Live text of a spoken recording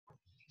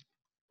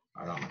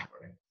I'm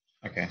recording.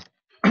 Okay.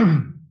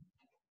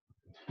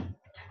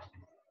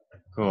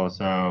 Cool.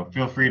 So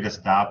feel free to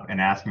stop and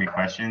ask me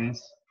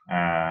questions.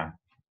 I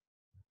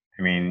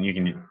mean, you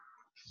can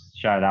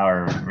shout it out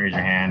or raise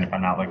your hand. If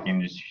I'm not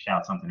looking, just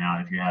shout something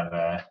out if you have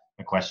a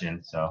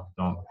question. So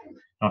don't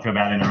feel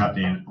bad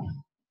interrupting. It's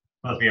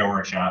supposed to be a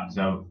workshop.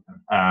 So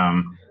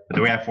but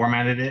the way I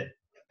formatted it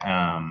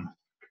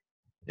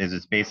is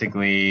it's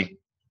basically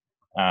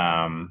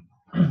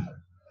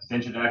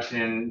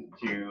introduction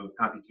to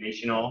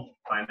computational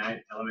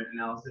finite element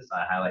analysis.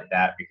 I highlight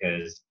that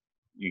because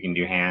you can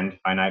do hand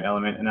finite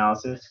element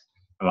analysis.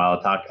 And while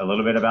I'll talk a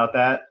little bit about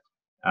that,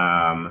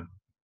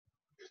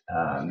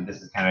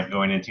 this is kind of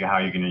going into how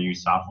you're going to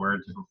use software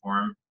to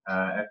perform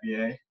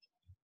FEA.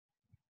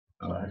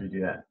 Oh, how do you do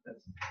that?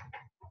 That's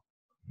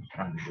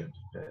trying to do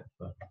it.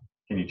 But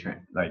can you train,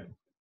 like,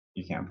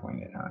 you can't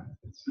point it, huh?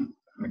 It's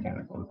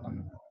mechanical.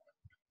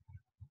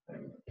 I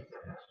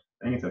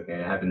think it's okay.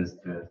 It happens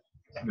to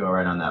go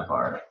right on that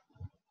part.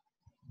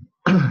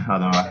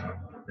 Although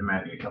there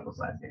might be a couple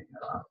slides getting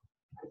cut off.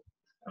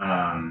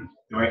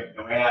 The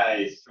way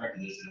I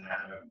structured this is I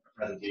have a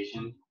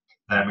presentation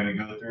that I'm going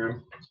to go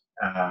through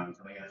to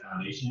lay a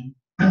foundation,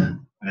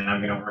 and then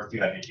I'm going to work through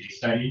like a case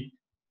study,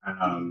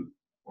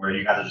 where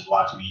you guys will just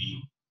watch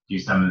me do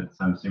some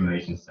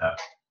simulation stuff,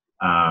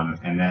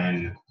 and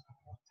then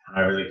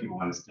however really people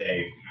want to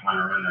stay, if they want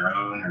to run their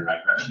own, or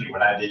like replicate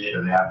what I did,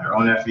 or they have their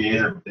own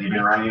FEAs that they've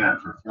been running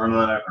for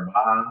Formula, for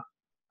Baja,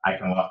 I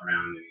can walk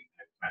around and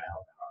kind of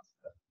help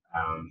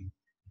out.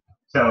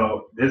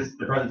 So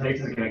the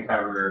presentation is going to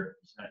cover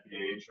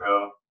FEA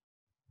intro,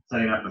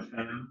 setting up a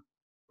FEM,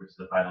 which is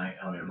the finite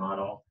element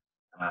model,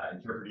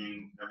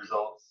 interpreting the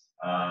results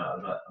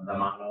of the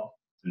model,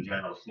 some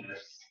general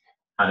tips,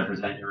 how to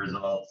present your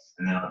results,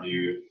 and then I'll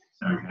do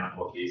some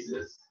example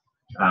cases.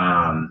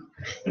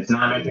 It's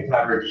not meant to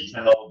cover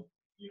detailed,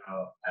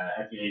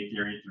 FEA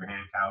theory through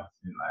hand counts,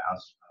 and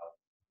I'll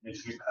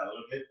introduce that a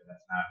little bit, but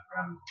that's not what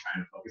I'm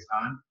trying to focus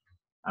on.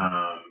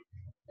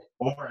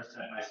 Or a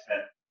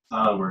step-by-step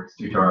SolidWorks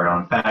tutorial.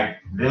 In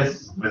fact,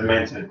 this was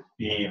meant to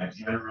be a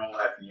general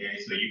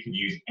FEA, so you can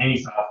use any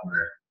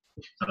software.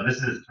 So this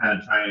is kind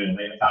of trying to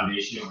lay a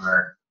foundation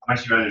where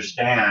once you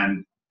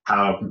understand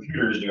how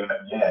computers do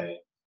FEA,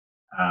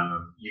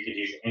 you can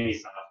use any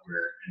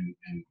software and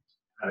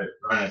how to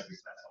run a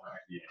successful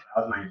FEA.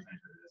 That was my intent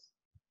for this.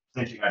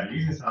 Since you guys are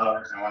using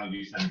SolidWorks, I want to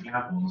do some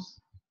examples.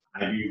 I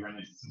do run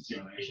into some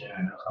simulation,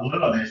 and a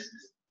little of this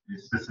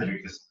is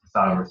specific to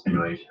SolidWorks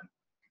simulation.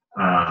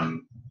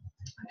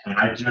 And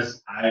I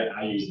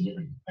use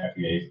different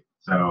FEAs,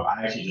 so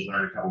I actually just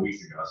learned a couple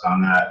weeks ago. So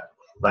I'm not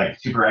like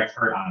super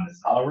expert on the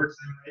SolidWorks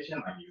simulation,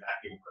 like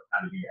exactly how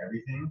to do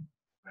everything,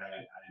 but I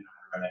didn't know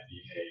how to run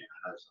FEA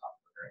on other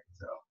software, right?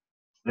 So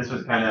this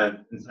was kind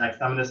of, it's like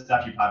some of this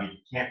stuff you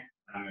probably can't,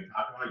 I'm going to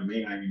talk about, you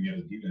may not even be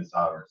able to do in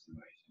SolidWorks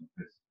simulation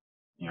because,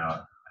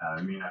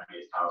 it may not be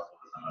as powerful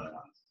as some other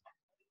ones.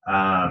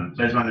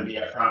 So I just want to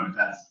be upfront, but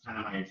that's kind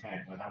of my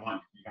intent, but I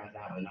want you guys to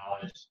have the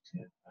knowledge, a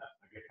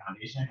good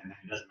foundation, and then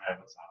it doesn't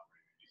matter what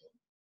software you're using.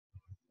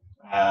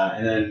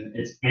 And then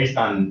it's based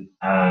on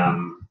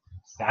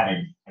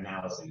static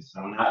analysis.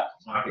 So I'm not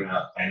talking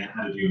about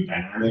how to do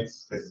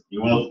dynamics, because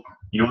you won't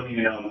need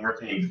to know more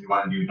things if you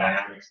want to do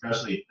dynamics,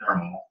 especially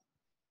thermal.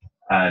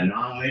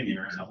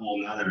 Nonlinear is a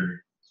whole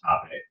nother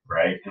topic,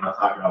 right? And I'll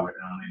talk about what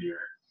nonlinear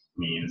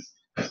means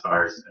as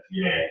far as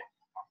FEA.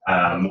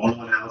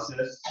 Modal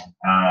analysis,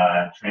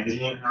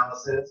 transient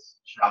analysis,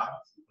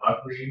 shocks,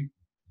 buckling,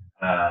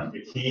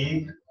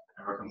 fatigue,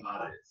 or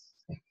composites.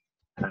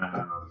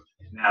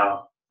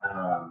 Now,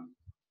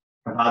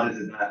 composites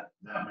is not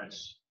that much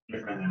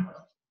different than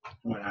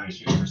what I was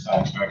showing for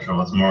solid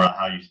structural. It's more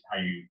how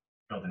you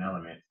build an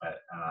element.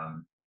 But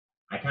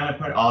I kind of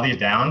put all these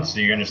down so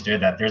you understood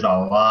that there's a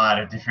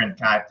lot of different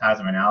types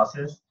of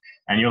analysis,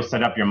 and you'll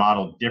set up your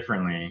model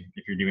differently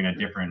if you're doing a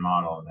different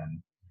model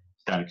than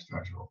static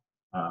structural.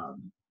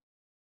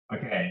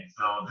 Okay,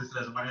 so this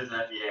is, what is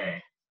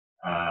FEA?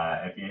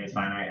 FEA is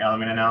finite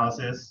element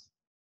analysis.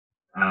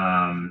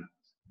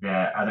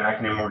 The other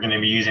acronym we're going to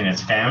be using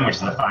is FEM, which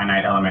is a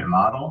finite element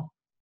model.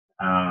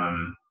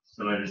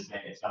 So let's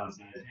say if someone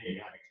says, hey, you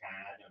have a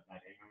CAD of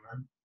that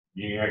arm,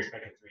 you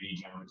expect a 3D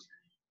geometry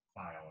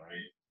file,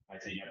 right?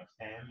 Like say you have a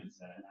FEM,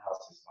 it's an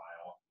analysis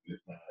file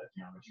with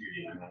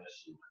geometry and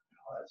sheet and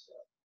all that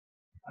stuff.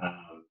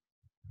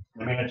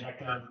 The main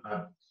objective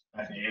of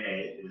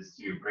FEA is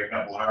to break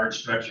up large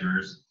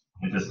structures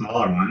into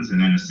smaller ones and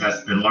then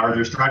assess the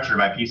larger structure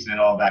by piecing it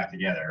all back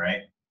together,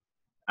 right?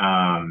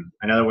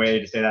 Another way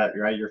to say that,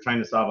 right, you're trying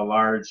to solve a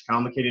large,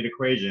 complicated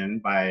equation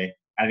by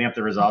adding up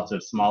the results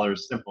of smaller,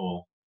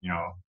 simple,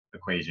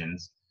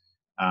 equations.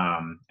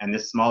 And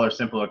this smaller,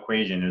 simple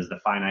equation is the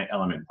finite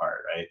element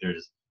part, right?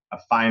 There's a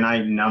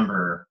finite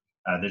number,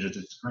 there's a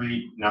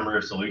discrete number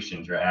of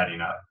solutions you're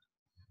adding up.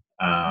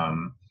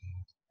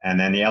 And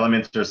then the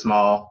elements are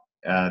small.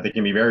 They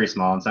can be very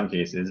small in some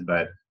cases,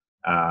 but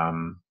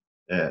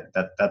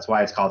that's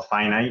why it's called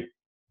finite,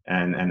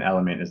 and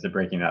element is the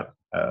breaking up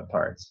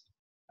parts.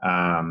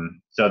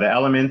 So the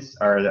elements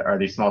are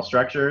these small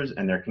structures,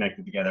 and they're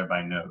connected together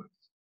by nodes.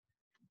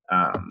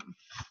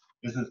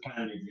 This is kind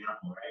of an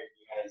example, right?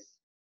 You guys,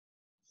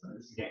 so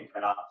this is getting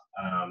cut off.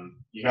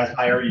 You guys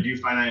probably already do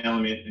finite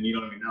element, and you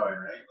don't even know it,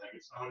 right? Like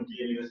if someone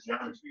gave you this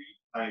geometry,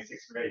 in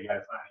sixth grade, you got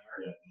to find the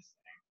area of this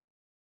thing.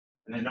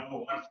 And then number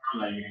one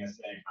formula, you're going to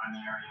say, find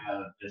the area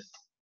of this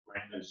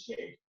random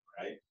shape,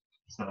 right?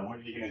 So what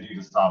are you going to do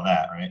to solve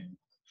that, right?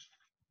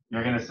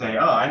 You're going to say,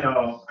 oh, I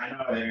know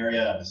the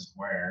area of a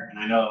square, and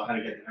I know how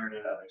to get the area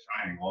of a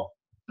triangle.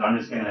 So I'm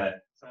just going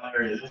to solve the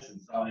area of this and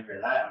solve the area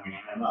of that, and I'm going to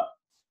add them up.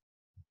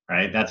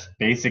 Right? That's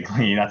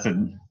basically,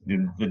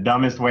 the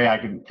dumbest way I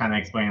could kind of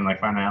explain like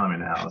finite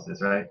element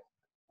analysis, right?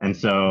 And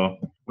so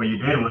what you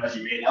did was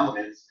you made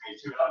elements, you made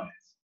two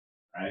elements,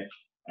 right?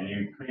 And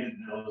you created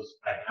those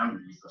by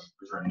boundaries,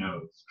 which are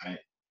nodes, right?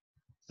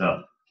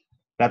 So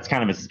that's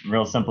kind of a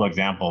real simple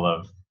example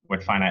of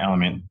what finite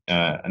element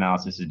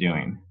analysis is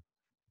doing.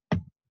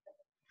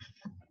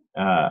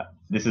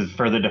 This is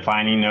further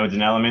defining nodes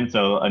and elements.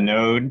 So a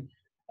node,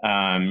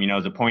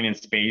 is a point in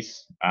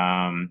space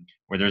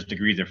where there's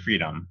degrees of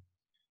freedom.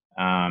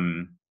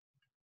 And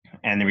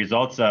the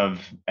results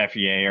of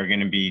FEA are going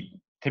to be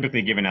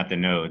typically given at the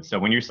node. So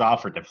when you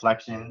solve for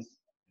deflections,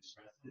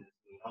 stresses,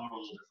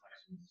 normal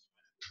deflections,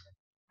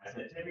 I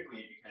said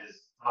typically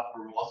because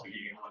software will also give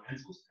you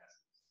elemental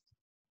stresses.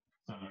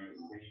 So when you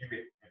give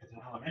it, if it's an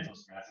elemental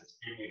stress, it's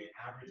giving you the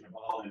average of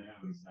all the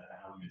nodes that the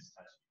element's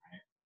touching,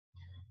 right?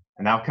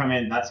 And that'll come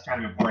in, that's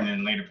kind of important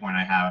in a later point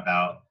I have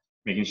about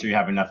making sure you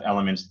have enough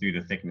elements through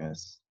the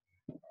thickness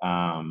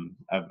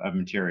of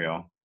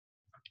material.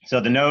 So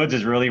the nodes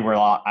is really where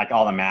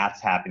all the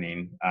math's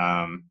happening,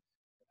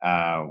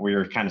 where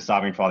you're kind of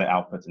solving for all the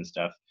outputs and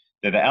stuff.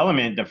 The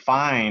element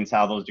defines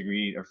how those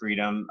degrees of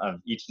freedom of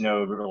each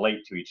node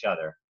relate to each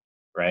other,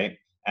 right?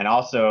 And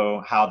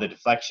also how the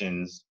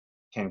deflections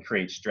can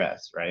create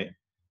stress, right?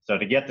 So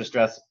to get the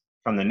stress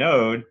from the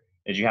node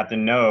is you have to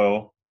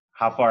know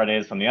how far it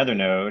is from the other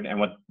node, and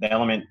what the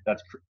element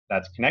that's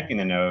connecting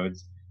the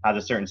nodes has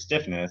a certain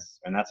stiffness,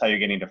 and that's how you're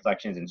getting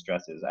deflections and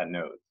stresses at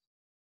nodes.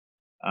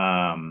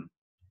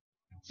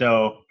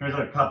 So here's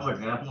a couple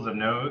examples of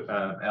node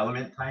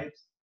element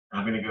types.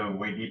 I'm going to go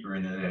way deeper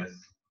into this.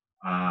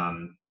 So I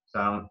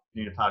don't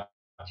need to talk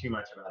too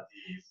much about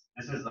these.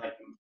 This is like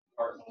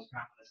particles,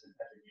 complex, and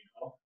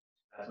tetrahedral.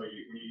 That's what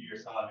when you do your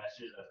solid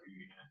meshes, that's what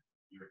you're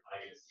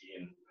probably going to see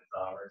in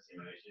SolidWorks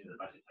simulations, a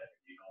bunch of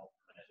tetrahedral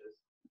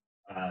meshes.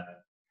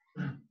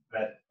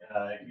 But it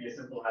can be as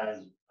simple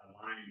as a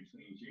line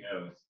between two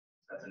nodes.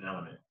 That's an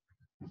element.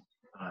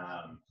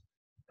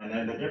 And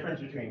then the difference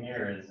between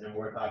here is, and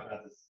we're talking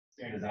about this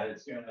soon, is that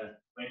it's going to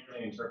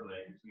linearly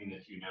interpolate between the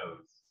two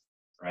nodes,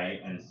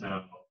 right? And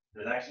so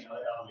there's actually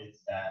other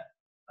elements that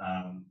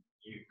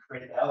you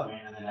create the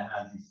element, and then it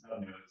has these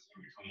subnodes in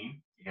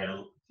between. You get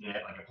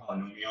like a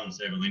polynomial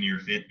instead of a linear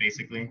fit,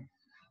 basically,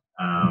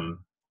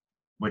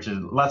 which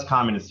is less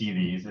common to see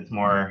these. It's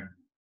more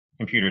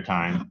computer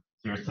time.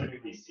 So you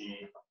typically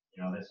see,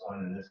 this one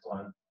and this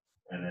one,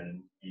 and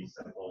then these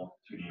simple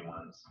 2D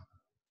ones.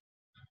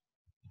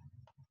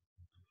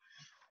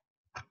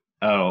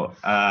 Oh,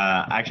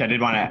 actually, I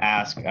did want to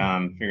ask,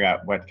 figure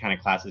out what kind of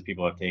classes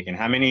people have taken.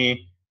 How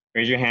many,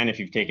 raise your hand if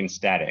you've taken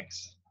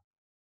statics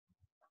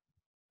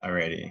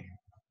already.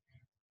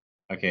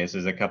 Okay, so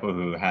there's a couple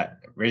who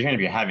raise your hand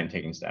if you haven't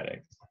taken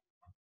statics.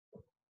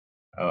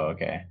 Oh,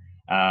 okay.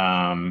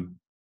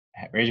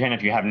 Raise your hand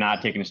if you have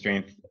not taken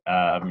strength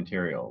of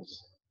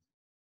materials.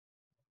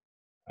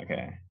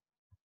 Okay.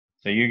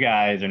 So you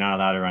guys are not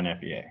allowed to run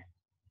FEA,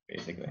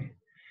 basically.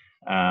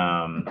 So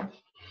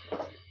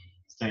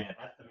yeah,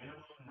 that's the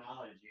minimum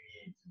knowledge you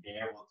need to be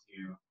able to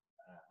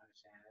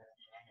understand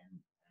FEA and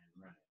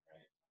run it,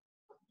 right?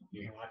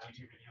 You can watch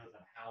YouTube videos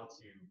of how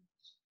to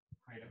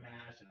create a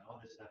mesh and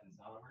all this stuff in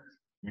SolidWorks.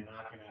 You're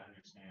not going to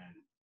understand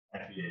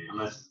FEA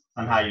unless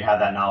somehow you have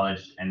that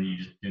knowledge and you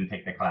just didn't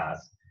take the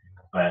class.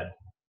 But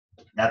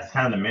that's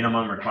kind of the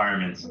minimum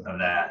requirements of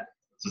that.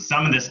 So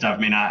some of this stuff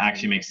may not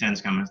actually make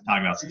sense when I'm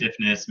talking about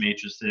stiffness,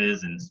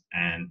 matrices,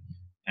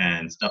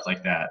 and stuff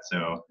like that.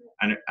 So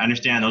I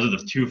understand those are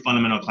the two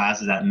fundamental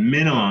classes at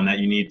minimum that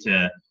you need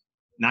to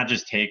not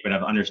just take, but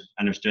have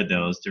understood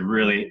those to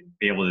really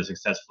be able to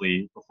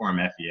successfully perform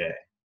FEA.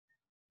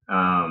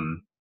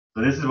 So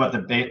this is what the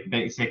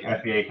basic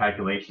FEA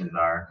calculations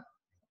are.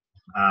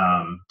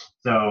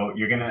 So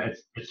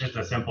it's just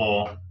a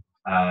simple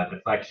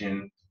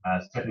deflection,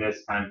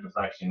 stiffness times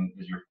deflection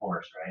is your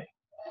force, right?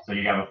 So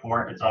you have a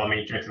force, it's all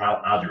matrix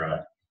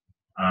algebra.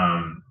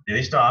 Do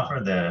they still offer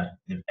the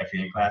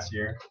FEA class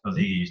here? Because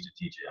he used to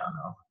teach it. I don't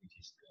know if he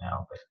teaches it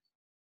now.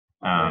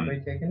 But, anybody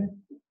taking it?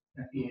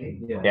 FEA?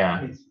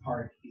 Yeah. It's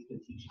hard. He's been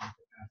teaching it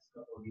the past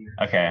couple of years.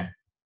 Okay.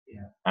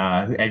 Yeah.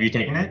 Have you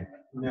taken it?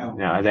 No.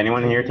 No. Has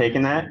anyone here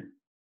taken that?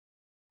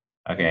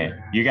 Okay.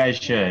 You guys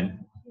should.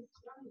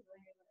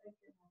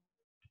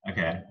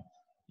 Okay.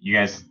 You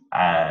guys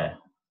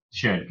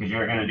should, because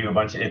you're going to do a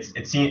bunch of it's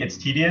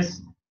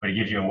tedious, but it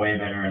gives you a way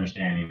better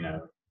understanding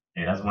of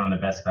it. That's one of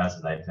the best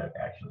classes I took,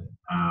 actually.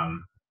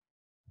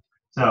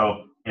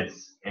 So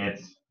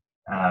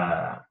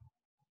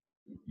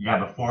you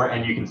have a for,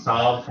 and you can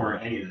solve for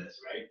any of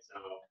this, right? So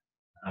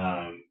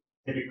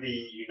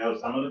typically you know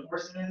some of the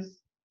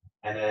forces,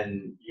 and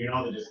then you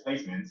know the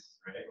displacements,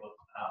 right? Well,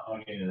 I'll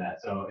get into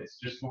that. So it's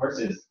just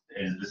forces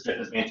is the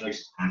stiffness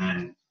matrix, and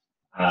then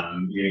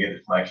you're gonna get the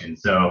deflection.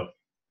 So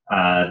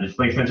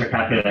displacements are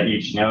calculated at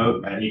each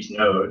node, and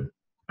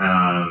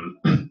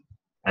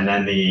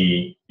then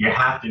you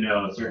have to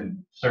know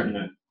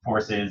certain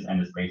forces and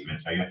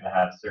displacements, right? You have to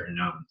have certain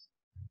knowns.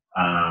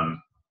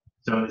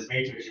 So in this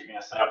matrix, you're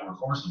gonna set up where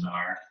forces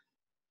are,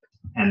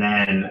 and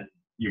then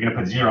you're gonna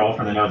put 0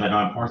 for the nodes that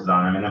don't have forces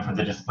on them, and then for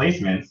the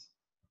displacements,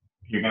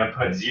 you're gonna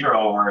put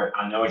 0 where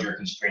on nodes you're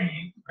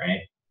constraining,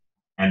 right?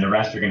 And the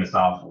rest you're gonna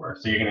solve for.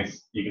 So you're gonna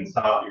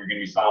solve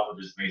for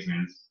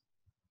displacements,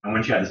 and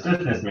once you have the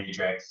stiffness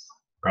matrix,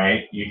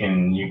 right, you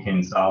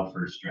can solve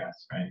for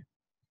stress, right?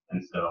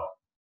 And so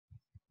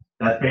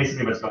that's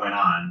basically what's going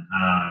on.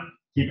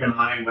 Keep in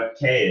mind what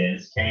K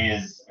is. K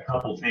is a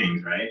couple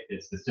things, right?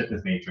 It's the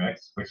stiffness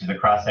matrix, which is the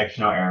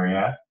cross-sectional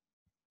area,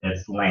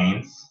 its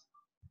lengths,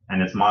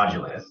 and its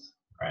modulus,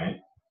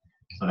 right?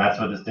 So that's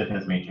what the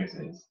stiffness matrix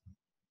is.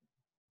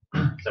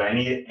 So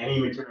any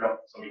material,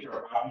 so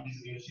material properties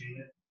is going to change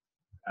it,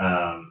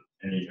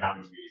 and the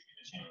geometry is going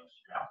to change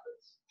your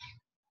outputs.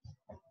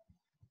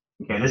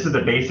 Okay, this is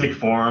the basic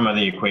form of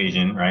the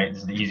equation, right?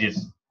 This is the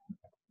easiest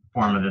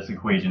form of this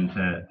equation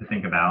to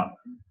think about.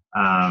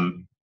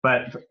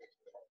 But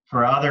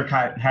for other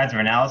kinds of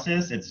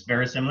analysis, it's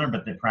very similar,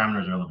 but the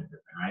parameters are a little bit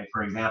different, right?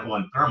 For example,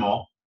 in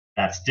thermal,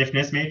 that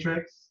stiffness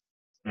matrix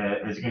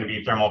is going to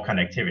be thermal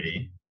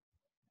conductivity.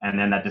 And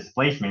then that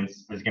displacement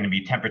is going to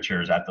be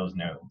temperatures at those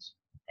nodes,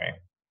 right?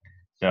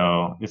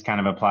 So this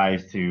kind of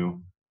applies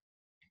to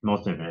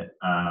most of it.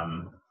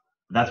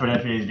 That's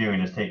what FEA is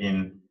doing, is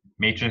taking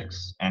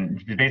matrix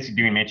and basically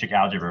doing matrix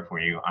algebra for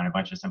you on a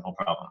bunch of simple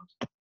problems.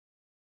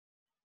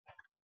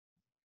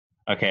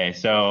 Okay,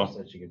 so She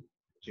said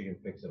she can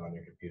fix it on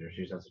your computer.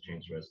 She just has to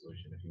change the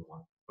resolution if you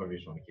want, or if you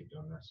just want to keep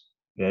doing this.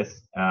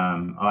 this, I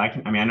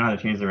know how to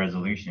change the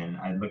resolution.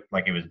 I looked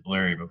like it was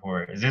blurry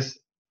before. Is this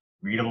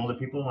readable to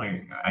people?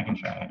 I can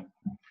try it.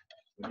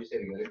 What did you say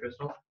to get it,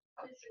 Crystal?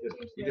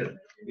 You did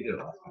it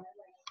last time.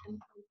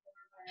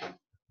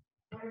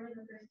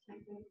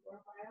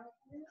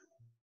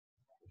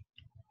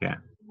 Yeah.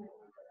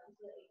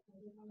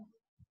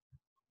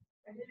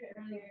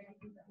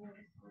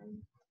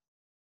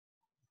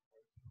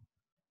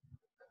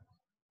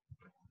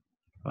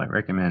 Well, I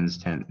recommend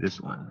this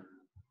one.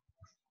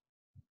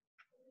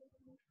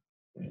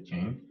 Did it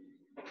change?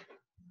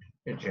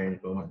 It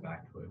changed, but went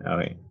back to it. Oh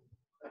wait.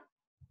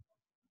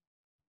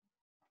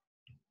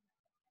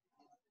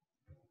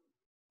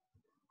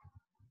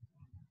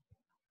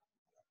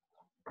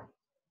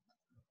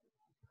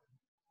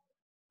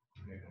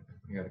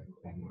 You gotta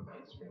complain more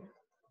about this.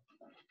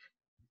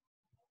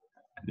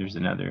 There's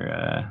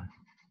another.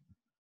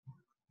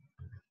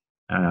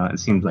 I don't know. It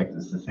seems like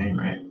it's the same,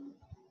 right?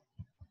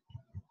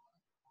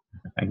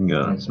 I can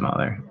go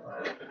smaller.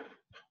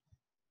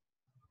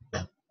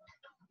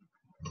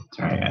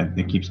 Sorry,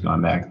 it keeps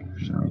going back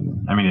for some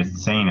reason. I mean,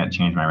 it's saying it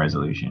changed my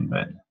resolution,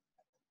 but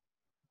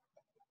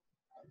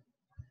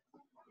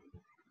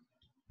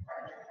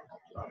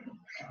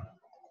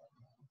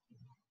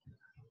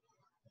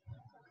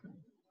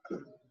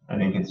I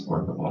think it's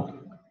workable.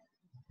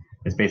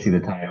 It's basically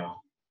the title,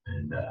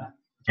 and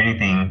if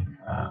anything,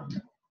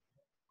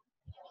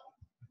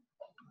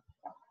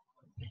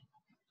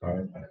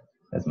 Sorry.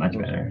 that's much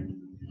better.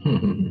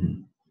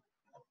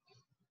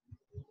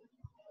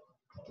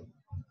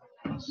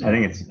 I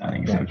think it's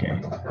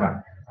okay.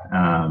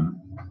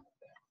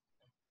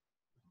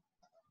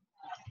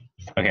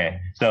 Okay,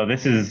 so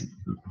this is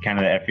kind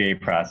of the FEA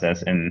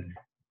process, and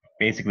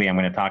basically I'm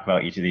going to talk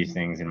about each of these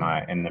things in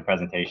the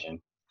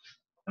presentation.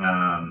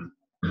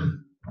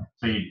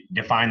 So you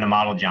define the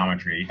model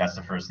geometry. That's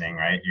the first thing,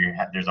 right?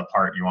 There's a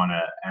part you want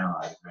to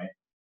analyze, right?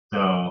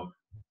 So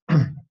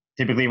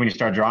typically when you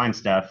start drawing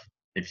stuff,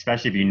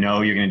 especially if you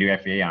know you're going to do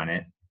FEA on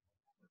it,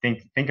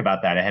 think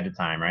about that ahead of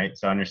time, right?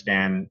 So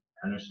understand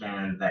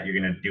that you're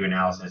going to do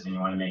analysis and you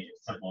want to make it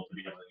simple to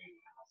be able to do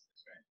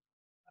analysis, right?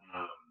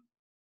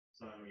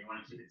 So you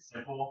want to keep it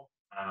simple.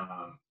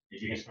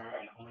 If you can start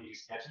and only do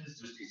sketches,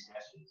 just do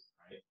sketches,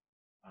 right?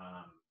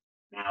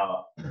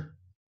 Now,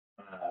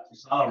 for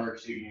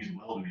SolidWorks, you can use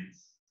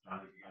weldments. I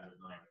don't know if you guys are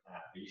familiar with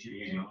that, but you should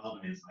be using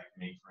weldments like to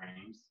make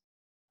frames.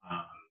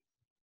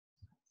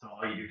 So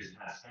all you do is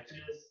have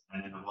sketches,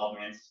 and then the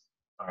weldments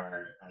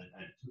are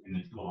in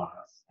the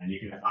toolbox, and you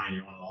can define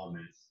your own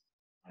weldments,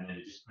 and then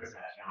it just puts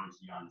that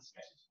geometry on the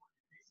sketches for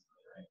you,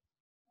 basically, right?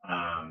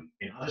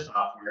 In other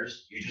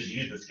softwares, you just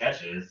use the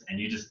sketches, and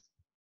you just,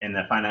 in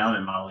the finite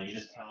element model, you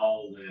just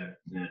tell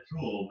the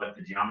tool what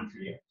the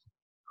geometry,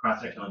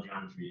 cross-sectional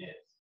geometry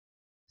is.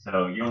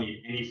 So you don't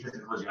need any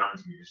physical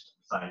geometry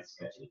besides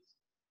sketches.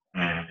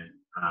 And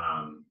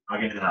I'll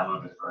get into that a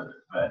little bit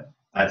further, but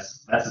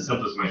that's the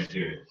simplest way to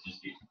do it.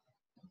 Just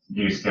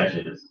do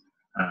sketches.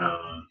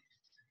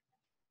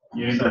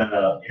 Use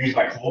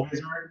like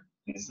Holbe's word.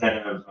 instead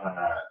of,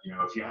 you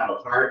know, if you have a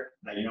part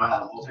that you know how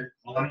to hold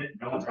on it,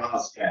 don't draw a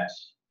sketch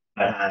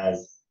that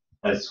has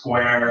a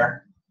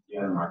square.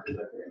 Yeah, markers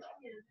up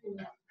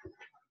there.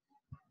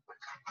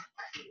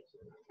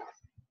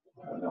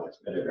 I don't know what's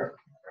better.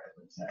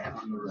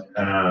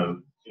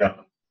 You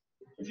know,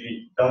 if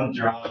you don't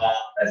draw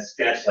a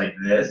sketch like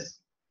this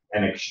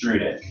and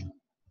extrude it,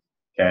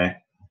 okay?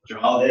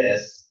 Draw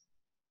this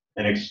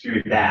and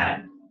extrude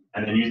that,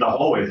 and then use the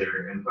hole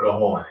wizard and put a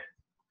hole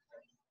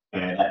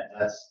in it. Okay,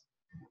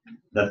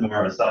 that's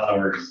more of a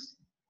SolidWorks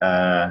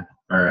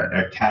or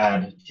a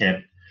CAD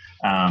tip,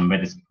 but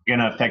it's going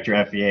to affect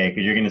your FEA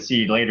because you're going to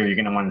see later you're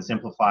going to want to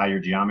simplify your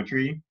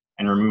geometry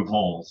and remove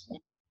holes.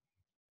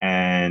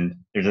 And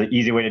there's an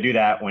easy way to do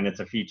that when it's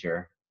a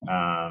feature.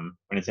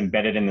 When it's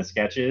embedded in the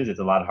sketches, it's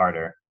a lot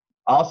harder.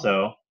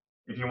 Also,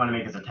 if you want to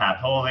make this a tapped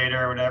hole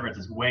later or whatever, it's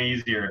just way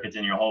easier if it's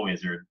in your hole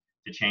wizard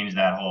to change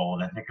that hole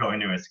than to go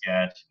into a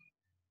sketch.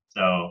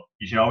 So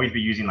you should always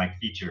be using like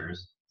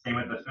features. Same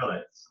with the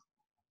fillets.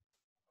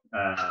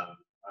 I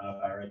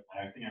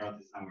think I wrote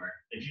this somewhere.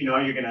 If you know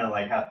you're gonna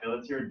like have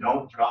fillets here,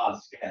 don't draw a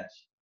sketch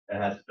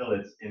that has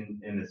fillets in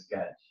the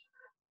sketch.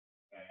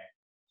 Okay.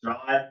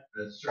 Draw it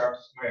the sharp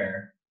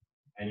square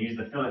and use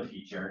the fillet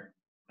feature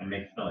and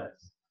make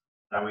fillets.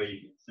 That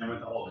way, same with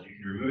the holes. You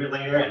can remove it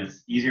later and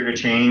it's easier to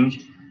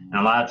change. And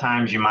a lot of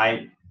times you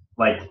might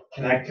like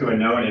connect to a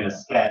node in a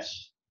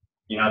sketch,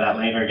 you know, that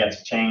later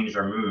gets changed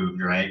or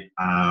moved, right?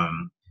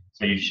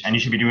 So you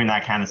should be doing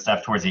that kind of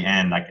stuff towards the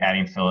end, like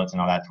adding fillets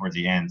and all that towards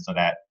the end, so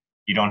that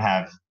you don't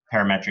have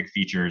parametric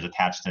features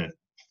attached to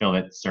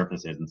fillet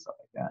surfaces and stuff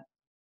like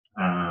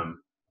that.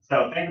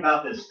 So think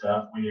about this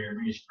stuff when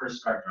you first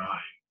start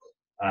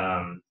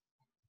drawing.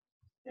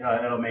 You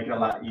know, it'll make it a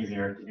lot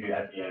easier to do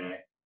FEA.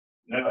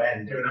 No,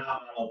 and do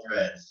not model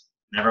threads.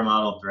 Never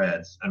model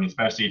threads. I mean,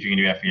 especially if you can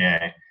do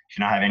FEA. You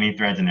should not have any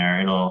threads in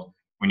there.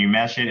 When you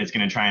mesh it, it's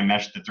going to try and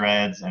mesh the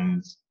threads,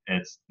 and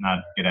it's not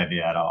a good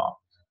idea at all.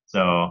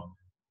 So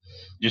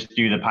just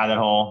do the pilot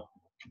hole.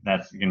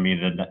 That's going to be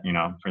the, you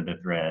know, for the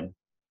thread.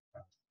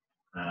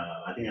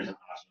 I think there's an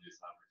option to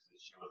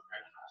show a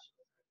thread and not show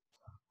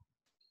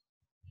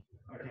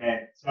a thread. Okay,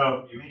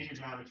 so you make your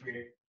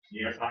geometry.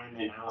 You define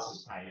the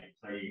analysis type,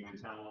 so you can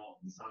tell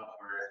the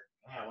software,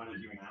 hey, I want to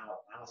do an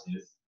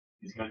analysis.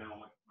 It's going to know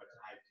what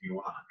type you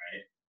want,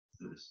 right?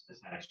 So this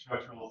has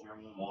structural,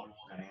 thermal, modal,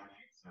 dynamic.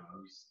 So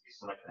you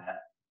select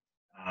that.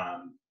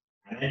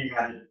 And then you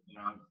got to, you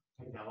know,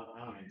 pick the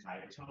element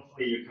type, which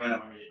hopefully you kind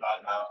of already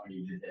thought about when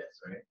you did this,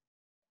 right?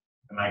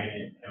 Am I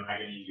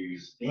gonna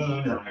use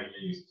beams? Am I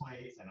gonna use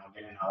plates? And I'm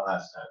getting all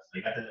that stuff. So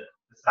you have to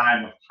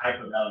decide what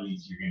type of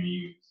elements you're gonna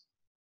use.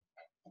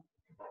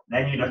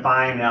 Then you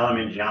define the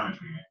element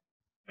geometry.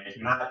 And if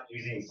you're not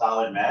using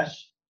solid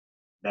mesh,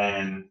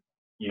 then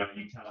you know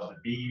you tell the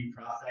beam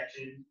cross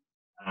section,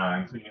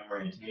 including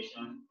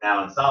orientation.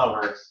 Now in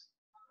SolidWorks,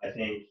 I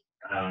think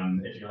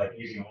if you're like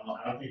using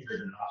I don't think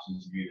there's an option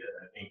to do this.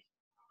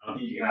 I don't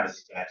think you can have a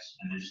sketch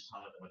and then just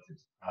tell it what the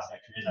cross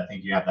section is. I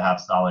think you have to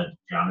have solid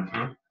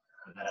geometry.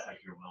 But that's like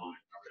your element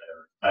or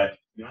whatever.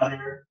 But the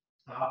other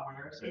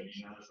software, so if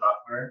you know the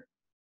software,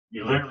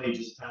 you literally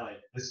just tell it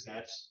this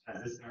sketch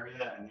has this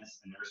area and this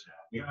inertia.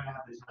 You don't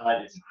have to tell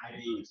it it's an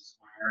ID, it's a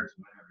square, it's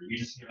whatever. You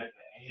just give it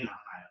the A and a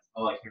I. That's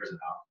all it cares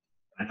about.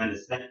 And then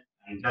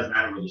and it doesn't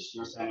matter where the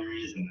shear center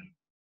is and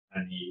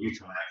the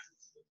neutral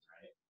axis is,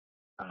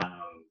 right?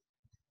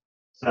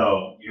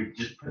 So you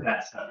just put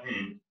that stuff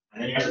in,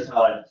 and then you have to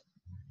tell it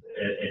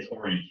its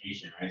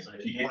orientation, right? So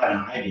if you give that an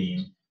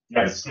I-beam, you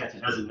have a sketch,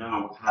 it doesn't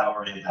know how to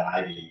orient that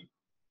I-beam.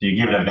 So you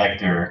give it a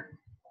vector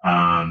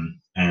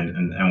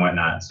and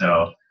whatnot.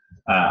 So,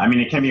 I mean,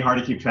 it can be hard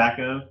to keep track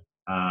of,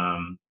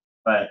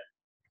 but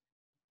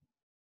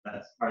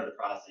that's part of the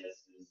process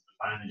is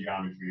defining the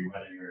geometry,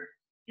 whether you're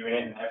doing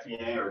it in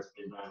FEA or it's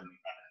been done in the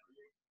CAD for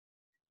you.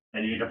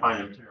 Then you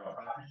define the material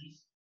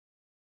properties.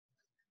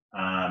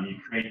 You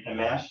create the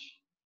mesh,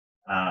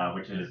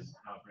 which is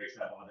how it breaks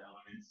up all the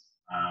elements.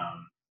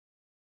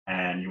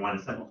 And you want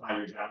to simplify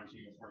your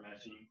geometry before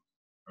meshing,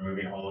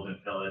 removing holes and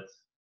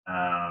fillets.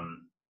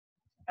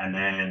 And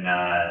then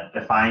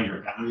define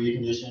your boundary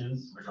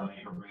conditions, which will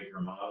make or break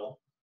your model.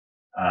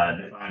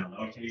 Define the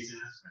load cases,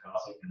 which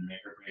also can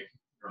make or break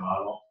your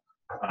model.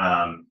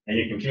 And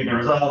you compute the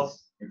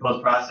results, you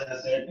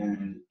post-process it,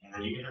 and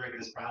then you iterate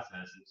this process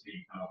until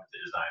you come up with the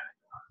design.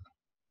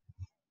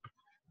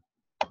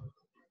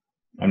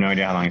 I have no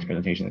idea how long this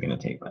presentation is going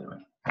to take, by the way.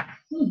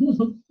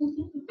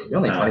 You're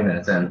only 20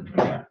 minutes in.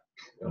 Yeah.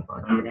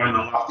 I'm going to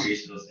walk through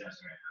each of those steps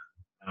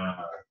right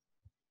now.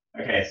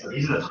 Okay, so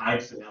these are the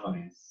types of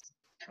elements.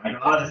 Like a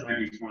lot of this might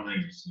be foreign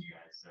language to you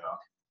guys, so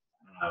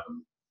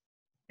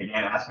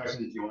again, ask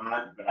questions if you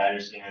want, but I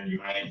understand you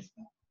might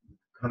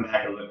come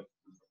back and look.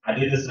 I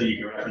did this so you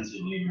can reference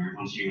it later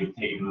once you've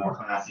taken more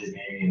classes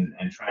maybe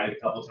and tried it a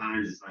couple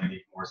times. It's going to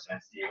make more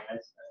sense to you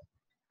guys.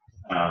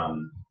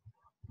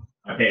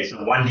 Okay, so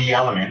 1D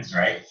elements,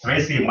 right? So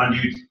basically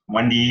 1D,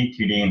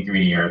 2D, and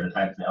 3D are the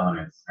types of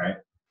elements, right?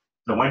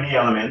 So 1D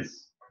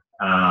elements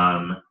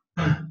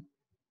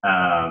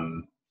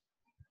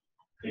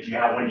if you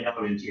have 1D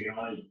elements, you can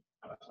only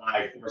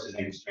apply forces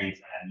and constraints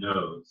at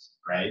nodes,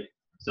 right?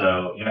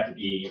 So you have to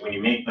be, when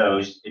you make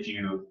those, if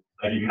you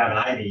have an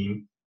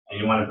I-beam and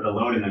you want to put a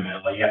load in the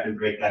middle, you have to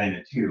break that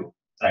into 2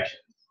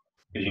 sections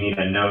because you need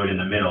a node in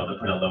the middle to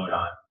put a load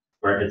on.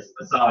 Where if it's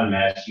a solid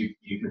mesh, you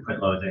can put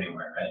loads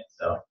anywhere, right?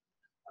 So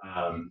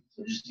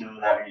just know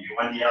that when you do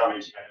 1D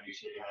elements, you have to make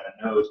sure you have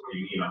nodes where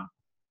you need them.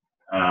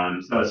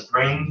 So a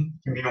spring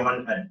can be a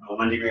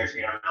 1 degree of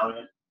freedom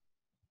element.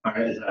 All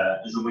right, is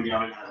a 1D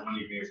element has a 1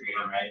 degree of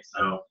freedom, right?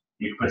 So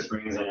you put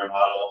springs in your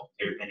model,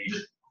 and you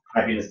just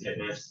type in the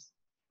stiffness.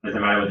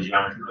 Doesn't matter what the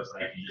geometry looks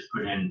like. You just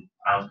put in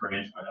pounds per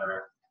inch,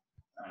 whatever.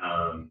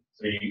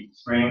 So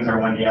springs are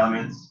 1D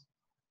elements.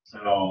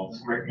 So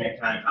this work can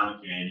get kind of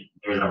complicated.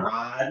 There's a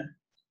rod,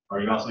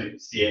 or you also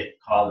see it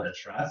called a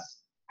truss.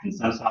 And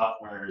some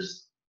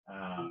softwares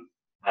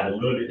have a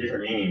little bit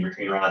different meaning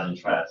between rods and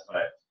truss.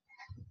 But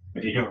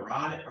if you do a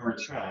rod or a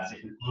truss,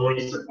 it can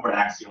only support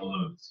axial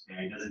loads.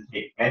 Okay? It doesn't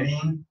take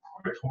bending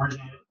or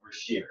torsion or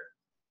shear.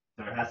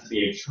 So it has to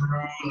be a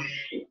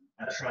truly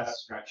a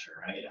truss structure,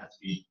 right? It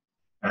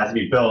has to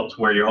be built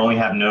where you only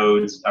have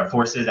nodes or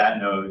forces at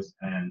nodes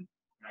and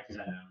vectors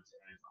at nodes,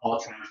 and it's all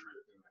transferred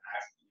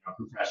through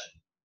compression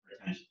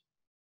or tension.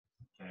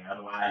 Okay,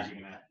 otherwise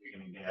you're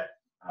gonna get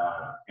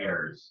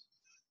errors.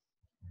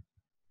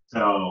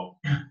 So,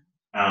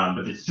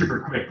 but it's super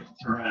quick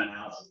to run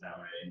analysis that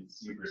way. It's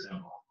super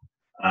simple.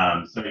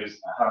 So just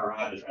how to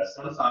run the truss.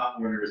 Some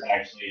softwares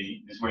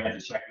actually, this way you have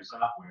to check your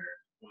software,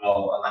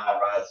 will allow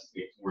rods to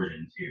be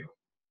torsion too.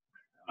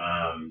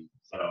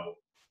 So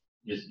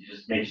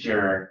just make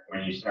sure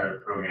when you start a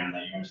program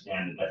that you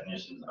understand the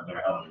definitions of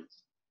their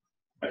elements.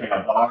 Okay,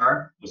 a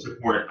bar will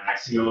support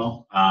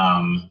axial,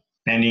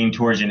 bending,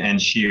 torsion,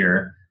 and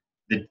shear,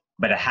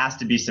 but it has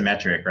to be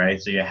symmetric,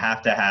 right? So you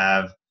have to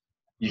have,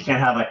 you can't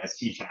have like a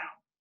C channel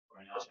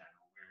or an L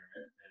channel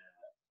where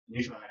the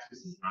neutral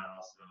axis is not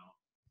also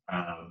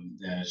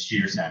the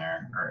shear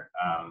center, or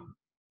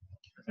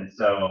and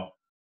so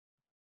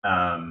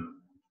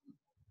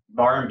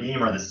bar and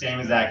beam are the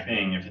same exact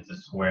thing if it's a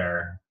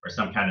square or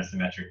some kind of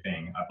symmetric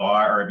thing. A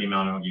bar or a beam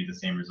element will give you the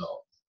same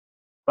results.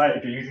 But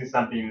if you're using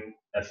something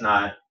that's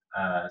not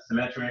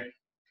symmetric,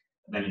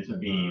 then it's a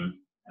beam.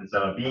 And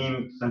so a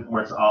beam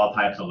supports all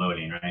types of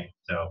loading, right?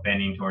 So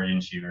bending,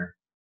 torsion, shear,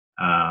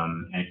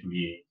 and it can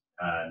be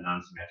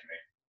non-symmetric.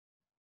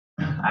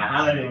 I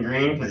highlighted in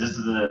green because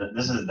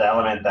this is the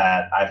element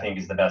that I think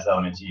is the best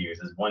element to use,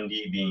 is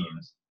 1D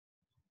beams.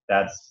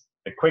 That's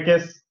the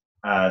quickest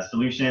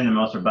solution, the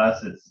most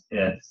robust.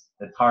 It's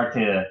hard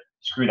to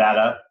screw that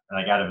up.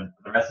 Like out of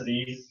the rest of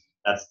these,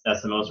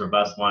 that's the most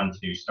robust one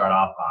to start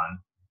off on.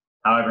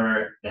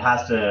 However, it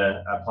has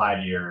to apply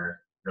to your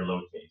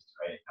load case,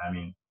 right? I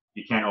mean,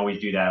 you can't always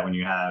do that when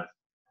you have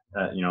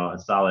a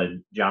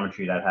solid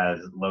geometry that has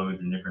loads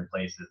in different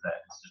places. That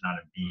it's just not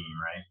a beam,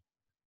 right?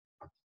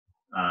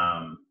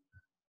 And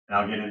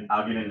I'll get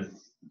into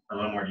a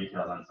little more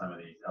details on some of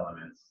these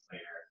elements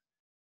later.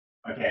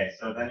 Okay,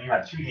 so then you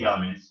have 2D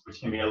elements, which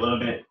can be a little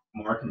bit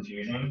more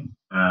confusing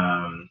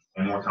and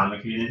more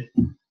complicated.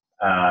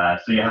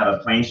 So you have a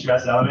plane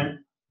stress element.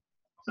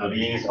 So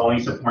these only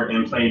support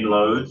in-plane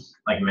loads,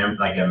 like a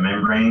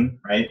membrane,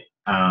 right?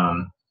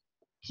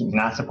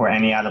 Not support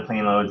any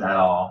out-of-plane loads at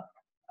all.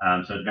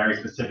 So it's very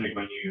specific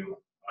when you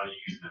want to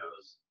use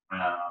those.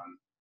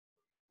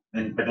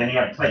 But then you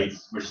have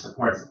plates, which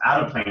supports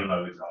out-of-plane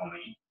loads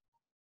only.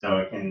 So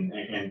it can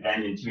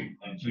bend in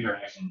two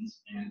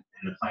directions in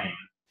the plane.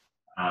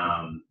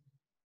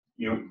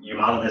 You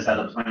model this as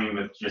a plane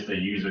with just a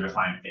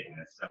user-defined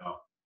thickness. So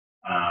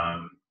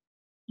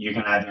you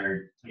can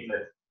either take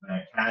the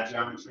CAD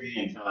geometry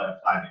and tell it to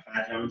apply the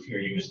CAD geometry, or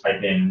you can just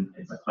type in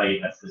it's a plate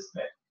that's this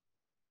thick.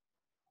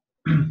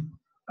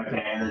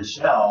 Okay, and then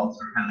shells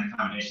are kind of the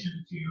combination of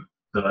the two.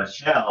 So a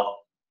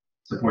shell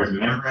supports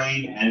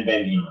membrane and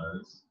bending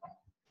loads.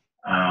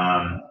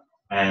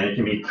 And it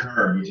can be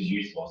curved, which is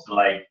useful. So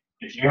like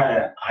if you had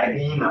an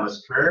I-beam that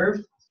was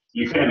curved,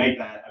 you couldn't make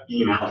that a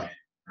beam element,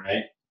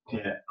 right?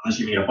 Unless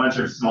you made a bunch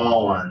of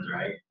small ones,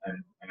 right?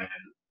 And a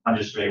bunch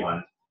of straight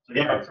ones. So if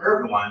you have a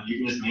curved one, you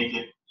can just make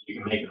it, you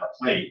can make it a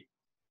plate,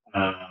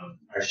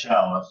 or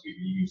shell, if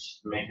you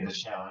make it a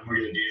shell. And we're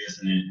gonna do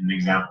this in an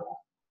example.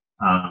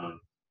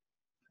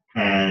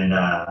 And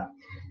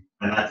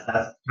that's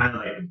kind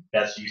of like the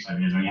best use of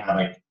it, is when you have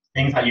like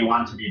things that you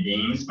want to be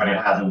beams, but it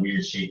has a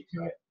weird shape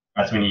to it.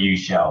 That's when you use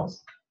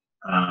shells.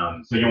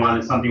 So you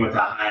want something with a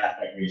high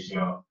aspect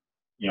ratio,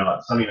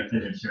 something with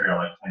thin material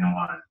like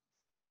 10:1.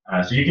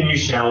 So you can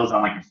use shells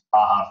on like a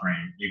Baja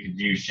frame. You could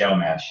do shell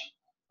mesh.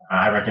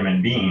 I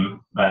recommend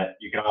beam, but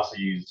you can also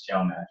use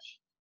shell mesh.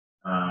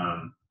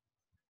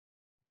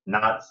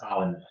 Not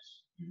solid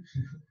mesh.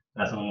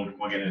 That's when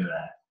we'll get into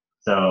that.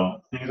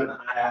 So things with a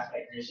high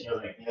aspect ratio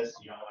like this,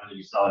 you don't want to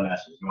use solid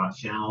meshes. You want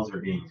shells or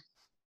beams.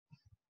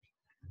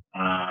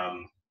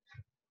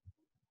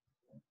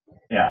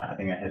 Yeah, I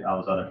think I hit all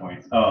those other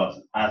points. Oh,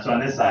 so on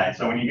this side,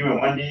 so when you do a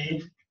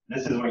 1D,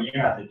 this is what you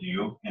have to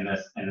do in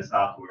the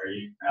software.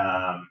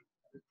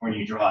 When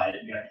you draw it,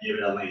 you have to give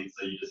it a length.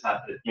 So you just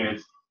have to give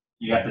it,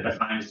 you have to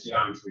define this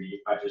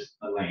geometry by just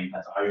the length.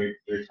 That's all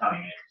you're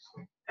telling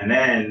it. And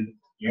then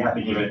you have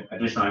to give it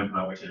additional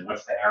info, which is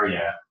what's the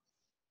area,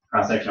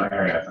 cross-sectional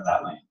area for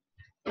that length.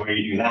 The way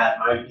you do that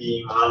might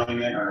be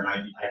modeling it, or it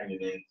might be typing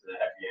it into the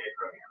FEA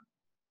program.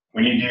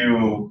 When you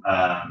do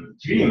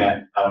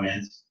 2D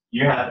elements,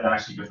 you have to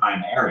actually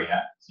define the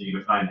area. So you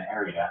define the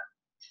area,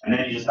 and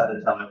then you just have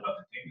to tell it what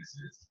the thickness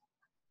is.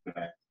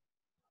 Okay.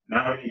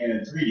 Now when you get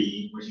in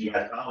 3D, which you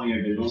guys probably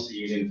have been mostly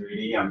using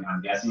 3D,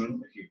 I'm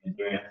guessing, if you've been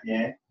doing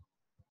FEA.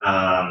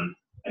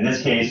 In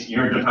this case,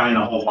 you're defining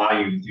the whole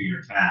volume through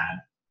your CAD,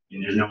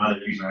 and there's no other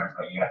user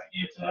input you have to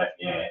give to the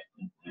FEA.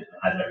 It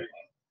has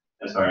everything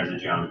as far as the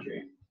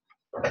geometry.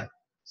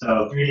 So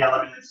 3D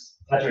elements,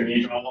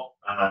 tetrahedral,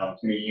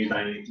 can be used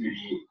on any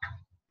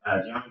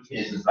 3D geometry.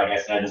 This is, like I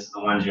said, this is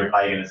the ones you're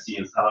probably going to see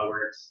in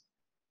SolidWorks.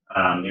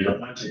 There's a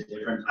bunch of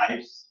different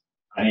types.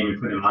 I didn't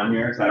even put them on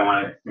here because I don't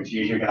want to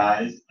confuse you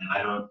guys, and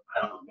I don't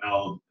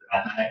know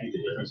mathematically the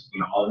difference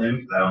between all of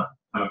them because I don't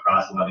come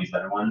across a lot of these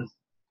other ones.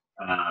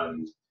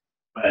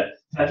 But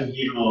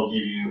tetrahedral will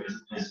give you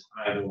is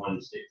probably the one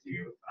to stick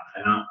to.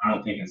 And I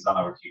don't think in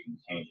SolidWorks you can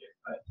change it,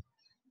 but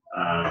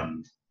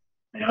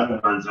the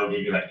other ones will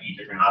give you like 8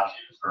 different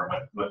options for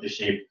what the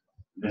shape.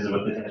 This is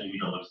what the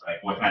tetrahedral looks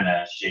like. What kind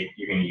of shape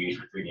you're going to use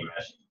for 3D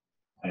meshing,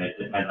 and it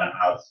depends on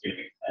how it's going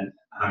to and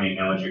how many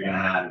nodes you're going to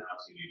have and how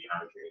it's going to do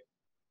geometry.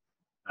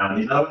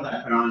 These other ones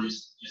I put on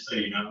just so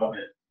you know, but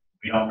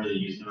we don't really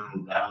use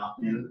them that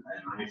often in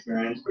my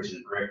experience, which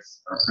is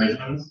bricks or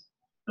prisms.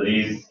 So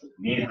these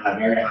have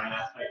very high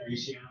aspect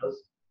ratios,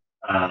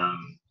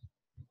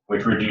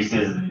 which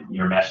reduces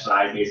your mesh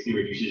size, basically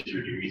reduces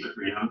your degrees of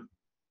freedom.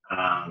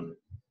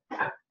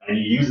 And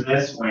you use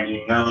this when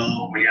you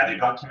either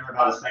don't care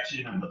about a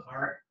section of the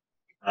part,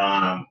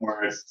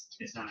 or it's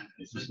just not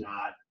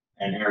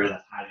an area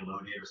that's highly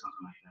loaded or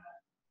something like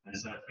that. And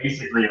so it's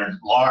basically a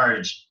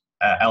large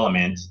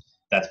element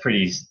that's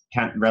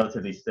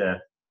relatively stiff.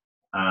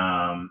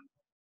 And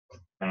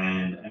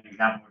an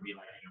example would be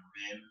like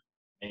a rim,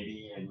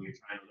 maybe, and you're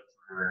trying to look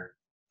for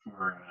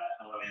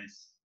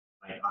elements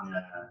like on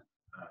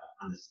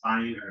the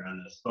spine or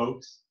on the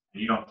spokes,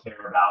 and you don't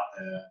care about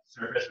the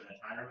surface or the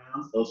tire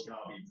mounts. Those can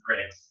all be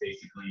bricks,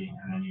 basically,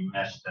 and then you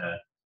mesh I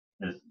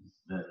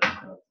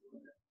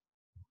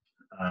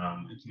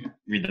can't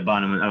read the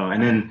bottom. Oh,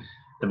 and then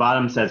the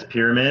bottom says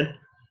pyramid.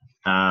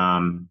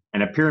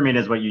 And a pyramid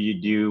is what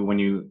you do when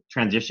you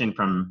transition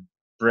from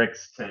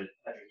bricks to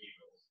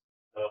tetrahedrals.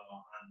 So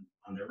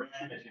on the rim,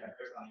 if you have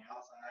bricks on the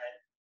outside,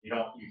 you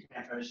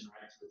can't transition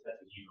right to a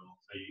tetrahedral.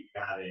 So you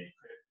got a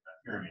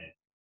pyramid,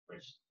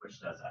 which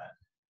does that.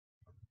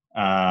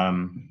 I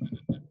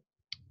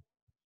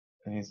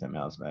think something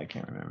else, but I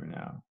can't remember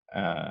now.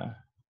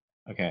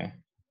 Okay.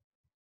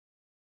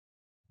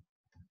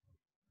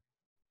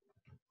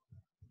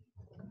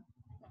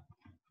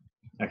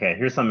 Okay,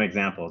 here's some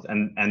examples.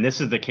 And this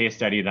is the case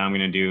study that I'm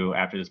going to do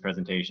after this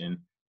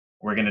presentation.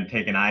 We're going to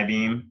take an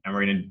I-beam and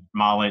we're going to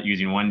model it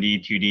using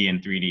 1D, 2D,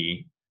 and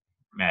 3D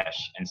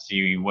mesh and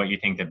see what you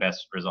think the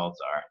best results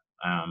are.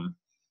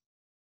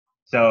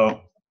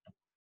 So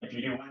if you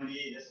do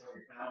 1D, this is what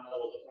your panel model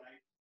will look like.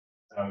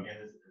 So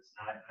again, it's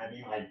not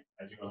I-beam, I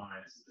do a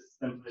line. This is the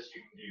simplest you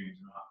can do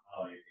to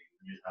model anything.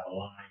 You just have a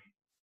line,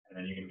 and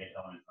then you can make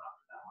elements off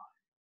of that line.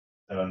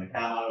 So in the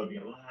panel, it would be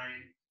a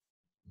line.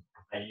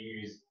 I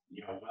use the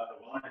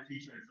weldment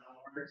feature in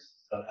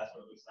SolidWorks, so that's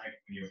what it looks like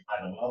when you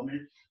apply the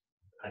weldment.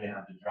 I didn't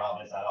have to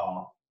draw this at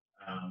all.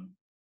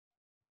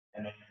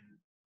 And then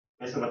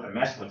this is what the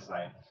mesh looks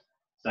like.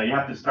 So you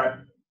have to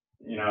start,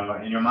 in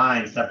your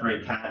mind,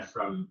 separate CAD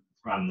from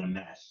the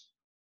mesh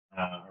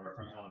or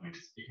from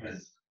elements,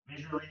 because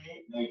visually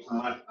they can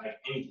look like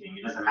anything.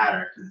 It doesn't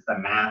matter because it's the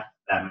math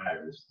that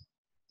matters.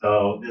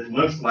 So this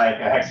looks like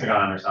a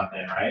hexagon or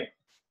something, right?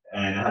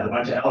 And it has a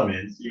bunch of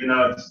elements, even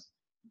though it's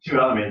 2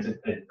 elements,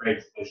 it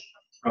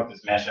broke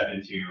this mesh up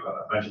into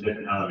a bunch of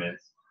different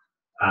elements.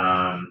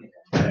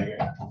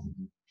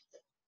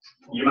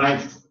 You might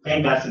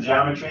think that's the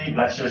geometry.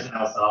 That's just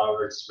how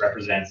SolidWorks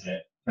represents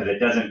it,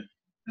 because there's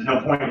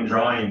no point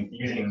in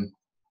using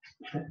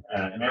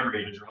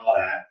memory to draw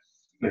that,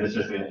 because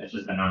it's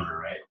just a number,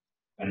 right?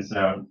 And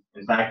so,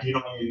 in fact, you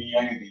don't even need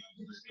anything.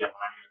 You just be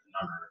aligning with the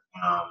number.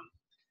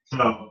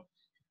 So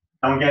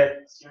don't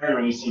get scared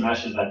when you see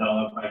meshes that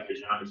don't look like your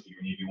geometry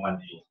when you do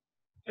 1D.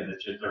 Because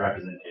it's just a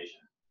representation.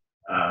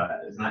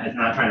 It's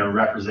not trying to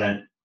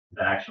represent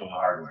the actual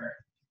hardware.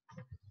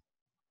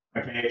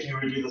 Okay, if you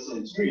were to do this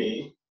in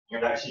 3D,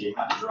 you'd actually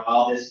have to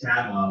draw this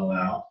CAD model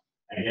out.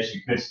 I guess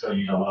you could still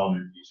use a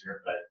weldment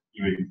feature, but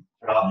you would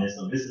draw this.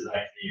 So this is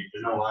actually,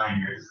 there's no line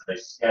here. This is a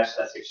sketch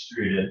that's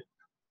extruded.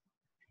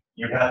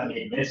 You have to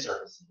make mid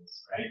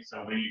surfaces, right?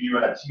 So when you do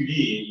a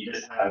 2D, you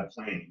just have a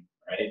plane,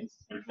 right?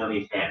 It's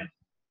infinitely thin.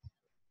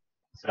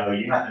 So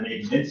you have to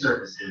make mid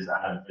surfaces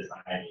out of this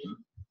I-beam,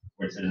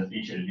 which is a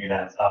feature to do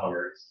that in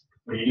SolidWorks.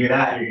 When you do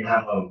that, you're gonna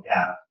have a little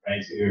gap,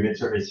 right? So your mid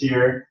surface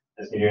here,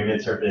 there's gonna be a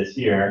mid surface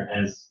here,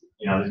 and there's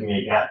gonna be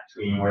a gap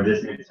between where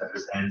this mid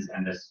surface ends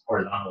and this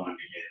horizontal one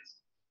begins.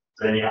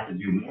 So then you have to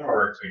do more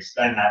work to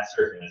extend that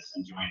surface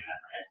and join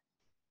that, right?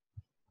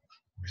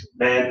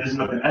 Then this is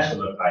what the mesh will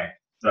look like.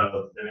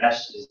 So the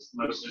mesh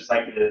looks just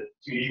like the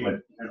 2D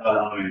with all the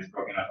elements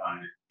broken up on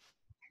it.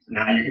 So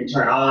now you can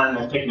turn on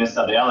the thickness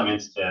of the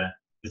elements to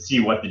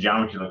see what the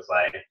geometry looks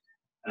like.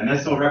 And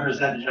this will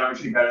represent the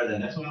geometry better than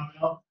this one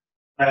will.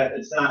 But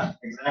it's not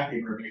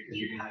exactly perfect because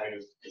you can have,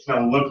 it's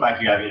going to look like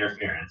you have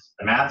interference.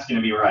 The math's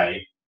going to be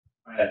right,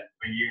 but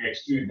when you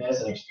extrude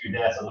this and extrude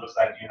this, it looks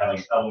like you have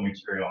like double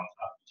material on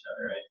top of each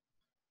other, right?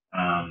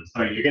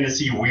 So you're going to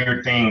see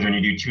weird things when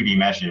you do 2D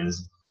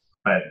meshes,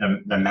 but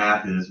the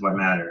math is what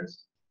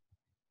matters.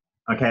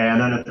 Okay,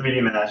 and then the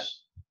 3D mesh,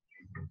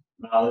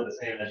 I'll do the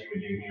same as you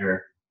would do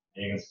here.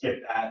 And you can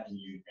skip that and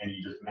you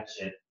just mesh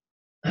it.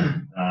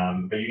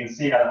 But you can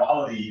see out of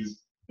all of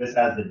these, this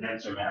has the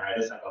denser mesh, right?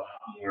 This has a lot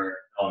more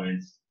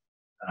elements,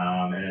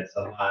 and it's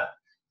a lot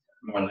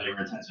more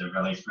labor intensive,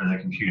 at least for the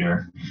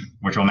computer,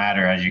 which will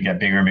matter as you get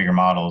bigger and bigger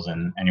models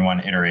and you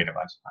want to iterate a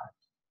bunch of times.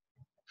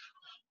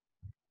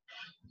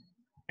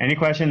 Any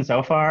questions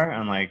so far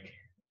on like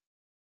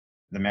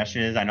the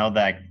meshes? I know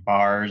that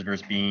bars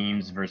versus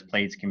beams versus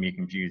plates can be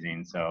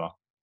confusing, so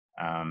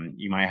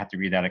you might have to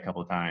read that a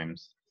couple of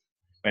times.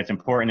 But it's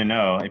important to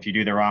know if you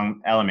do the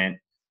wrong element,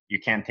 you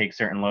can't take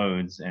certain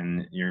loads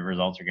and your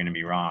results are going to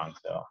be wrong.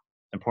 So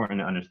it's important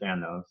to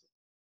understand those.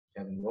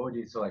 Kevin, what would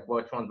you, so like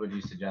which ones would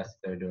you suggest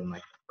they're doing,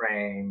 like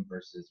frame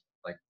versus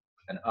like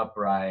an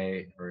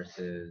upright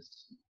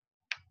versus,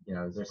 you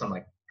know, is there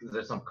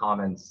some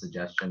common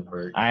suggestion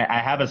for? I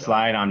have a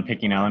slide on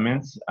picking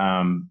elements,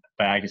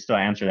 but I can still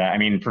answer that. I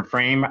mean, for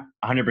frame,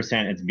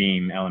 100% it's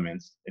beam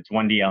elements. It's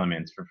 1D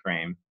elements for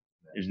frame.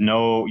 There's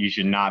no, you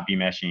should not be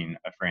meshing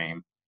a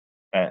frame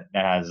that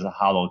has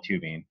hollow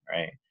tubing,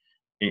 right?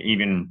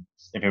 Even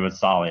if it was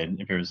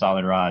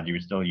solid rod, you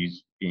would still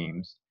use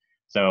beams.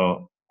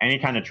 So any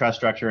kind of truss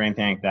structure or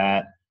anything like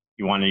that,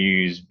 you want to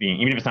use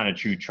beam, even if it's not a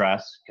true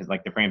truss, because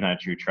like the frame's not a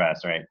true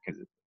truss, right?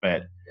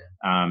 But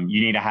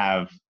you need to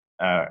have,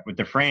 with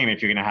the frame,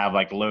 if you're going to have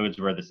like loads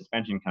where the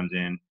suspension comes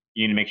in,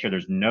 you need to make sure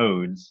there's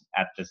nodes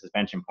at the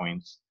suspension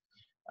points.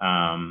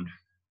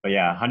 But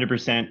yeah,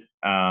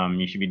 100%,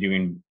 you should be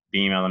doing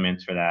beam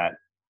elements for that.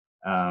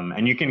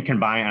 And you can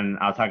combine, and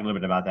I'll talk a little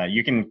bit about that.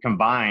 You can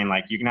combine,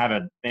 like you can have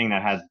a thing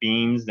that has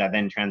beams that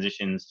then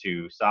transitions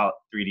to solid,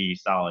 3D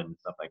solid and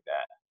stuff like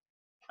that.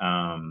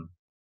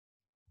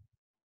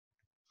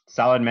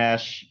 Solid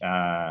mesh,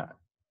 yeah,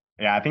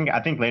 I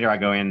think later I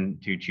go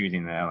into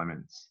choosing the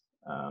elements.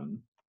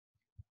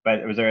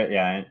 But was there,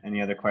 yeah,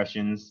 any other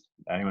questions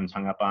that anyone's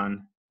hung up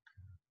on?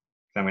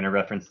 So I'm going to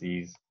reference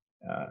these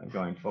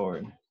going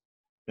forward.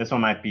 This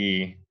one might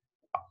be,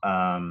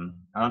 I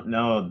don't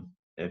know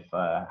if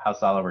how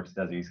SolidWorks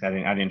does these. I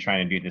didn't try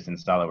to do this in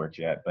SolidWorks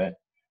yet, but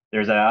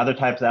there's other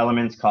types of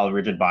elements called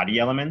rigid body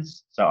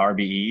elements, so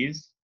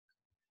RBEs.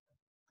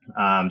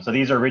 So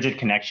these are rigid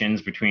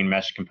connections between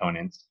mesh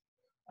components.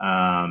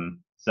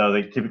 So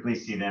they typically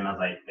see them as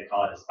like, they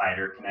call it a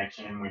spider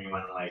connection, when you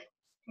want to like,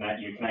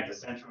 you connect a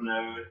central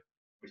node,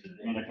 which is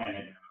an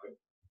independent node,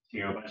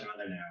 to a bunch of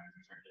other nodes,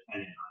 which are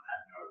dependent on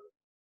that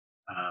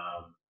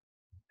node.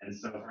 And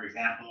so, for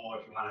example,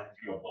 if you want to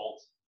do a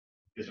bolt,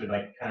 this would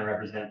like kind of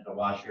represent the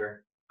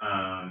washer.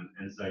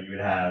 And so you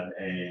would have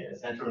a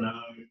central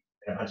node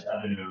and a bunch of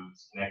other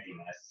nodes connecting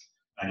this.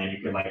 And then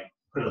you could like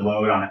put a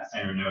load on that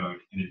center node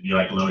and it'd be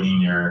like loading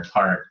your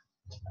part.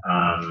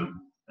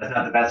 That's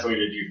not the best way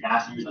to do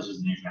fast use, that's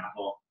just an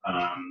example.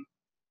 That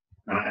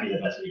might be the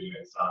best way to do it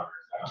in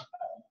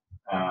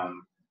SolidWorks.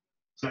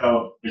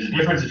 So there's a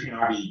difference between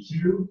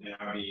RBE2 and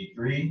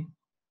RBE3.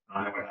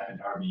 I don't know what happened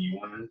to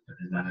RBE1, but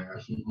there's not a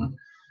RBE1.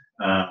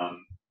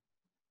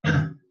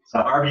 So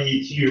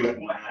RBE2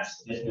 will add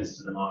stiffness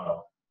to the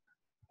model.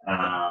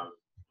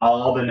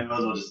 All the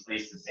nodes will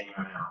displace the same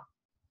amount.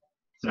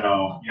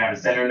 So you have a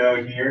center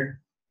node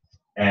here,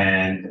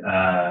 and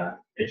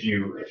if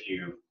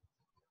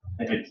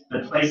it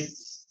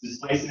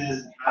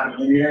displaces half a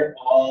millimeter,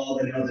 all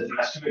the nodes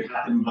attached to it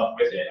have to move up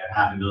with it at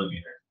half a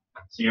millimeter.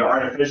 So you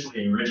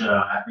artificially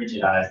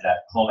rigidize that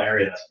whole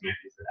area that's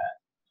connected to that.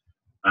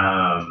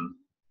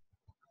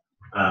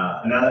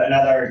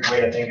 Another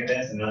way to think of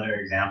this, another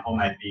example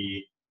might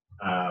be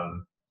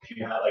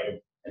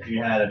if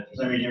you had for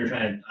some reason you were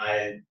trying to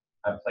tie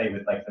a plate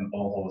with like some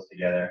bolt holes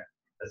together.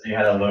 Let's say you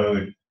had a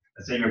load.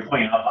 Let's say you're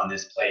pulling up on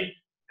this plate,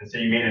 and so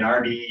you made an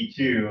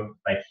RBE2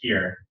 like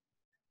here,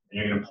 and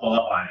you're going to pull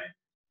up on it,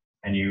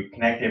 and you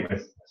connect it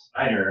with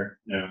spider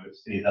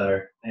nodes to these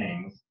other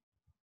things.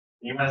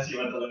 You want to see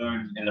what the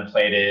load in the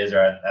plate is,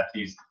 or at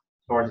these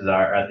sources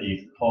are, or at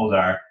these holes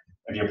are,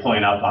 if you're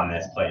pulling up on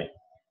this plate.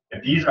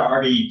 If these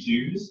are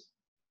RBE2s,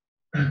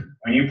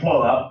 when you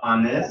pull up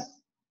on this,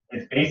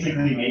 it's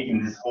basically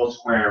making this whole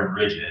square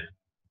rigid.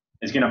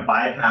 It's going to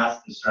bypass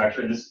the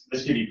structure. This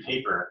could be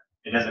paper.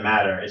 It doesn't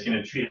matter. It's going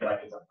to treat it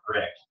like it's a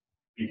brick.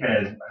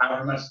 Because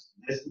however much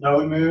this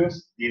node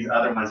moves, these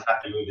other ones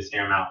have to move the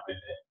same amount with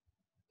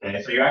it.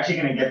 Okay, so you're actually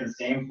going to get the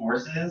same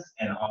forces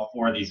in all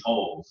four of these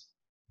holes,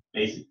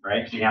 basically,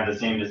 right? Because you have the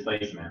same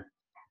displacement.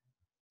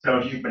 So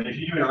if you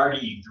do an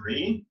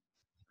RBE3,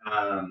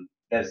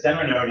 the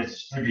center node is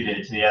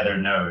distributed to the other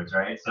nodes,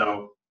 right?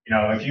 So,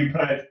 if you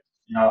put,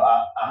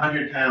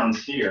 100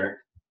 pounds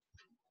here,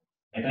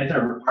 if it's a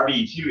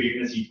RBE2, you're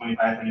going to see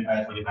 25,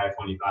 25, 25,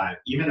 25,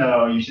 even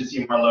though you should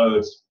see more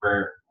loads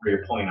where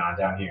you're pulling on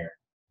down here.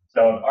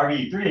 So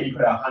RBE3, you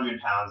put 100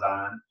 pounds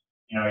on,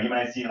 you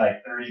might see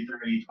like 30,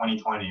 30, 20,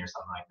 20 or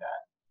something like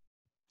that.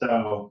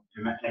 So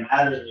it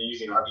matters if you're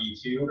using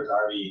RBE2 or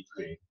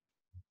RBE3.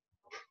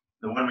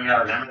 The one we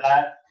gotta remember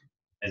that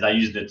is I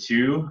use the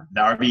 2.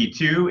 The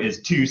RBE2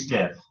 is too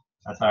stiff.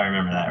 That's how I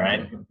remember that,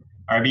 right?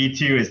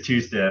 RBE2 is too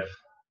stiff.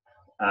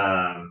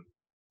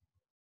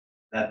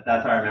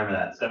 That's how I remember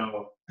that.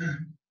 So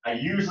I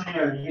usually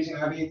am using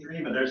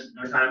RBE3, but there's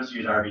times to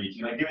use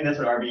RBE2. Like doing this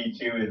with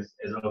RBE2 is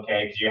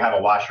okay because you have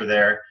a washer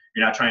there.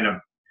 You're not trying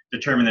to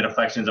determine the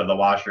deflections of the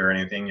washer or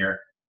anything. You're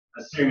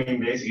assuming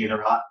basically the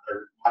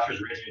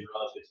washer's rigid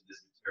relative to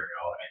this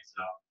material, right?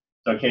 So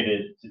it's okay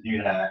to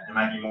do that. It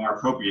might be more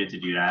appropriate to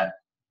do that.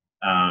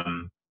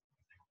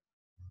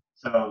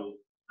 So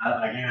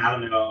again, I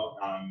don't know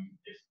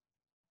if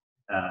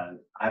I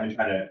haven't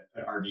tried to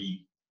put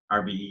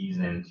RBEs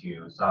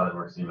into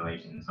SolidWorks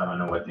simulations, so I don't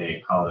know what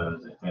they call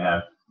those if they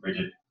have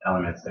rigid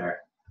elements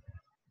there.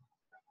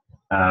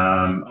 So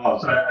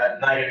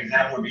an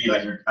example would be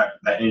like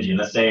that engine.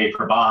 Let's say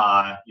for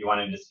Baja, you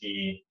wanted to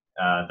see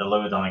the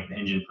loads on like the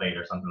engine plate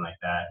or something like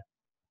that.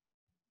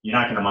 You're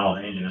not going to model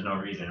the engine. There's no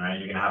reason, right?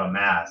 You're going to have a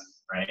mass,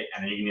 right?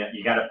 And then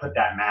you got to put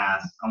that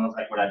mass, almost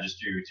like what I just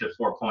drew, to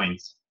 4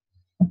 points.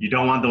 You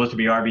don't want those to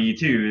be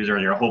RBE2s, or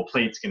your whole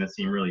plate's going to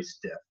seem really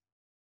stiff.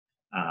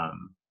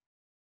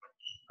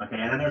 Okay,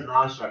 and then there's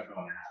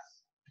non-structural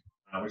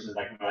mass, which is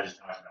like what I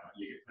just talked about.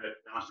 You could put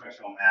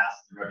non-structural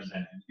mass to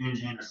represent an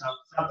engine or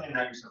something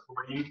that you're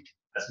supporting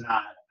that's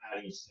not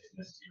adding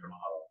stiffness to your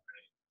model,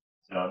 right?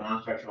 So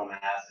non-structural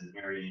mass is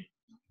very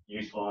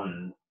useful,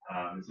 and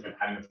instead of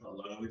having to put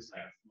loads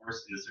like a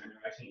force in a certain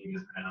direction, you can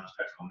just put a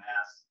non-structural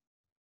mass.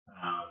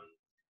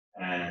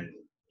 And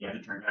you have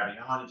to turn gravity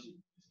on if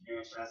you're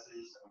doing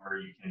stresses, or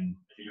you can,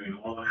 if you're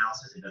doing modal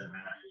analysis, it doesn't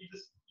matter. You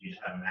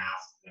just have a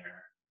mass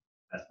there.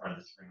 That's part of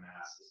the spring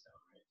mass system,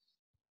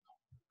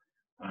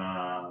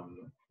 right?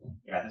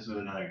 Yeah, this was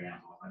another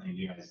example. I think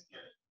you guys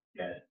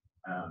get it.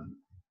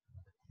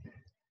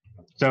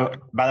 So,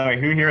 by the way,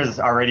 who here has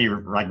already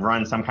like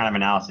run some kind of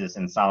analysis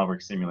in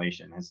SolidWorks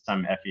simulation? Has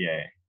some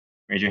FEA?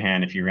 Raise your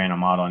hand if you ran a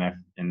model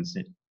in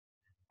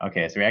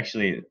Okay, so we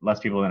actually less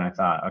people than I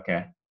thought.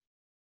 Okay.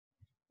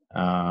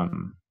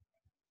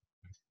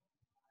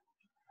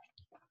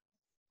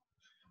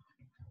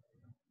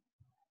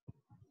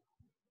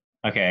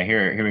 Okay,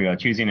 here we go.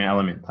 Choosing an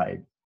element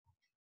type.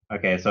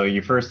 Okay, so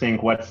you first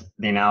think, what's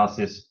the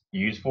analysis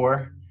used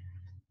for?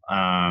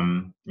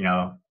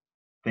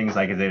 Things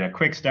like, is it a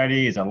quick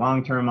study? Is it a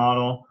long-term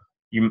model?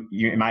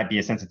 It might be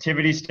a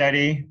sensitivity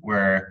study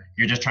where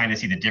you're just trying to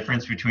see the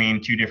difference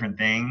between two different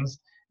things.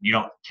 You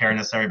don't care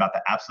necessarily about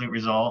the absolute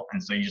result,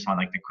 and so you just want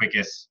like the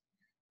quickest,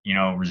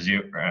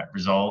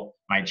 result.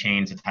 Might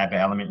change the type of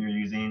element you're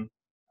using.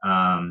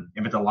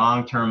 If it's a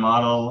long-term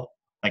model,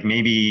 like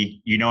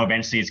maybe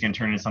eventually it's going to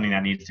turn into something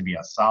that needs to be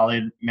a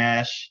solid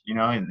mesh.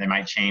 They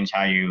might change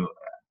how you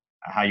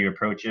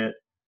approach it.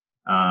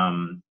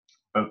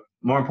 But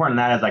more important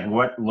than that is like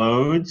what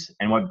loads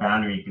and what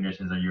boundary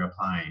conditions are you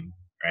applying,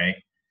 right?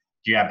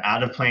 Do you have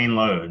out-of-plane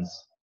loads,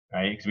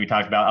 right? Because we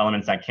talked about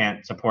elements that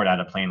can't support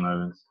out-of-plane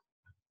loads.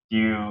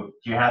 Do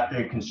you have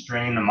to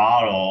constrain the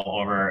model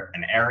over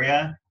an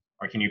area,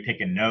 or can you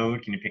pick a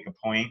node? Can you pick a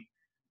point?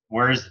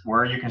 Where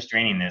are you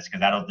constraining this? Because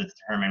that'll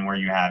determine where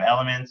you have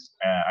elements,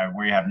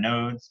 where you have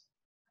nodes,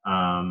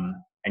 and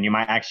you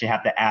might actually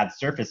have to add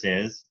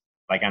surfaces.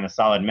 Like on a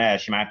solid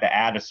mesh, you might have to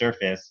add a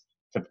surface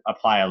to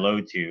apply a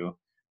load to,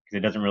 because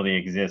it doesn't really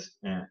exist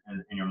in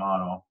your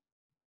model.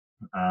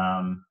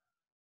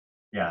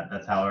 Yeah,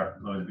 that's how our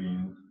load is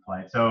being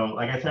applied. So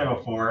like I said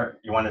before,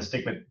 you want to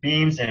stick with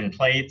beams and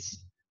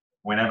plates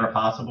whenever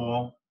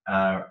possible.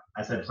 I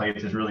said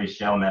plates is really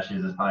shell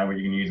meshes is probably what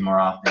you can use more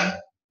often.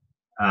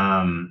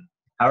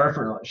 However,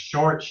 for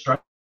short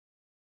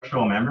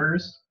structural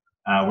members,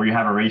 where you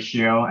have a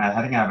ratio,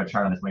 I think I have a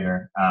chart on this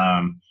later.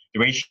 The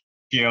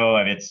ratio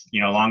of its,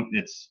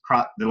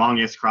 the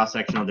longest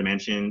cross-sectional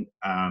dimension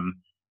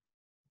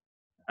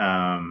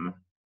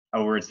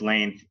over its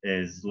length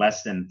is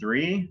less than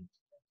 3.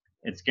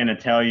 It's going to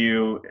tell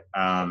you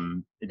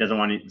it doesn't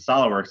want to,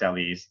 SolidWorks at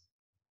least.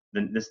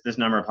 This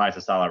number applies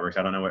to SolidWorks.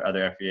 I don't know what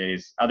other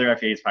FEAs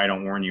probably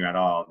don't warn you at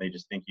all. They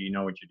just think you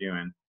know what you're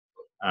doing.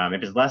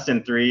 If it's less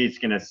than 3, it's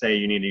going to say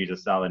you need to use a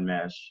solid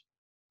mesh.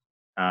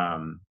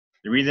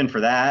 The reason for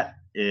that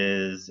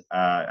is,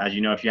 as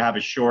you know, if you have a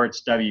short,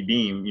 stubby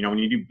beam, when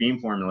you do beam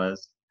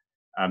formulas,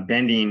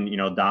 bending,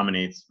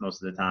 dominates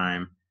most of the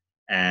time,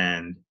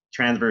 and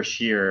transverse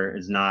shear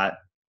is not,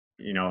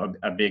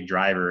 a big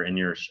driver in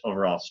your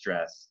overall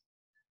stress.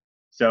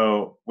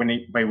 So when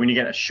you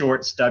get a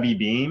short, stubby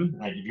beam,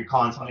 like if you're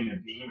calling something a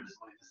beam, it's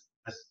like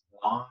this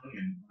long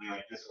and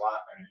like this wide,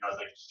 it's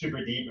like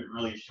super deep but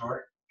really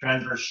short,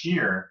 transverse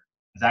shear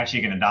is actually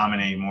going to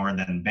dominate more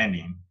than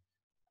bending.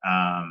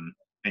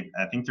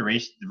 I think the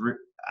ratio,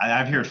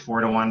 I've heard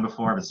 4-to-1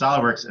 before, but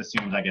SolidWorks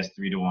assumes, I guess,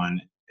 3-to-1.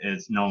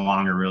 It's no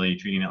longer really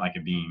treating it like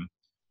a beam.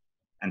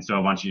 And so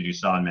it wants you to do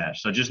solid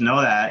mesh. So just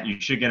know that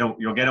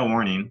you'll get a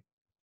warning.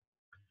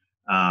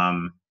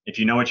 If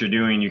you know what you're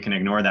doing, you can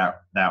ignore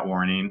that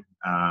warning.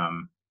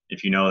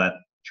 If you know that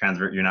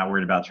you're not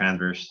worried about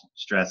transverse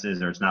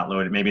stresses or it's not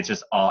loaded, maybe it's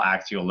just all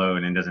axial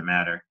load and it doesn't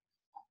matter.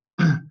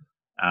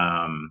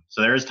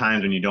 So there's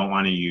times when you don't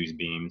want to use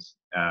beams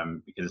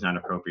because it's not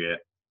appropriate.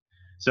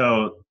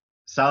 So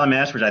solid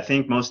mesh, which I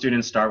think most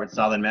students start with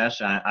solid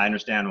mesh. I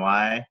understand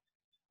why,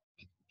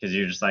 because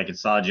you're just like,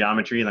 it's solid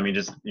geometry. Let me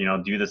just,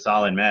 do the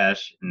solid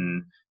mesh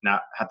and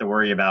not have to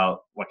worry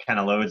about what kind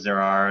of loads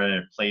there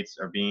are, plates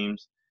or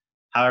beams.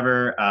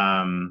 However,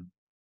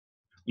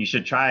 you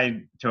should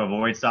try to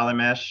avoid solid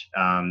mesh.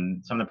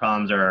 Some of the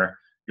problems are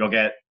you'll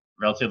get,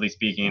 relatively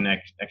speaking,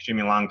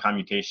 extremely long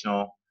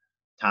computational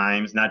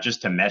times, not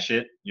just to mesh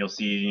it. You'll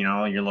see,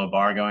 your little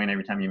bar going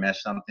every time you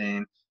mesh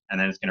something, and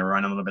then it's going to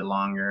run a little bit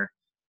longer.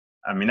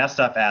 I mean, that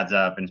stuff adds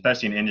up, and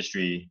especially in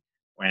industry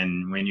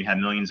when you have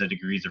millions of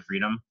degrees of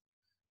freedom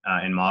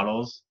in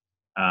models.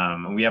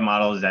 We have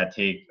models that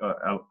take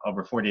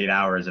over 48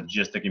 hours of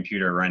just the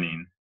computer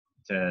running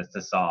to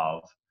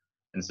solve.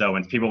 And so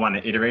when people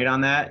want to iterate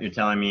on that, you're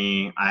telling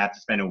me I have to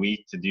spend a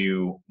week to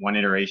do one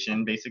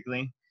iteration,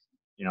 basically.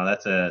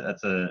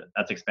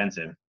 That's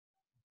expensive.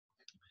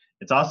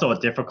 It's also a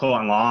difficult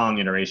and long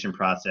iteration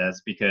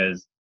process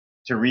because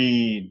to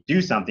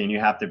redo something, you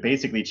have to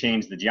basically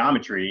change the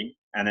geometry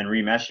and then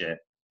remesh it.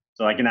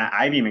 So like in that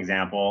I-beam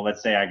example,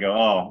 let's say I go,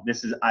 oh,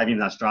 this I-beam's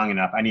not strong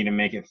enough. I need to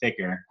make it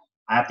thicker.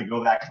 I have to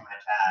go back to my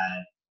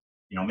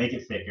CAD, make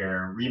it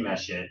thicker,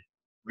 remesh it,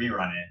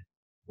 rerun it.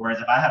 Whereas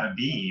if I have a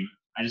beam,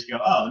 I just go,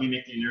 oh, let me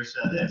make the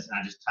inertia of this, and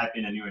I just type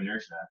in a new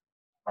inertia.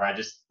 Or if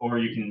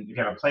you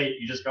have a plate,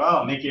 you just go,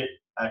 oh, make it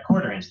a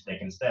 1/4 inch thick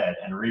instead,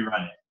 and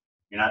rerun it.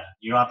 You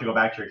don't have to go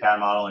back to your CAD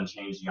model and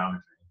change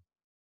geometry.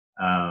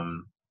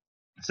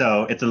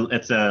 So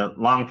it's a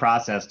long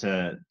process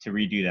to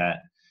redo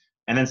that.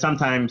 And then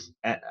sometimes,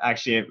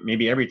 actually,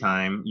 maybe every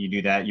time you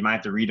do that, you might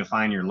have to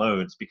redefine your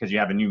loads because you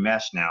have a new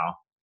mesh now,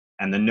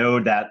 and the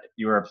node that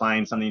you are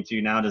applying something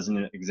to now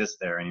doesn't exist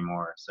there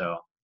anymore. So.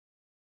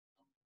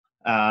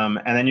 And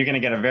then you're going to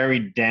get a very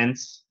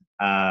dense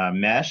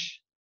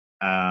mesh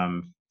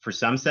for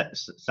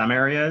some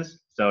areas.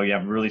 So you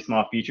have really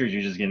small features.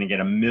 You're just going to get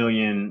a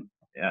million,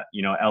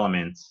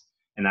 elements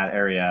in that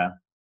area,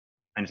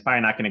 and it's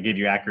probably not going to give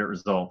you accurate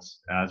results,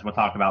 as we'll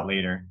talk about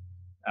later,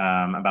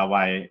 about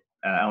why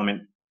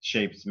element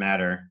shapes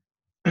matter.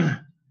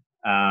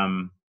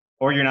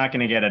 Or you're not going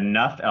to get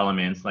enough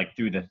elements like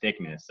through the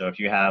thickness. So if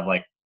you have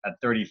like a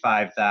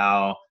 35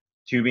 thou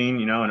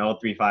tubing, an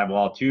 035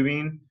 wall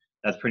tubing,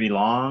 that's pretty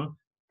long.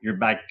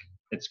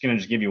 It's going to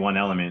just give you one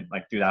element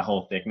like through that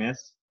whole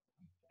thickness.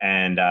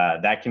 And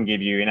that can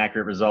give you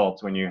inaccurate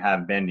results when you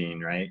have bending,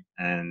 right?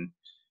 And,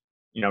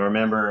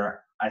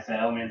 remember I said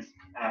elements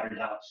average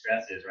out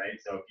stresses, right?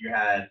 So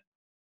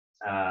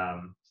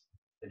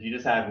if you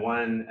just had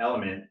one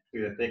element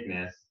through the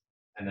thickness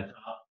and the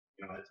top,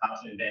 the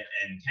top's in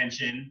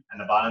tension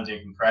and the bottom's in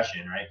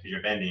compression, right? Because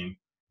you're bending.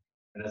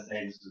 And let's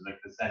say this was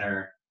like the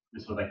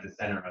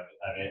center of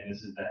it, and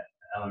this is the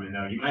element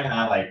node. You might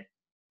have like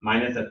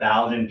minus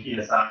 1,000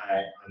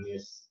 psi on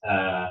this,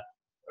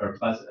 or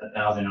plus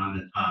 1,000 on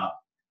the top,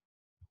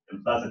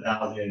 and plus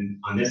 1,000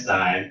 on this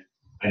side.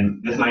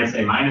 And this might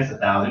say minus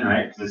 1,000,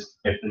 right? Because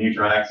if the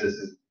neutral axis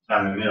is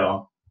down the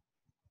middle.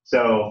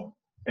 So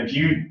if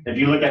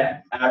you look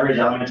at average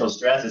elemental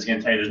stress, it's going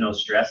to tell you there's no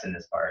stress in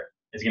this part.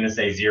 It's going to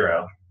say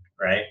 0,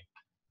 right?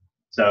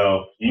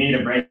 So you need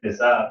to break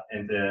this up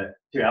into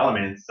 2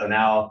 elements. So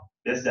now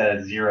this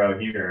says 0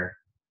 here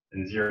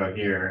and 0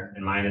 here,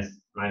 and minus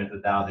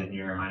 1,000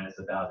 here, minus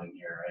 1,000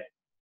 here, right?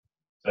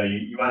 So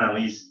you want at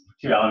least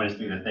 2 elements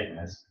through the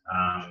thickness.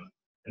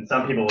 And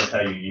some people will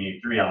tell you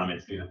need 3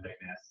 elements through the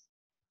thickness.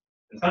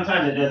 And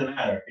sometimes it doesn't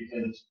matter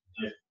because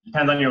it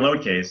depends on your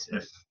load case.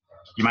 If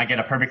you might get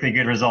a perfectly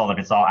good result if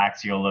it's all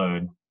axial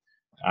load.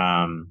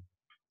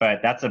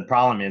 But that's the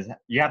problem is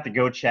you have to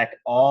go check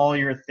all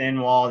your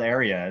thin-walled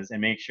areas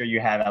and make sure you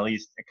have at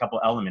least a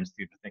couple elements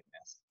through the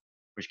thickness,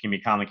 which can be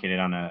complicated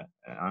on a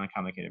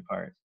complicated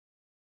part.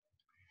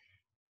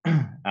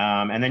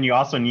 And then you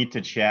also need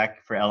to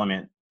check for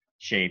element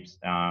shapes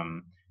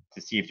to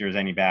see if there's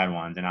any bad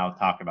ones, and I'll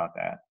talk about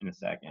that in a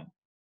second.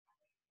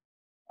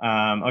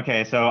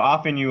 Okay, so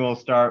often you will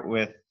start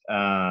with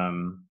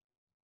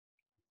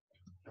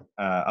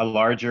a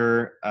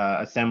larger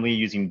assembly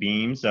using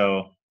beams.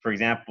 So for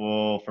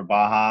example, for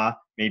Baja,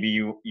 maybe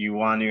you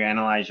want to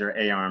analyze your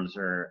A-arms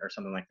or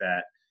something like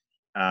that.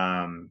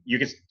 You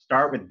can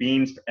start with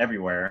beams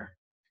everywhere.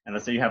 And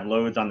let's say you have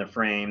loads on the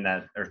frame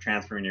that are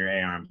transferring your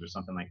A-arms or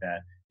something like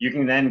that. You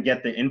can then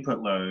get the input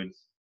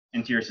loads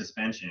into your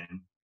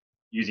suspension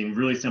using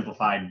really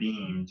simplified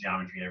beam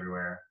geometry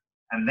everywhere.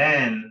 And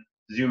then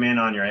zoom in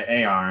on your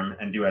A-arm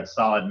and do a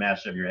solid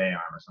mesh of your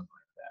A-arm or something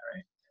like that,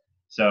 right?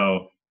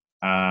 So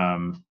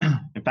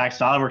in fact,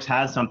 SolidWorks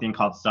has something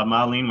called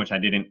submodeling, which I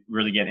didn't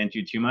really get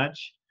into too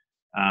much.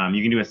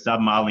 you can do a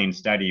sub-modeling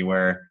study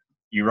where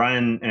you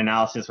run an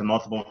analysis with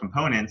multiple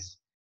components,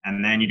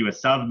 and then you do a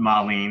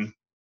sub-modeling.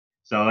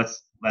 So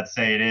let's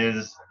say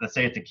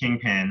it's a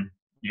kingpin.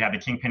 You have the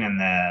kingpin and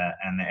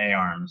the A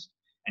arms,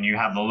 and you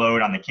have the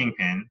load on the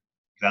kingpin,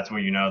 because that's where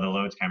you know the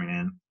load's coming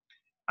in.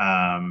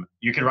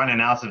 You could run an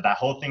analysis of that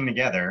whole thing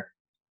together,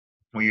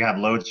 where you have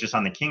loads just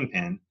on the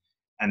kingpin,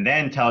 and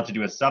then tell it to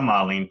do a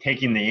sub-modeling,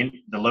 taking the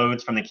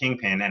loads from the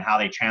kingpin and how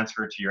they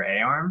transfer to your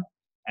A-arm,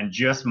 and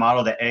just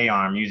model the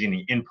A-arm using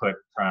the input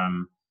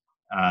from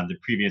the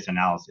previous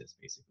analysis,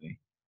 basically.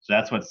 So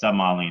that's what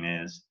sub-modeling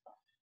is.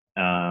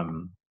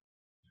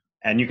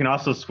 And you can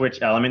also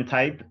switch element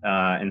type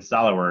in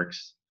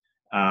SolidWorks.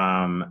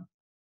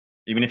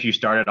 Even if you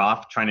started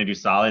off trying to do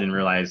solid and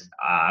realized,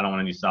 I don't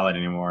want to do solid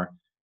anymore,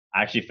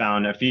 I actually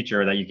found a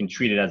feature that you can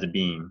treat it as a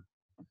beam.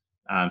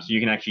 So you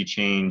can actually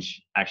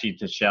change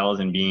to shells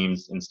and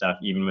beams and stuff,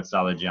 even with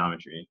solid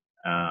geometry.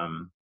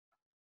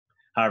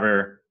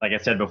 However, like I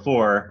said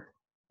before,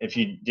 if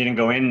you didn't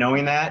go in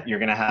knowing that, you're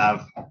going to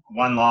have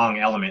one long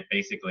element,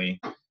 basically,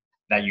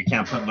 that you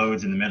can't put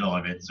loads in the middle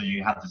of it. So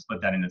you have to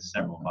split that into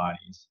several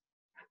bodies.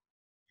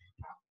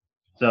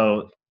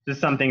 So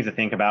just some things to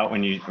think about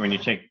when you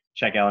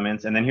check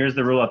elements. And then here's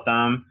the rule of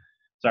thumb.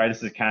 Sorry,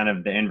 this is kind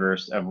of the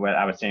inverse of what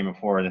I was saying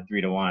before, the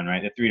 3-to-1,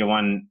 right? The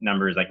 3-to-1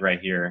 number is like right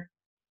here.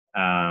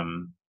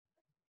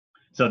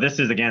 So this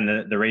is, again,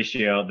 the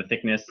ratio, the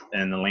thickness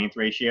and the length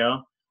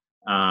ratio.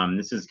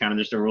 This is kind of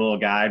just a rule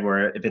guide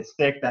where if it's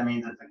thick, that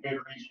means it's a good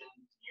region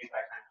to use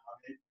that kind of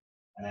it.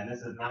 And then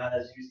this is not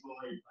as useful,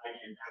 you probably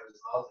get bad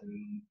results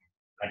and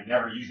like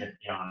never use it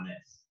beyond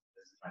this.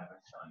 This is kind of a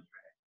challenge,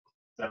 right?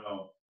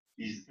 So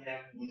these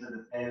are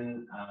the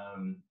thin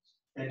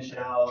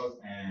shells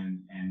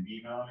and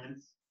beam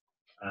elements.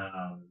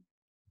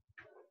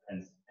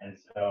 And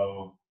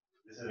so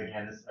this is,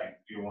 again, this is like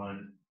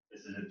 2-to-1.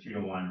 This is a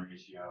 2-to-1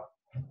 ratio.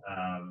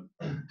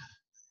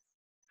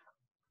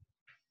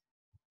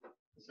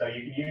 So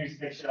you can use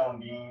thick shell and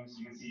beams.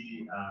 You can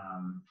see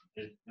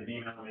the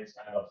beam elements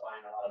kind of apply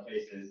in a lot of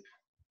places.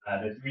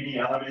 The 3D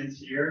elements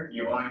here,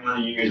 you only want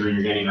to use when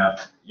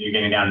you're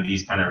getting down to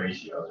these kind of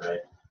ratios,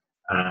 right?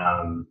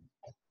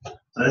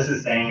 So this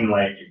is saying,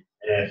 like,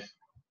 if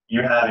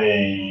you have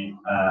a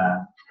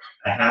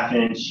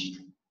half-inch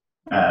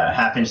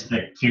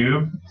thick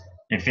tube,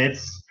 if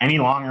it's any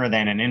longer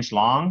than an inch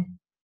long,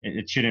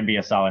 it shouldn't be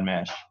a solid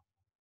mesh,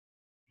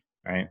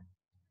 right?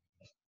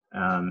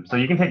 So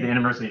you can take the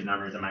inverse of these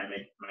numbers. It might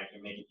make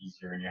it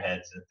easier in your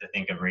head to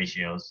think of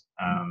ratios.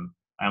 I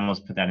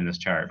almost put that in this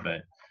chart,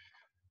 but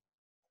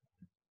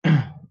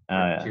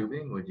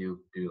tubing, would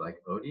you do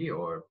like OD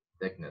or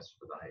thickness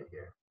for the height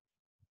here?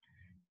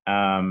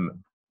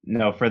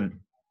 No, for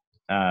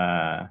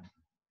Or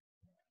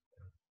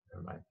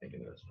am I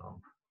thinking this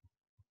wrong?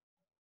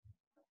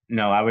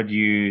 No, I would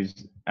use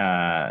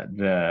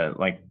the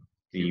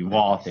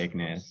wall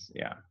thickness.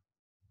 Yeah.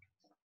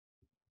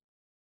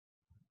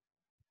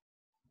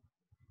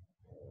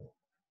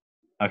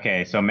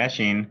 Okay, so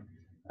meshing.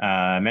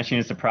 Meshing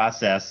is the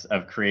process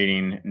of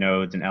creating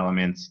nodes and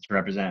elements to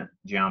represent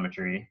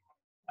geometry.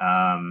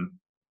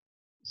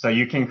 So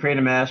you can create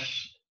a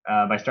mesh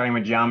by starting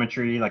with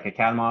geometry, like a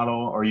CAD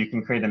model, or you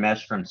can create a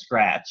mesh from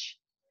scratch.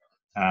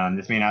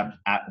 This may not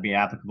be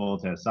applicable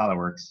to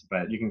SolidWorks,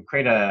 but you can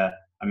create a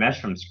mesh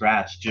from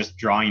scratch, just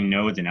drawing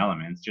nodes and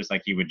elements, just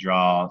like you would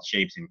draw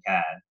shapes in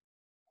CAD.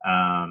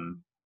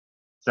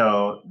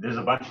 So there's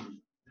a bunch of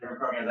different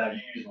programs I've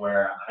used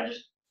where I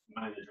just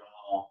wanted to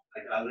draw,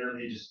 like I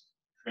literally just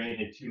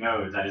created 2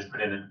 nodes. I just put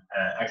in an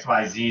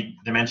XYZ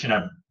dimension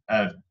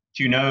of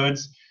 2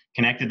 nodes,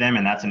 connected them,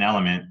 and that's an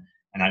element.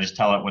 And I just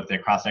tell it what the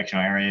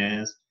cross-sectional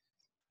area is.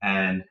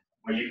 And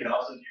what you can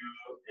also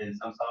do in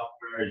some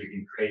software is you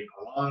can create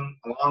a long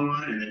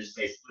one and then just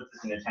say split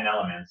this into 10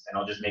 elements, and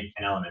I'll just make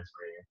 10 elements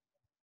for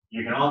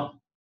you. You can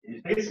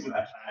it's basically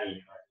like tiny.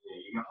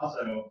 You can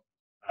also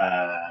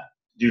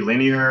do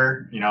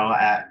linear,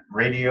 at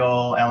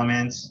radial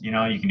elements. You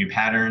can do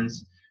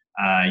patterns.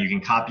 You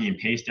can copy and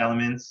paste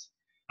elements.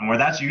 And where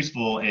that's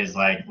useful is,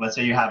 like, let's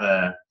say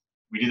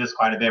we do this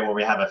quite a bit where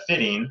we have a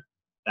fitting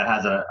that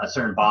has a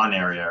certain bond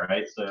area,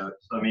 right? So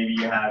maybe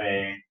you have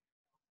a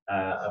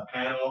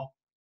panel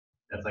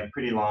that's like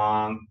pretty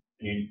long,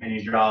 and you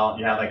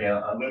have like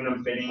a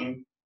aluminum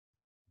fitting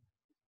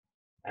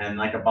and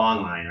like a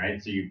bond line,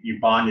 right? So you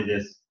bonded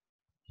this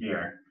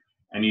here,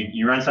 and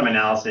you run some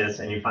analysis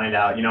and you find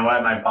out, you know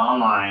what, my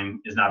bond line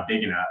is not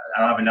big enough.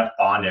 I don't have enough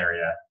bond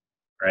area,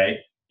 right?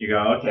 You go,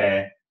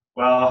 okay,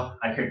 well,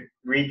 I could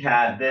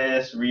recad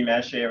this,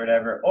 remesh it, or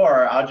whatever,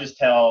 or I'll just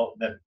tell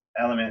the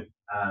element,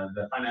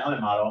 the finite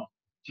element model,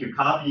 to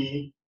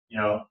copy,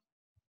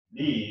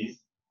 these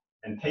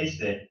and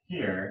paste it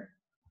here,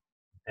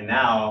 and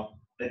now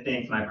it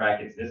thinks my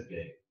bracket's this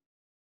big.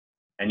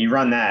 And you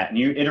run that, and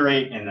you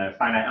iterate in the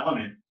finite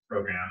element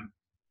program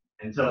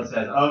until it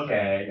says,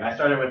 okay, I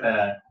started with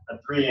a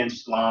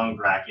 3-inch long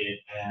bracket,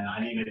 and I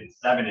needed a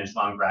 7-inch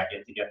long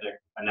bracket to get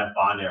enough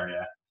bond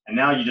area. And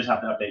now you just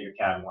have to update your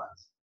CAD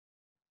once.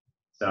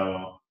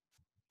 So,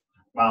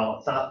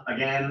 well,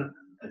 again,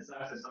 it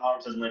sucks that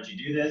Solver doesn't let you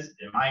do this.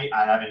 It might.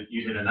 I haven't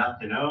used it enough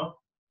to know.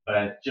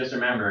 But just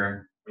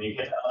remember, when you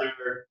get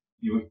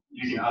to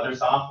using other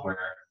software,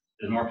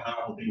 there's more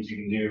powerful things you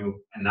can do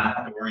and not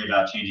have to worry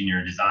about changing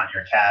your design,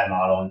 your CAD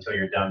model until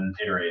you're done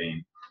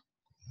iterating.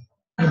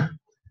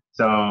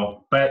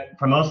 So, but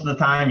for most of the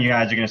time, you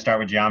guys are going to start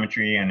with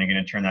geometry and you're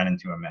going to turn that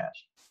into a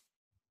mesh.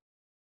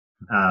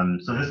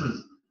 So this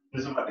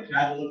is what the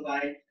CAD will look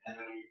like, and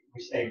then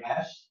we say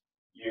mesh,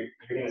 you're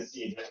going to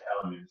see just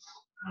elements.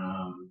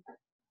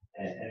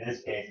 In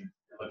this case,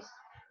 it looks,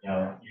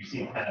 you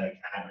see kind of the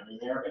CAD over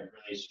there, but really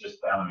it's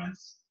just the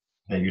elements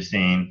that you're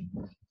seeing.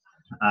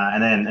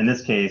 And then in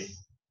this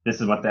case,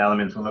 this is what the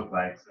elements will look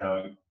like.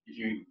 So if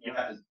you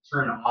have to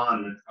turn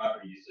on the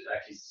properties to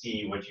actually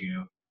see what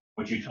you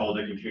told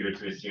the computer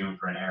to assume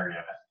for an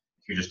area.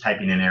 If you're just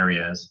typing in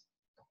areas.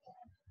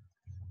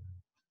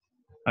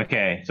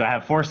 Okay, so I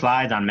have 4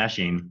 slides on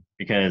meshing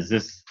because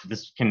this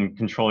can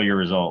control your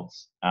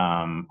results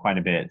quite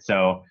a bit.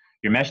 So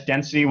your mesh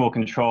density will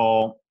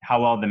control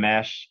how well the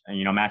mesh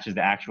matches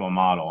the actual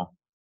model.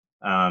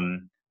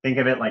 Think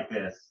of it like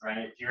this, right?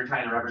 If you're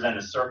trying to represent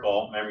a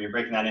circle, remember you're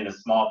breaking that into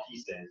small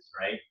pieces,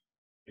 right?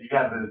 If you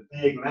have a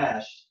big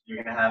mesh,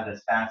 you're going to have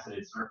this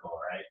faceted circle,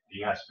 right?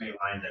 You have straight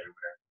lines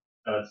everywhere.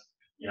 So it's,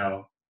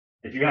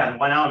 if you had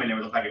one element, it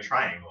would look like a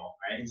triangle,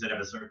 right? Instead of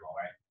a circle,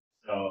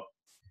 right? So,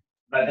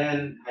 but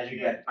then as you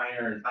get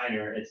finer and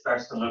finer, it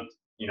starts to look,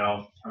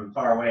 from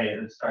far away,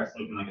 it starts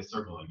looking like a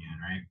circle again,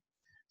 right?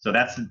 So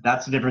that's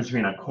the difference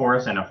between a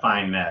coarse and a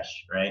fine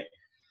mesh, right?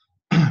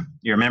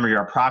 You remember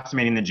you're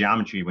approximating the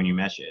geometry when you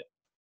mesh it.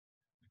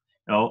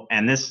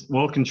 And this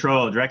will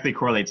directly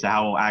correlates to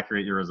how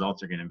accurate your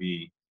results are going to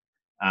be.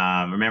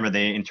 Remember,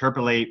 they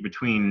interpolate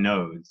between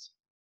nodes.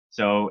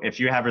 So if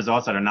you have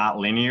results that are not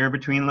linear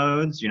between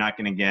nodes, you're not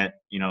going to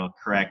get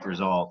correct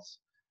results.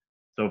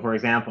 So for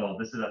example,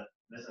 this is a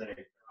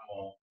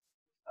thermal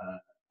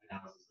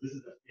analysis. This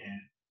is a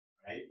fin,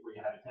 right? Where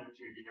you have a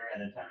temperature here,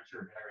 and the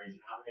temperature varies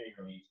not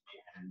linearly to the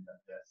end of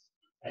this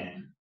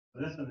fin. So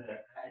this one,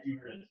 if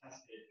you were to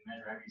test it and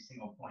measure every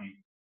single point,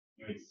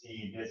 you would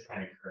see this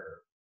kind of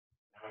curve.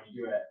 Now when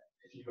you do it,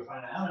 if you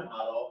find an element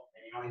model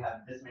and you only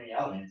have this many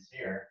elements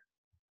here,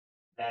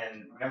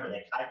 then remember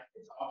it's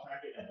all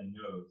calculated at the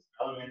nodes.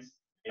 Elements,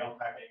 they don't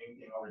calculate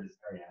anything over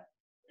this area.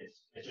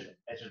 It's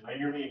just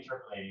linearly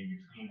interpolating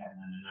between that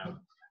and the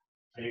node.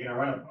 So you're gonna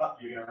run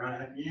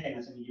FEA, and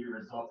it's gonna give you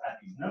results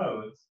at these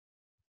nodes,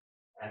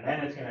 and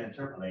then it's gonna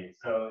interpolate.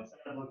 So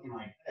instead of looking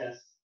like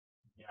this,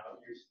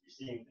 you're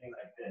seeing things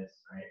like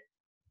this, right?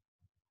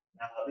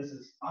 Now this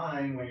is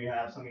fine when you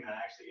have something that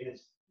actually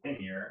is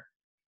linear,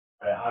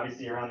 but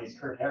obviously around these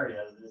curved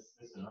areas, this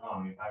is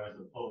wrong. If I was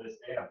to pull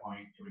this data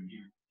point, it would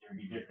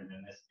be different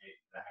than this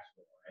the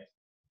actual,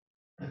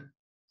 right?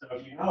 So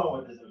if you know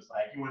what this looks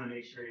like, you want to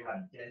make sure you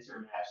have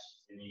denser mesh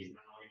in these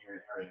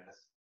nonlinear areas,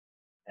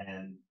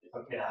 and it's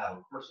okay to have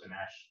a coarser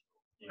mesh,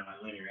 in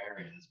linear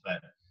areas,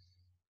 but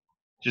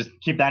just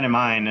keep that in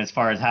mind as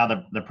far as how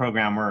the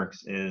program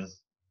works.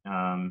 Is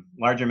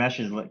larger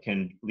meshes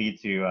can lead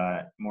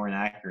to more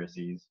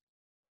inaccuracies.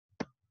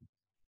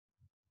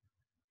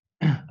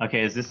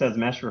 Okay, as this says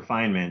mesh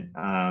refinement.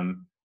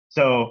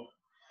 So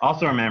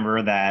also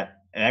remember that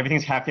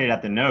everything's calculated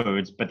at the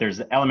nodes, but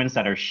there's elements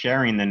that are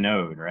sharing the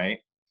node, right?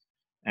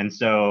 And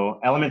so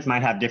elements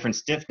might have different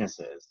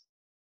stiffnesses.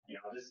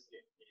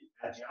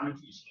 That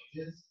geometry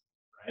changes,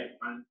 right?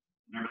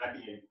 There might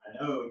be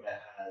a node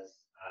that has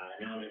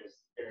an element with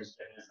different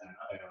stiffness than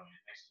another element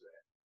next to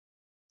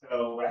it.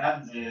 So what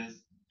happens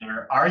is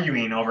they're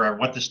arguing over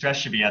what the stress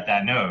should be at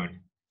that node,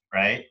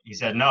 right? He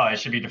said, no, it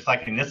should be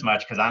deflecting this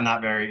much because I'm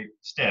not very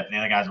stiff. And the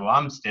other guy's, well,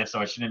 I'm stiff,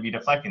 so it shouldn't be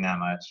deflecting that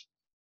much.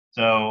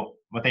 So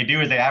what they do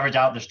is they average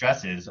out the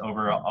stresses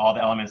over all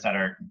the elements that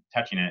are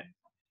touching it,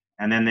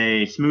 and then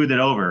they smooth it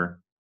over.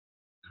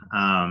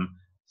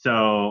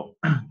 So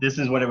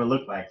this is what it would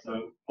look like.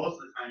 So most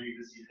of the time you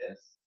can see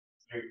this.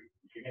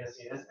 You're going to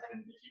see this,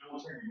 and if you don't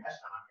turn your mesh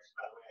on, which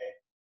by the way,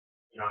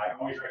 I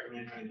always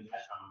recommend turning the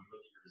mesh on when you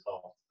look at your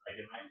results.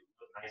 Like it might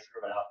look nicer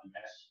without the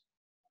mesh,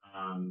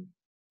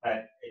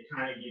 but it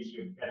kind of gives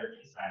you a better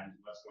insight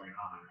into what's going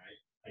on, right?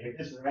 Like if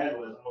this red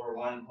was over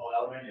one whole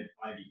element, it'd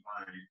probably be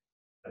fine.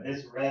 But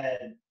this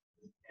red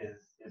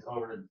is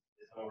over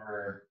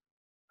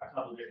a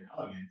couple different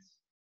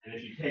elements, and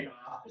if you take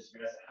off the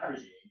stress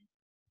averaging,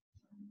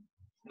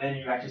 then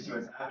you actually see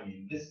what's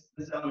happening. This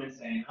element's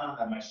saying I don't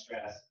have much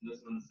stress, and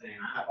this one's saying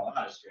I have a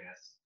lot of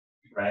stress,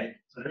 right?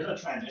 So there's a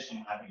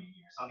transition happening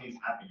here. Something's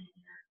happening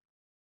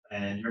here,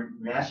 and your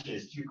mesh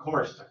is too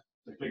coarse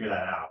to figure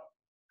that out.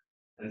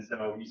 And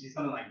so you see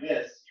something like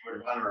this, you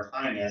would want to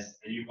refine this,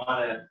 and you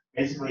want to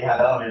basically have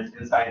elements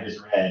inside this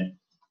red.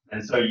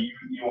 And so you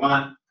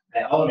want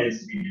the elements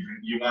to be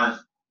different. You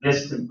want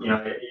this to,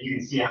 you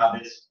can see how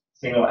this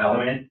single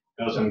element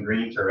goes from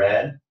green to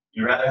red.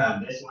 You'd rather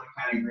have this one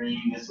kind of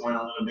green, this one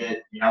a little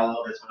bit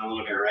yellow, this one a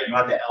little bit red. You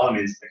want the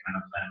elements to kind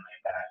of blend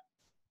like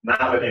that,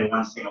 not within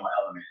one single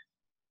element.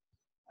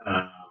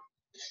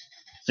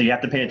 So you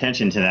have to pay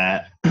attention to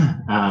that.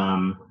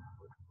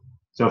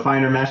 So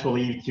finer mesh will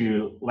lead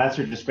to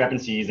lesser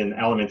discrepancies and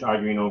elements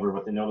arguing over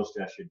what the nodal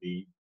stress should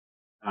be.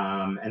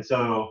 And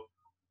so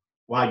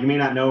while you may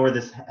not know where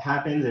this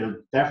happens, it'll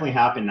definitely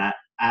happen at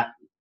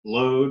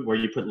load, where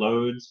you put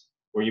loads,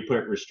 where you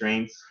put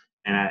restraints,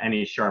 and at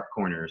any sharp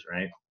corners,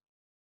 right?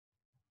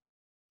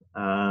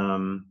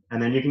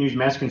 And then you can use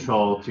mesh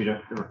control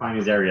to refine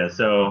these areas.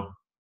 So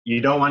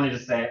you don't want to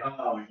just say, oh,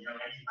 I need my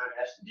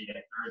mesh to be a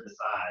third the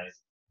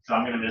size, so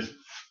I'm going to just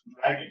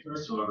drag the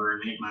cursor over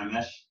and make my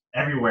mesh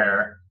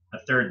everywhere a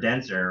third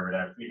denser, or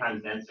whatever, 3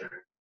 times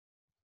denser.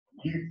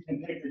 You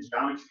can pick the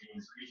geometry in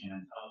this region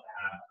and tell it to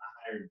have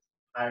a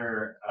higher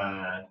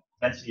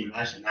density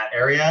mesh in that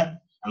area,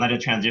 and let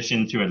it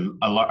transition to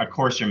a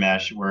coarser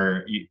mesh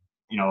where you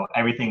know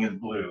everything is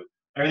blue.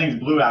 Everything's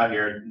blue out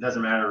here. It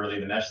doesn't matter really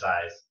the mesh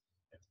size.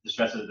 The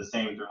stress is the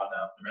same throughout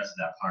the rest of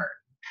that part.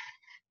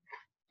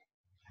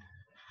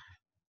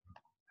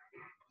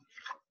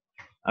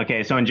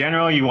 Okay, so in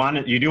general,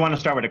 you do want to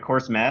start with a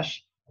coarse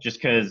mesh,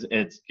 just because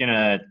it's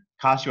gonna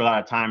cost you a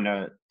lot of time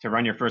to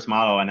run your first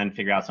model and then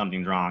figure out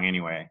something's wrong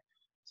anyway.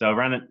 So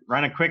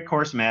run a quick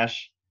coarse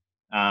mesh.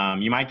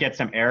 You might get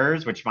some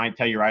errors, which might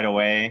tell you right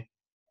away,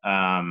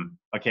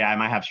 okay, I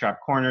might have sharp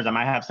corners. I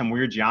might have some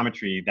weird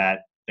geometry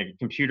that the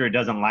computer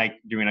doesn't like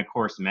doing a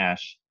coarse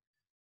mesh.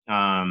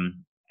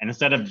 And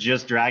instead of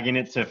just dragging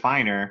it to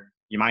finer,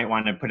 you might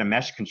want to put a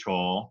mesh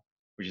control,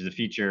 which is a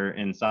feature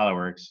in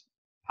SolidWorks,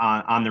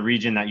 on the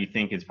region that you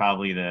think is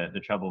probably the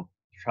trouble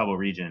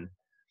region.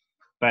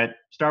 But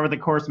start with a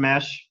coarse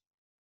mesh,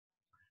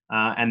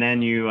 and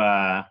then you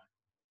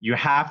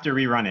have to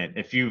rerun it.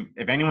 If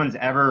anyone's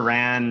ever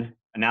ran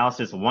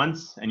analysis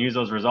once and used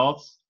those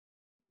results,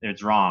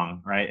 it's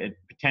wrong, right? It's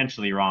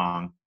potentially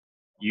wrong.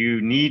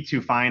 You need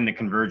to find the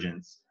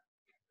convergence.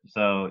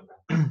 So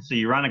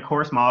you run a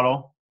coarse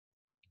model,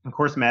 a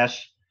coarse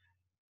mesh,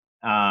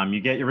 you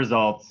get your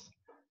results,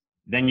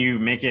 then you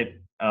make it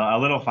a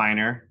little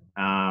finer.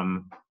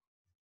 The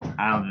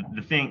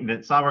thing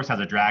that SolidWorks has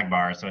a drag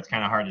bar, so it's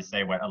kind of hard to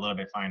say what a little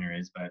bit finer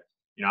is, but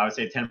I would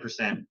say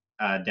 10%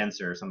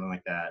 denser or something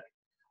like that.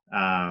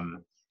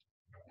 And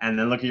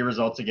then look at your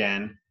results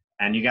again,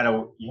 and you have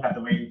to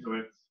wait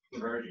until it's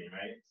converging,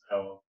 right?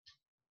 So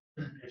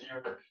if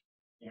you're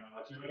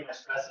looking at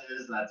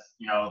stresses, that's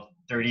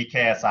 30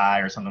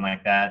 KSI or something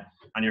like that.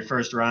 On your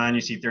first run, you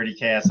see 30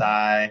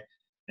 KSI,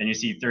 then you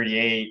see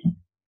 38,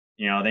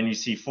 then you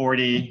see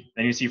 40,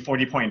 then you see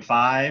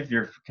 40.5.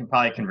 You're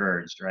probably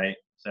converged, right?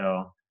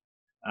 So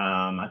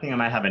I think I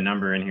might have a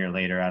number in here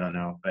later. I don't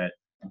know, but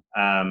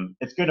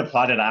it's good to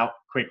plot it out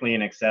quickly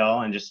in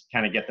Excel and just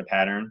kind of get the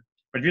pattern.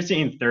 But if you're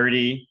seeing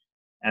 30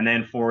 and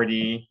then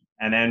 40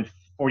 and then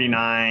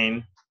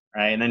 49,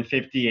 right, and then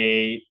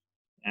 58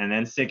 and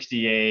then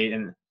 68,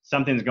 and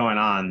something's going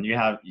on,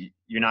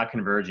 you're not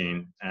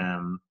converging.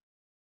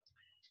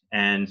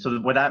 And so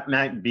what that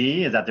might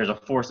be is that there's a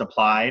force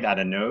applied at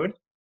a node.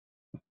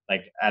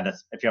 Like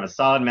if you have a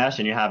solid mesh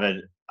and you have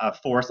a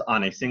force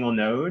on a single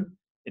node,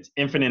 it's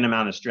infinite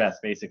amount of stress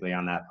basically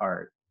on that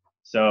part.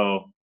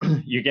 So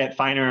you get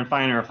finer and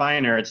finer and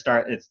finer. It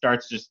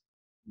starts just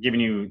giving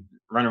you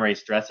runaway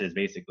stresses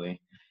basically,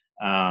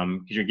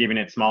 because you're giving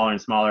it smaller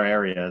and smaller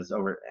areas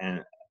over,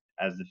 and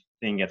as the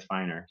thing gets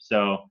finer.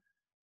 So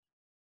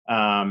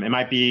it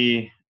might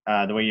be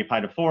the way you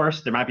apply the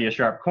force. There might be a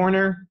sharp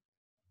corner,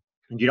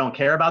 and you don't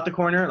care about the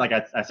corner. Like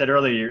I said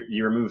earlier,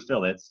 you remove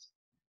fillets.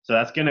 So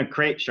that's going to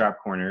create sharp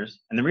corners.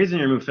 And the reason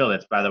you remove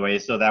fillets, by the way,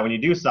 is so that when you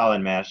do solid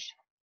mesh,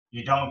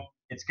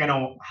 it's going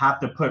to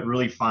have to put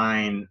really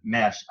fine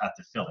mesh at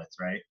the fillets,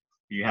 right?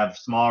 You have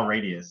small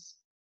radius.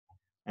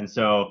 And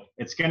so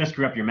it's going to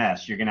screw up your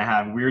mesh. You're going to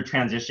have weird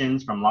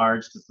transitions from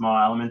large to small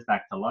elements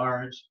back to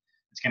large.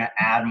 It's going to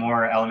add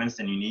more elements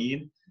than you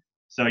need.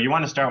 So you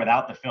want to start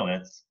without the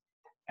fillets.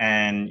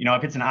 And,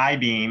 if it's an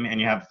I-beam and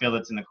you have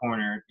fillets in the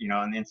corner, in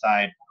the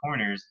inside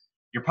corners,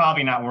 you're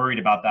probably not worried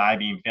about the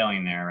I-beam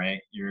failing there,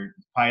 right? You're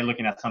probably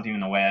looking at something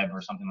in the web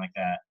or something like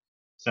that.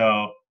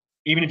 So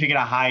even if you get a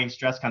high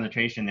stress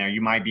concentration there,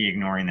 you might be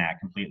ignoring that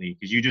completely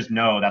because you just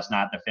know that's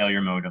not the failure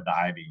mode of the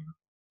I-beam.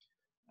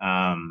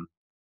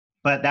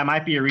 But that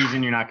might be a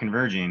reason you're not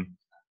converging.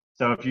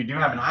 So if you do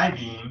have an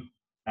I-beam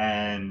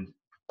and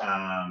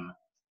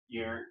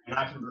you're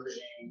not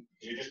converging,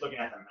 you're just looking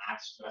at the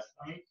max stress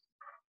point.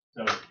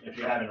 So if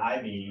you have an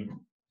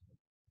I-beam,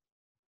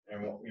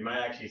 and we might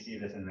actually see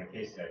this in the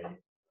case study.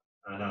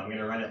 No, I'm going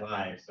to run it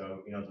live,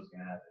 so who knows what's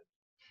going to happen.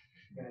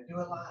 I'm going to do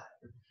it live.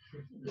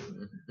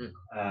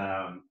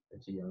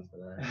 Too young for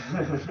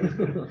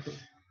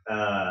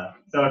that.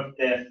 So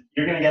if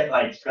you're going to get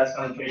like stress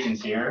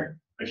concentrations here,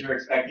 but you're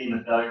expecting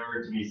the failure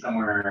to be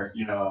somewhere,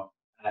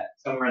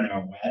 somewhere in the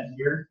web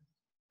here.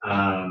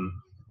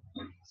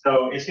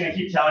 So it's going to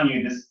keep telling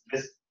you this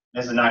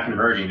is not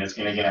converging. It's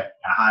going to get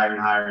higher and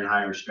higher and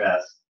higher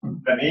stress.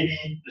 But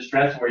maybe the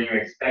stress where you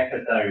expect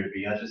the failure to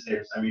be, let's just say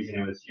for some reason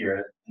it was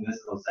here in this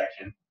little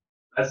section.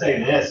 Let's say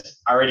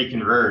this already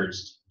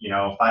converged,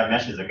 5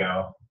 meshes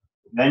ago.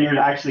 Then you're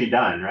actually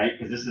done, right?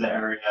 Because this is the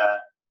area,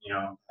 that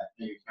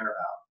you care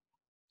about.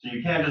 So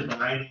you can't just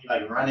blindly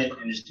like run it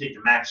and just take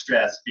the max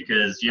stress,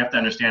 because you have to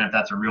understand if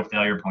that's a real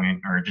failure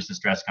point or just a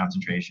stress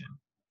concentration.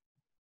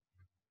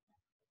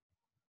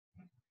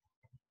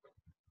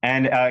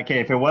 And okay,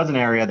 if it was an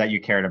area that you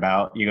cared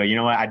about, you go, you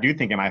know what, I do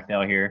think it might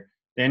fail here.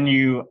 Then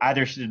you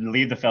either should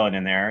leave the fillet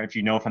in there if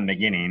you know from the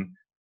beginning,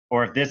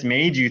 or if this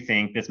made you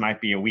think this might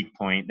be a weak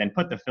point, then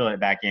put the fillet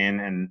back in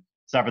and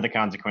suffer the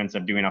consequence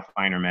of doing a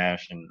finer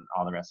mesh and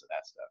all the rest of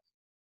that stuff.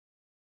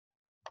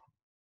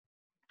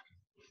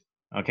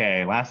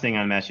 Okay, last thing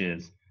on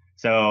meshes.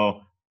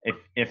 So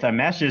if a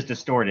mesh is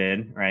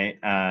distorted, right?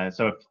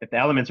 So if the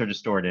elements are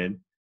distorted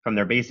from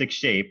their basic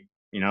shape,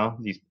 you know,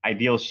 these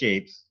ideal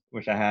shapes,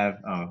 which I have,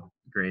 oh,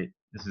 great.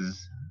 This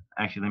is,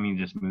 actually, let me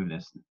just move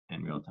this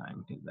in real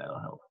time because that'll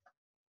help.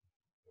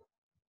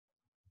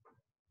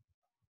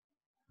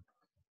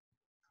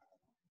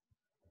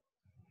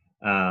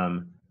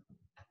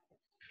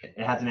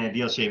 It has an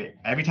ideal shape.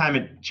 Every time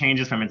it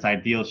changes from its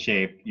ideal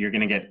shape, you're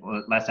going to get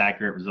less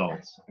accurate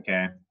results,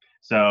 okay?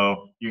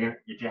 So if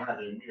it has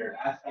a weird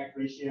aspect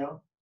ratio,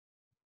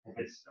 if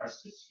it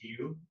starts to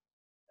skew,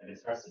 if it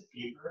starts to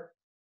taper,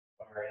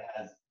 or it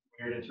has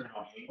weird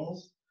internal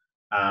angles,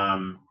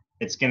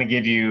 it's going to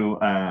give you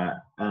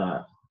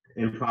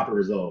improper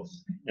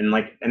results. In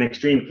like an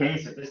extreme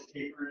case, if this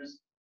tapers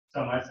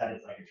so much that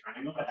it's like a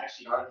triangle, it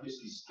actually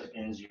artificially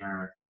stiffens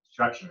your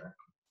structure.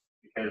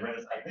 Because when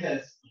it's like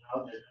this, you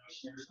know, there's no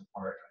shear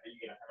support, right? You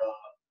get a parallel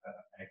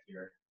effect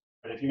here.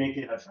 But if you make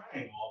it a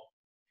triangle,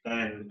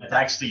 then it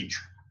actually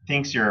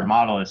thinks your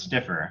model is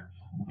stiffer.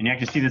 And you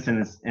actually see this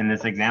in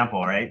this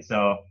example, right?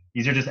 So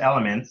these are just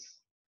elements.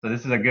 So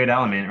this is a good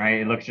element,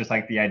 right? It looks just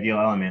like the ideal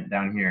element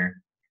down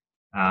here.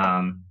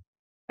 And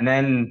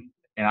then,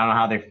 and I don't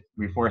know how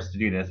we're forced to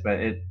do this, but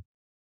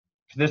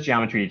for this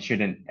geometry, it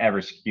shouldn't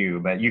ever skew.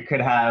 But you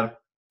could have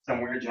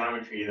some weird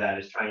geometry that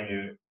is trying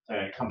to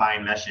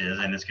combine meshes,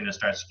 and it's going to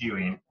start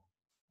skewing.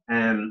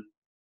 And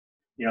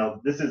you know,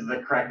 this is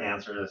the correct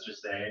answer, let's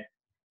just say.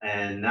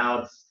 And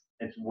now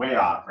it's way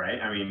off,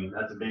 right? I mean,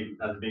 that's a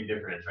big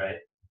difference, right?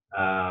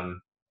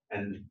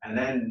 And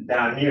then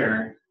down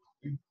here,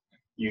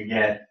 you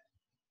get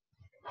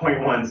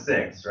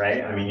 0.16,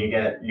 right? I mean, you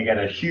get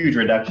a huge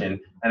reduction.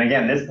 And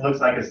again, this looks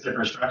like a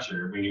stiffer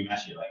structure when you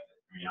mesh it like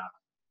this. I mean,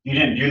 if you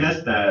didn't do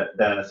this,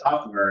 the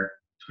software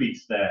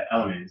tweaks the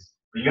elements,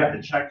 but you have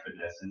to check for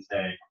this and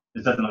say,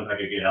 this doesn't look like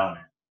a good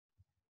element.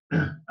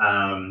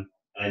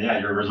 And yeah,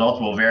 your results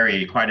will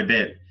vary quite a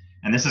bit.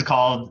 And this is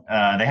called,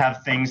 they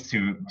have things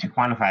to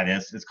quantify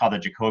this. It's called the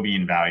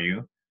Jacobian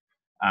value.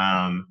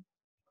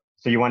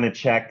 So you want to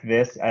check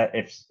this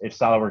if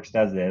SolidWorks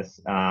does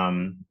this.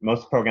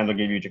 Most programs will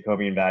give you a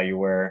Jacobian value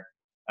where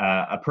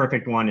a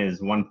perfect one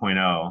is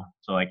 1.0.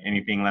 So like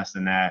anything less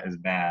than that is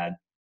bad.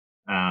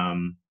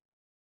 And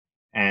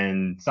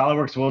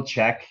SolidWorks will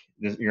check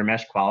your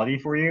mesh quality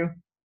for you.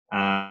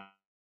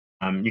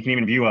 You can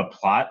even view a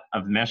plot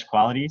of mesh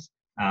qualities,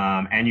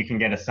 and you can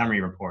get a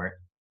summary report.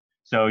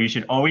 So you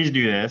should always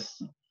do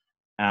this.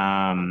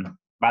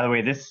 By the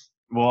way, this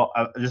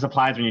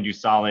applies when you do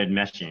solid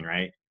meshing,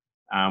 right?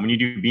 When you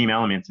do beam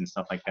elements and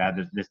stuff like that,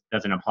 this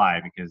doesn't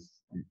apply because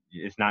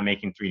it's not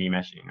making 3D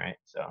meshing, right?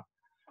 So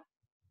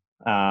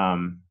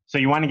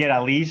you want to get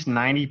at least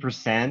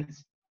 90%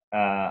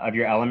 of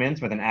your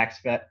elements with an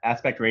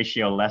aspect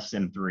ratio less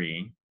than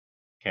 3,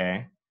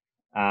 okay?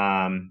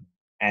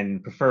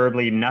 And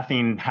preferably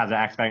nothing has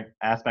an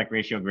aspect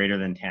ratio greater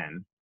than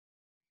 10.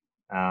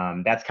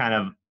 That's kind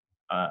of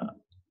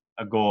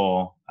a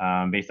goal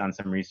based on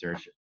some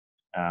research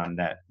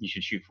that you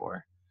should shoot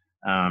for.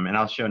 And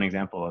I'll show an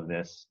example of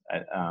this,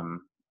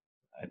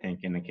 I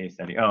think, in the case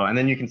study. Oh, and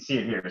then you can see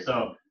it here.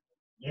 So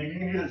you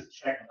can do this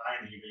check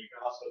blindly, but you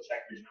can also check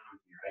your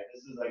geometry, right?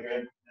 This is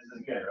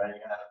good, right?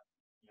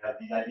 You have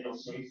these ideal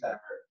shapes that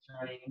are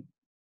turning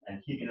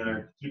and keeping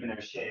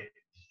their shape.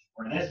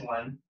 For this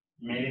one,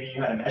 maybe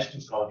you had a mesh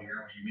control here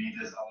where you made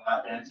this a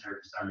lot denser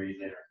for some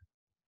reason.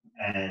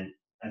 And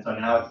so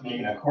now it's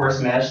making a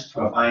coarse mesh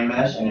to a fine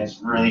mesh, and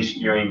it's really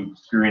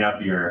screwing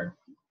up your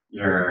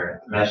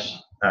mesh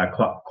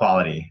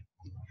quality.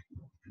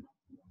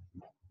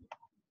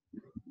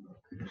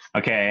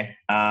 Okay,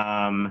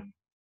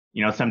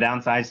 you know, some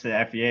downsides to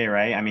the FEA,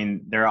 right? I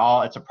mean,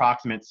 it's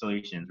approximate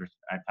solutions, which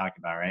I've talked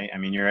about, right? I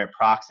mean, you're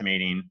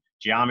approximating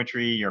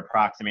geometry, you're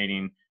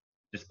approximating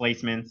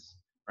displacements,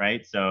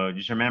 right? So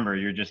just remember,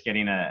 you're just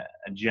getting a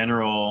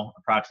general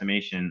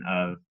approximation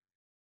of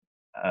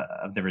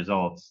the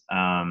results.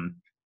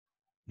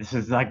 This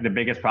is like the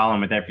biggest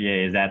problem with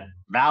FEA is that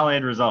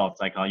valid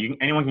results,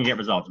 anyone can get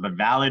results, but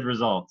valid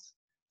results,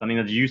 something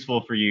that's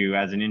useful for you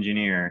as an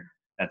engineer,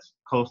 that's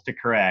close to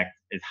correct,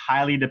 is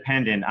highly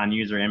dependent on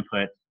user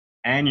input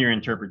and your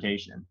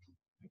interpretation,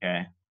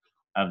 okay,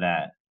 of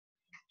that.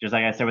 Just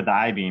like I said with the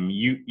I-beam,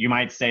 you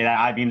might say that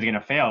I-beam is going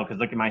to fail because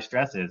look at my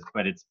stresses,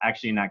 but it's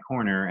actually in that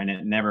corner and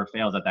it never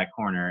fails at that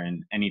corner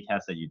in any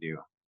test that you do.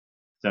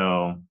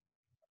 So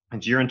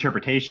it's your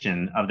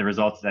interpretation of the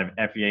results that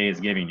FEA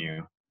is giving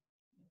you.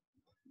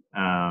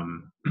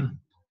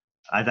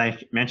 As I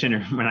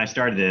mentioned when I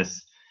started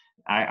this,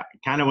 I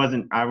kind of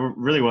wasn't,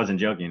 really wasn't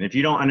joking. If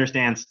you don't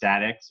understand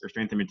statics or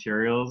strength of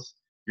materials,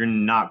 you're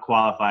not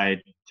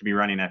qualified to be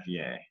running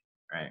FEA,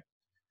 right?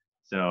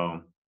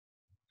 So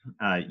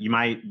you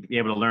might be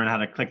able to learn how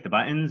to click the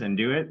buttons and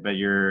do it, but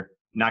you're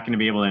not going to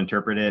be able to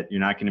interpret it. You're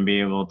not going to be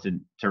able to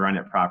run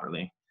it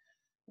properly.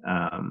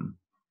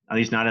 At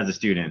least not as a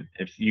student.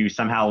 If you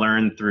somehow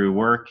learn through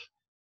work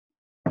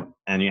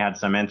and you had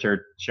some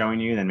mentor showing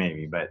you, then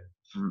maybe. But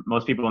for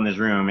most people in this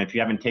room, if you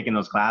haven't taken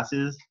those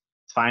classes,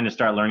 it's fine to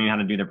start learning how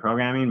to do the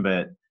programming,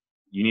 but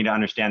you need to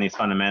understand these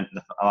a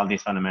lot of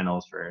these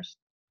fundamentals first.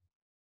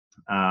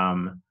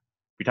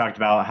 We talked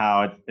about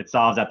how it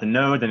solves at the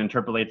node and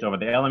interpolates over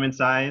the element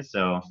size.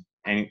 So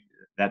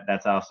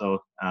that's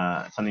also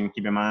something to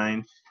keep in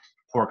mind.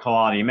 Poor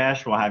quality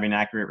mesh while having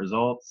accurate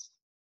results.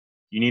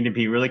 You need to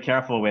be really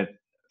careful with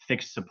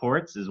fixed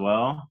supports as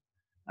well.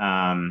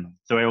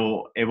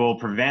 So it will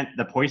prevent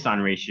the Poisson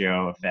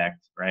ratio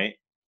effect, right?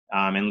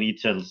 And lead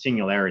to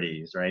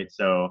singularities, right?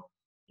 So,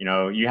 you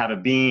know, you have a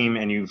beam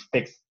and you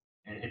fix,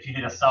 if you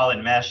did a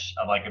solid mesh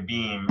of like a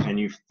beam and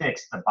you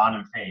fix the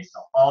bottom face,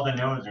 so all the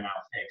nodes are now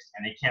fixed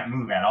and they can't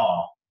move at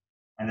all.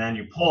 And then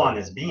you pull on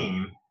this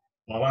beam,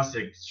 well, it wants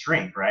to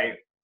shrink, right?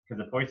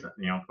 Because of Poisson,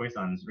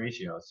 Poisson's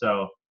ratio.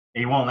 So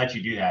it won't let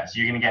you do that. So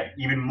you're going to get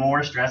even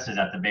more stresses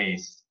at the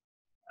base.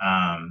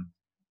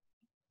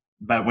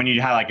 But when you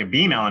have like a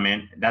beam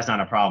element, that's not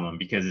a problem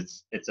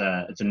because it's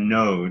a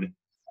node.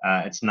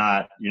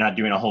 You're not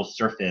doing a whole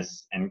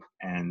surface and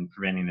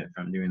preventing it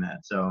from doing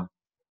that. So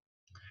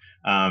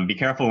be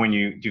careful when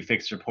you do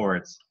fixed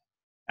supports.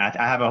 I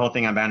have a whole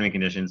thing on boundary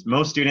conditions.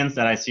 Most students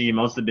that I see,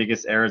 most of the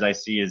biggest errors I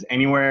see is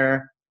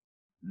anywhere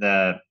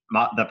the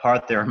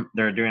part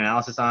they're doing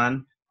analysis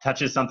on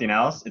touches something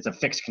else, it's a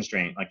fixed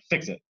constraint. Like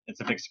fix it. It's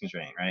a fixed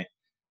constraint, right?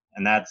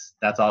 And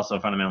that's also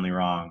fundamentally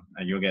wrong.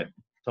 You'll get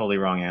totally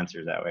wrong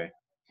answers that way.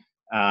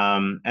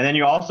 And then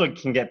you also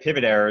can get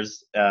pivot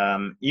errors,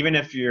 even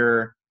if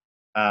you're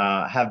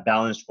have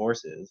balanced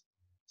forces.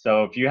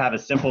 So if you have a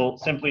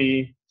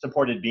simply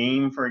supported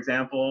beam, for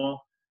example,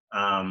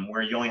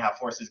 where you only have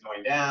forces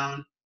going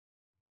down,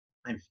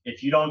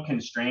 if you don't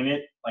constrain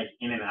it like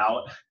in and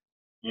out,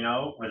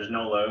 where there's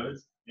no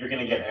loads, you're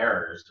going to get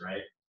errors,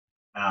 right?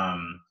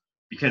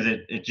 Because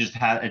it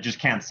just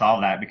can't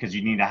solve that because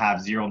you need to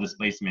have zero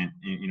displacement,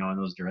 in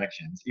those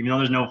directions, even though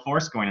there's no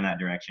force going in that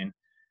direction.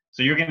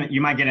 So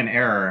you might get an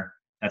error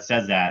that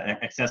says that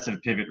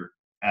excessive pivot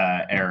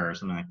error or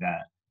something like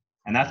that,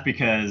 and that's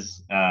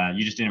because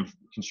you just didn't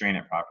constrain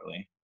it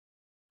properly.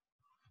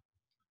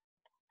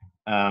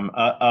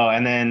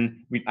 And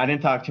then I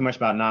didn't talk too much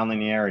about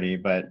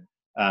nonlinearity, but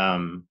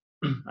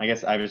I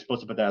guess I was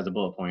supposed to put that as a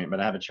bullet point, but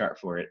I have a chart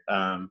for it.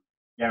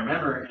 Yeah,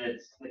 remember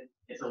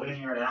it's a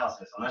linear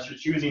analysis unless you're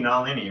choosing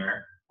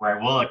nonlinear, where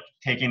it will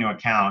take into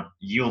account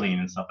yielding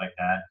and stuff like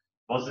that.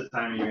 Most of the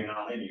time you're doing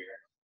nonlinear.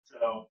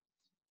 So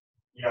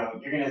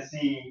you're going to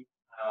see,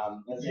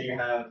 let's say you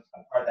have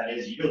a part that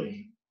is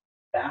yielding.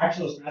 The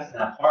actual stress in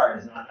that part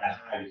is not that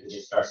high because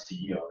it starts to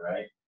yield,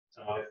 right?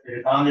 So if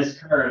it's on this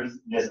curve,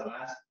 this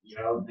last,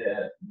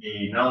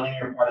 the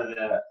nonlinear part of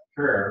the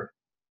curve,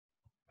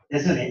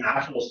 this is the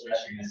actual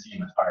stress you're going to see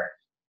in the part.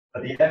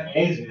 But the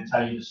FEA is going to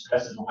tell you the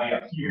stress is way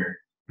up here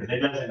because it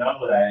doesn't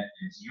know that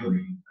it's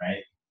yielding,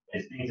 right?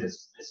 It thinks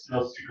it's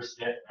still super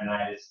stiff and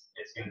that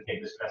it's going to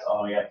take the stress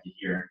all the way up to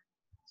here.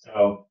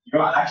 So you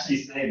don't actually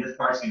say this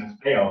part's going to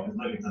fail because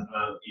look, it's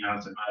above,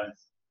 it's above.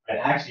 But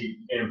actually,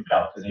 it didn't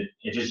fail because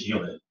it just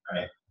yielded,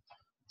 right?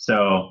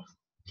 So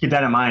keep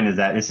that in mind, is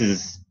that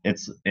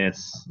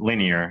it's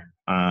linear.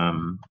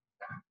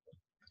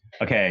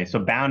 Okay, so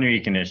boundary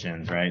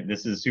conditions, right?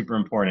 This is super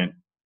important.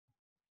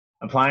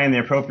 Applying the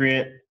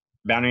appropriate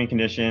boundary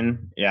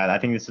condition. Yeah, I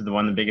think this is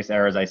one of the biggest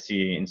errors I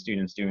see in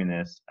students doing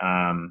this.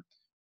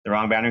 The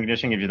wrong boundary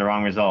condition gives you the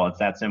wrong result. It's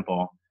that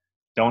simple.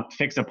 Don't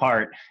fix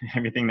apart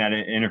everything that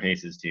it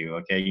interfaces to,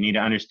 okay? You need to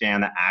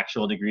understand the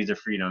actual degrees of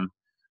freedom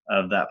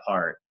of that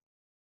part.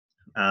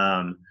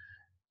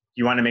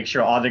 You want to make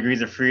sure all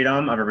degrees of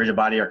freedom of a rigid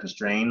body are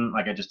constrained,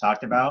 like I just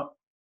talked about,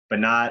 but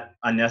not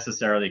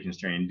unnecessarily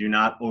constrained. Do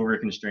not over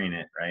constrain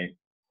it, right?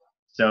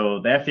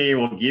 So the FEA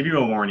will give you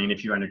a warning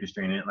if you under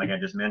constrain it, like I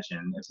just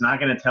mentioned. It's not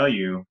going to tell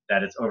you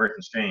that it's over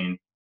constrained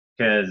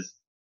because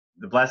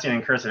the blessing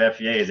and curse of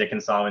FEA is it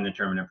can solve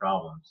indeterminate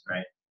problems,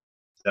 right?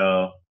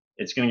 So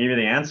it's going to give you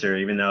the answer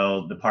even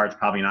though the part's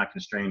probably not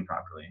constrained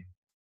properly.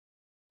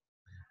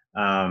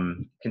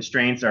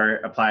 Constraints are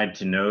applied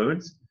to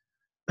nodes.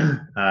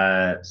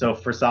 So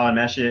for solid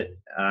mesh, this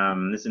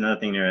is another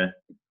thing to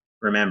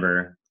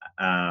remember.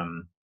 I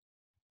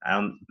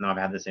don't know if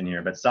I have this in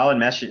here, but solid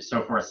mesh,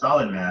 so for a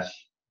solid mesh,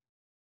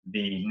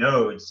 the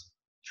nodes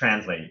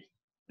translate.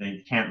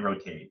 They can't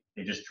rotate.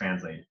 They just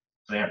translate.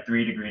 So they have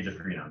 3 degrees of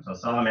freedom. So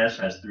solid mesh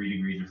has 3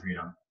 degrees of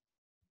freedom.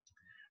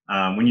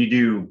 When you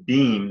do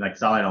beam, like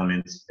solid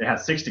elements, it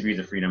has 6 degrees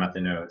of freedom at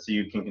the node. So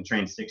you can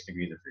constrain 6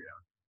 degrees of freedom.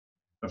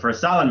 But for a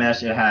solid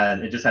mesh,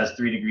 it just has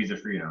 3 degrees of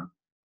freedom.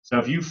 So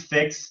if you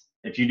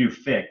do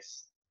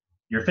fix,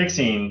 you're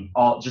fixing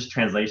all just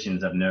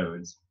translations of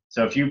nodes.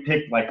 So if you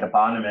pick like the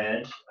bottom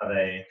edge of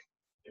a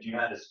if you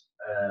had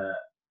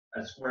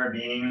a square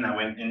beam that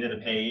went into the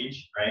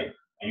page, right?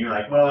 And you're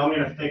like, well, I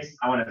want to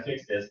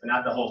fix this, but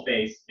not the whole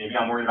face. Maybe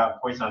I'm worried about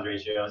Poisson's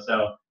ratio,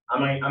 so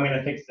I'm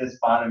gonna fix this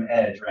bottom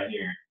edge right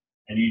here,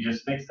 and you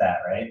just fix that,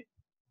 right?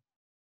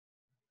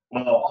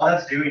 Well, all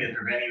that's doing is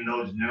preventing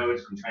those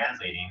nodes from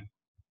translating,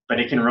 but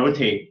it can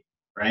rotate,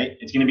 right?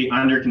 It's going to be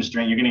under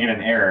constraint. You're going to get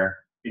an error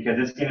because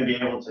it's going to be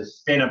able to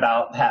spin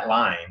about that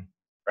line,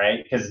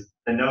 right? Because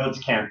the nodes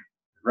can't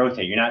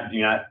rotate. You're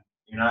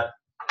not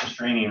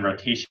constraining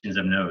rotations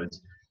of nodes.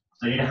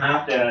 So you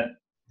have to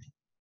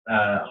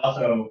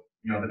also,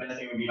 the best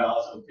thing would be to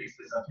also fix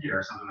this up here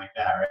or something like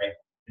that, right?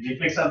 If you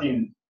fix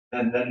something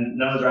and then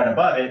nodes right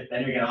above it,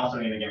 then you're also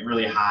going to get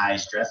really high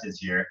stresses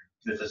here.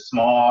 It's a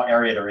small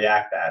area to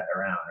react that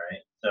around, right?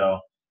 So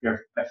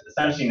you're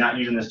essentially not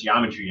using this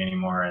geometry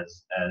anymore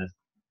as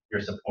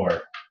your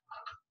support.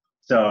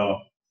 So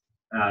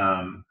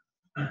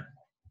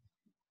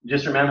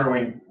just remember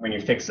when you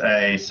fix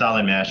a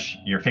solid mesh,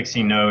 you're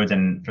fixing nodes,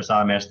 and for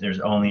solid mesh, there's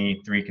only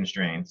 3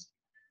 constraints,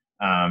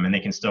 and they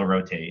can still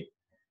rotate.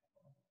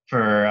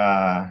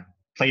 For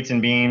plates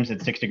and beams,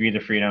 it's 6 degrees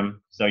of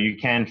freedom, so you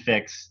can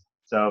fix.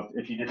 So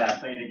if you did that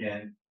plate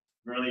again,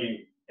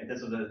 really, if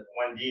this was a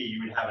 1D,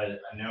 you would have a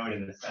node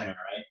in the center,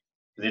 right?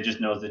 Because it just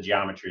knows the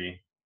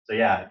geometry. So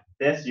yeah,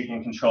 this you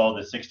can control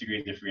the 6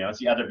 degrees of freedom. That's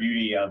the other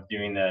beauty of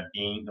doing the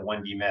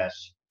 1D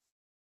mesh,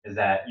 is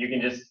that you can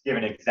just give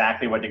it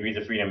exactly what degrees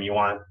of freedom you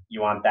want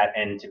that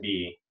end to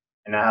be,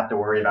 and not have to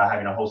worry about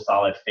having a whole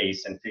solid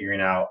face and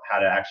figuring out how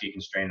to actually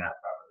constrain that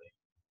properly.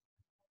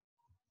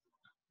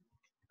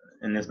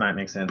 And this might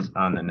make sense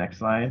on the next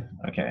slide.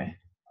 Okay.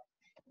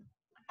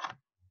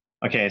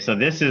 Okay, so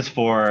this is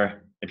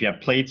for if you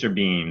have plates or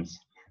beams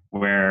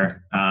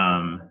where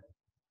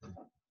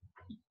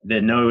the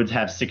nodes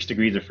have 6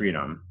 degrees of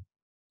freedom.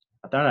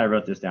 I thought I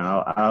wrote this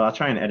down. I'll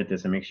try and edit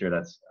this and make sure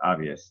that's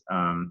obvious.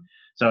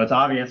 So it's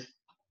obvious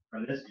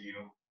from this view.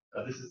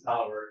 So this is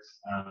SolidWorks.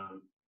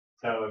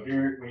 So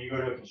when you go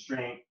to a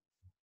constraint,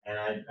 and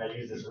I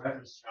use this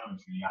reference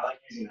geometry, I like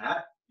using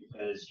that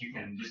because you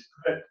can just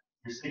put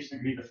your 6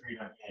 degrees of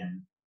freedom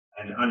in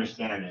and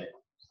understand it,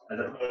 as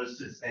opposed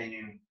to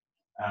saying,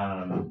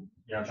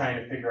 trying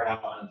to figure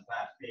out on a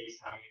flat face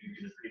how many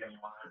degrees of freedom you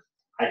want.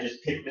 I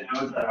just pick the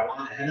nodes that I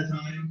want ahead of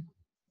time,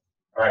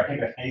 or I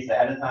pick a face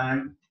ahead of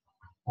time.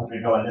 We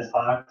go in this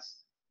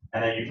box,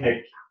 and then you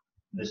pick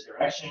this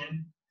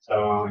direction.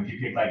 So if you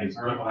pick like its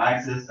vertical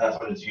axis, that's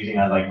what it's using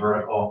as like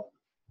vertical.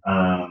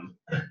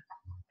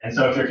 And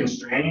so if you're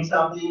constraining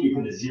something, you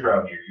put a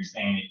 0 here. You're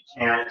saying it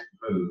can't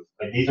move.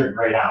 Like these are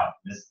grayed out.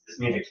 This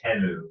means it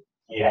can move.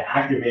 You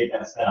activate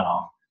that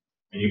cell,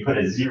 and you put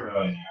a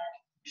 0 in there,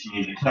 which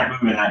means it can't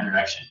move in that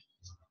direction.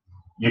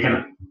 You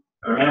can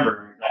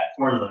remember that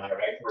formula,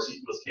 right? Force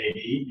equals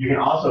kb. You can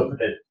also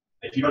put it,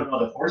 if you don't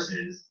know the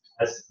forces,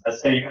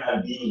 let's say you had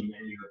a beam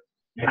and you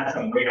had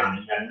some weight on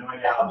it. You had no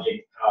idea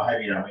how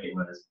heavy that weight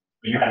was,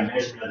 but you had a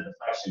measurement of the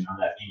deflection on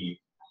that beam.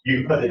 You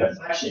can put the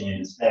deflection in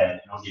instead,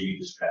 and it'll give you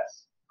the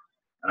stress.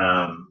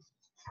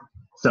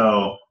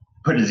 So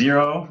put a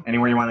 0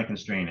 anywhere you want to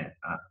constrain it.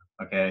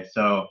 Okay,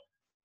 so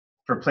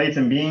for plates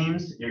and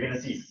beams, you're going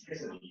to see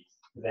 6 of these.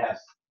 They have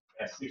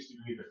 6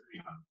 degrees of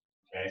freedom.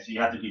 Okay, so you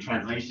have to do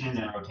translations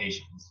and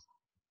rotations.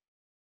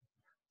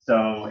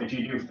 So if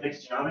you do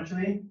fixed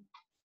geometry,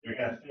 you're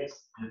going to fix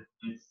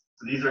it.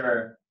 So these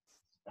are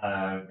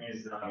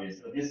this is obvious.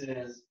 So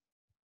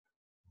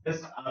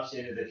this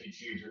option is if you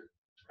choose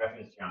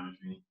reference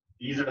geometry.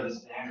 These are the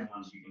standard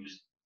ones you can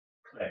just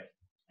click,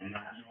 and you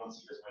won't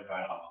see this window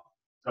at all.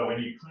 So when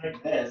you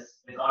click this,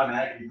 it's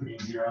automatically putting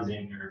zeros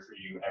in here for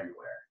you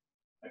everywhere.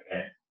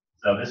 Okay,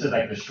 so this is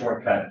like the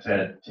shortcut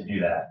to do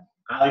that.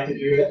 I like to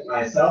do it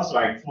myself so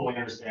I fully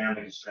understand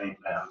the constraint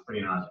that I'm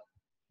putting on it.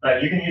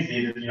 But you can use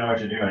these if you know what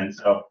you're doing.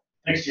 So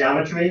fixed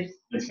geometry,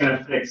 it's going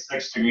to fix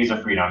 6 degrees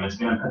of freedom. It's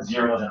going to put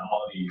zeros in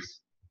all of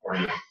these for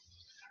you.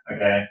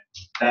 Okay,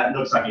 that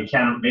looks like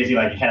basically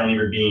like a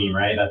cantilever beam,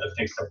 right? That's a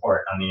fixed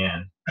support on the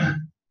end.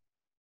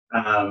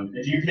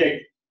 If you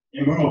pick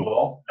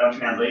immovable, no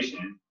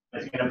translation,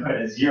 it's going to put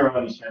a 0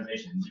 in each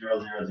translation, 0,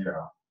 0,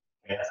 0.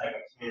 Okay, that's like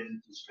a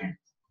pinned constraint.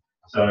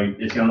 So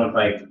it's going to look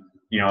like,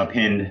 a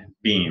pinned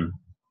beam.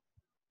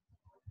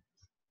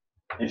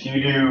 If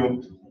you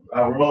do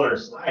a roller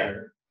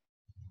slider,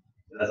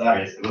 that's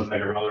obvious. It looks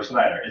like a roller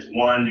slider. It's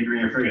 1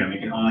 degree of freedom. It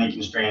can only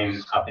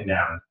constrain up and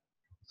down.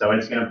 So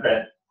it's going to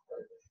put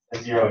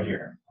a 0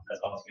 here.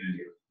 That's all it's going to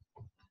do.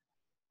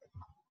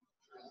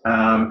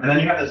 And then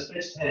you have this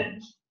fixed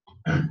hinge,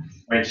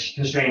 which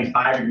constrains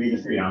 5 degrees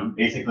of freedom.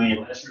 Basically, it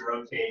lets you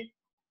rotate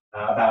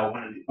about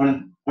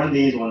one of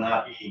these will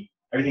not be,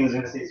 everything's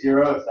going to say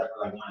 0 except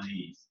for like one of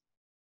these,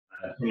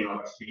 depending on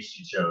what face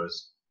you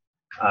chose.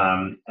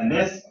 And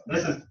this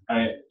is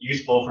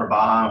useful for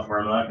Baja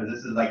formula because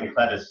this is like a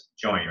clevis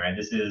joint, right?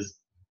 This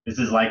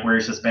is like where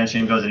your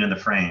suspension goes into the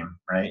frame,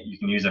 right? You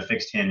can use a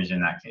fixed hinge in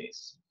that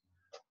case.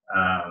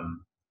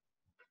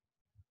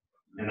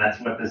 And that's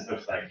what this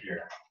looks like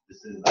here.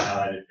 This is the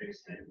highlighted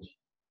fixed hinge.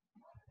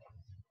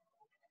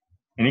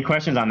 Any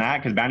questions on that?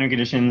 Because boundary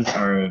conditions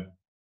are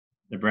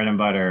the bread and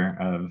butter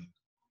of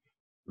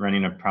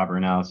running a proper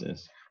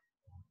analysis.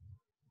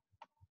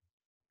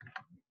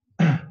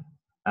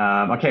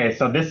 Okay,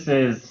 so this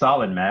is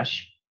solid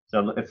mesh.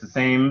 So it's the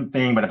same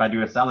thing, but if I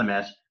do a solid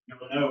mesh, you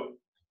will note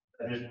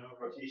that there's no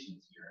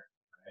rotations here,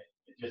 right?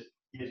 It just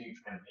gives you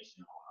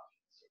translational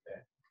options,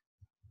 okay?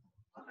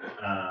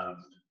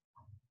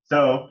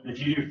 So if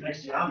you do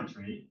fixed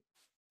geometry,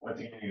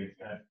 what's it gonna do?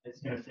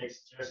 It's gonna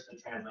fix just the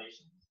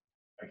translations,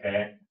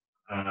 okay?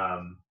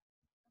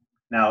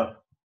 Now,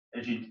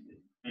 if you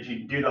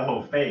do the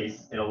whole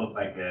face, it'll look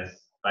like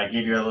this. I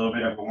give you a little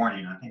bit of a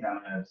warning. I think I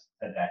might have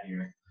said that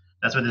here.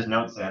 That's what this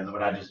note says.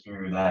 What I just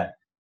drew that.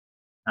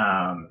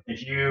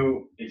 If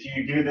you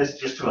do this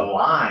just to a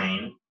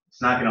line,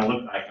 it's not going to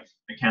look like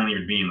a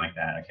cantilevered beam like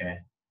that, okay?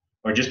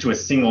 Or just to a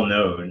single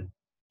node.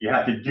 You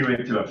have to do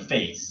it to a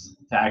face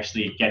to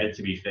actually get it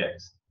to be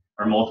fixed,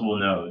 or multiple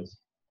nodes.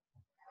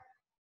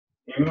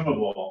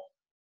 Immovable.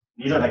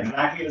 These are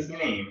exactly the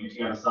same if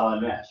you have a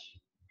solid mesh,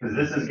 because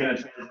this is going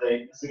to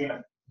translate. This is going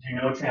to do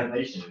no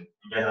translation.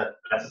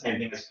 That's the same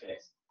thing as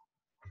fixed.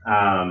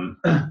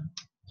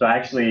 So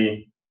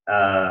actually,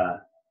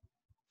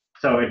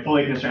 so it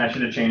fully constrains. I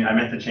should have changed. I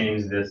meant to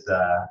change this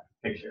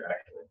picture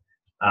actually.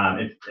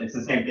 It's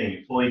the same thing.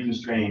 It fully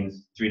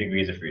constrains 3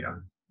 degrees of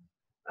freedom.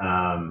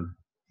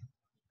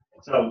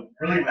 So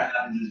really, what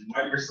happens is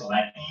what you're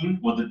selecting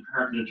will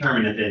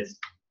determine if it's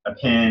a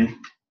pin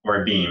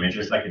or a beam. If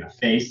you're selecting a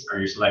face or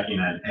you're selecting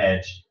an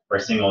edge or a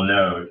single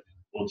node,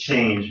 will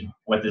change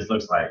what this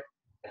looks like.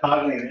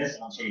 Toggling this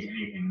won't change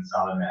anything in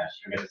solid mesh.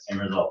 You'll get the same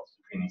results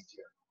between these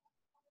two.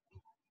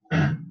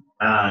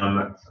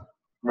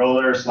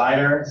 Roller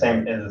slider, is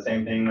the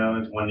same thing though.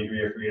 It's 1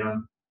 degree of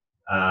freedom.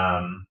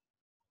 And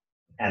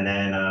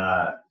then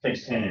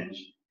fixed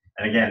hinge.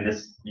 And again,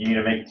 you need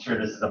to make sure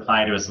this is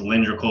applied to a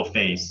cylindrical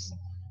face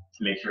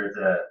to make sure it's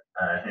a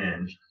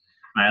hinge.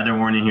 My other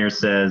warning here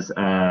says,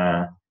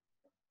 yeah,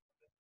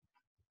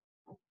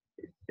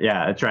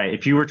 that's right.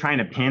 If you were trying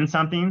to pin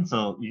something,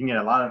 so you can get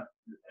a lot of,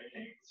 you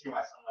can see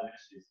why some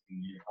meshes can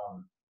be a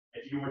problem.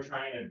 If you were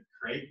trying to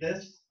create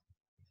this,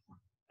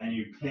 and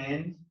you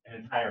pinned an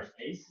entire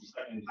face, you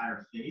select an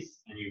entire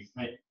face, and you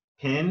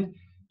pinned,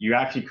 you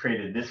actually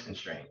created this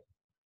constraint.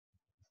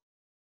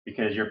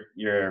 Because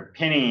you're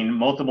pinning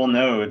multiple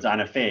nodes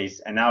on a face,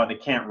 and now they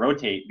can't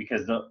rotate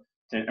because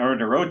in order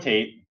to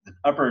rotate, the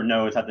upper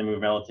nodes have to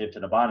move relative to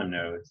the bottom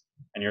nodes,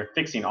 and you're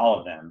fixing all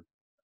of them.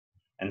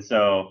 And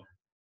so,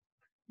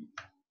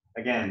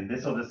 again,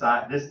 this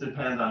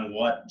depends on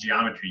what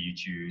geometry you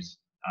choose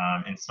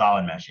in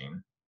solid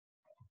meshing.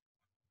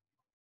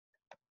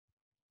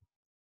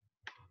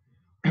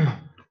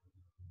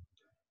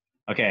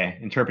 Okay,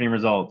 interpreting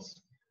results.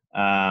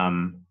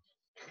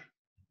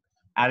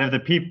 Out of the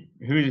people,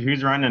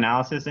 who's run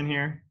analysis in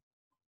here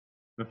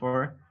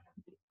before?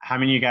 How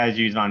many of you guys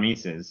use von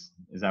Mises?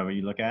 Is that what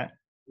you look at?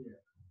 Yeah.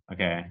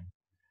 Okay.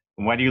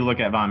 Why do you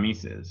look at von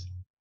Mises?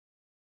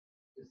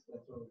 Just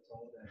that's what it's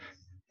all about.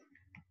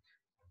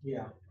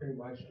 Yeah, pretty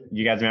much.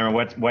 You guys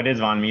remember what is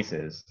von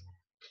Mises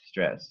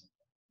stress?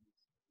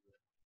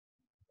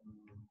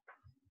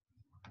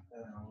 I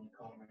don't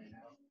recall right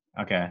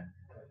now. Okay.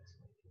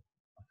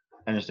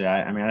 Understood.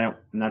 I'm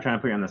not trying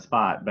to put you on the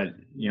spot, but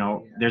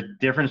there's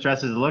different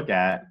stresses to look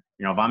at.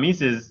 Von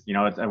Mises,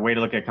 it's a way to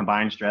look at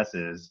combined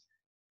stresses.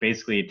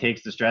 Basically, it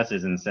takes the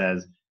stresses and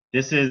says,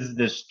 this is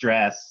the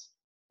stress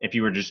if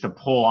you were just to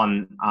pull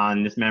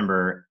on this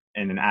member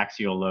in an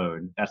axial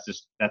load. That's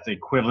the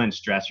equivalent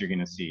stress you're going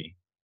to see,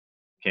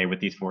 okay,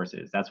 with these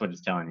forces. That's what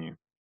it's telling you.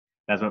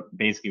 That's what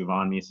basically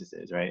von Mises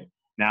is, right?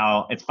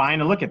 Now, it's fine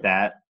to look at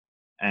that,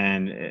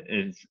 and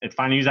it's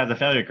fine to use that as a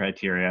failure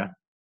criteria.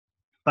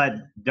 But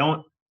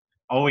don't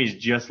always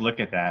just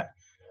look at that,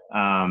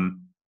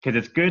 because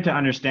it's good to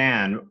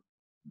understand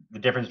the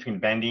difference between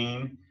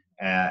bending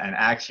and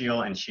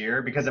axial and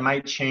shear, because it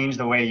might change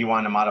the way you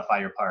want to modify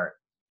your part.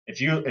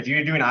 If you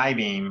do an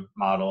I-beam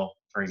model,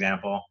 for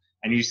example,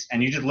 and you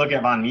just look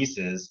at von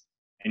Mises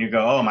and you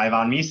go, oh, my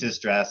von Mises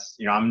stress,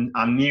 I'm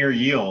near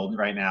yield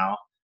right now.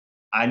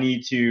 What do I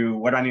need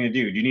to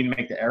do? Do you need to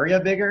make the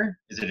area bigger?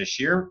 Is it a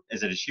shear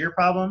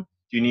problem?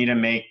 Do you need to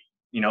make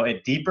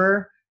it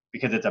deeper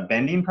because it's a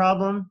bending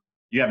problem?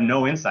 You have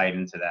no insight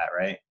into that,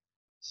 right?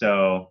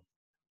 So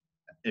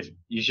if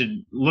you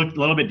should look a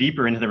little bit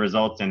deeper into the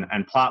results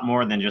and plot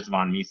more than just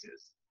von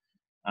Mises.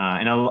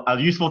 And a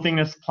useful thing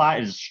to plot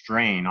is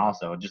strain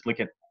also. Just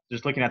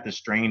looking at the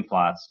strain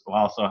plots will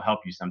also help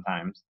you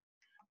sometimes.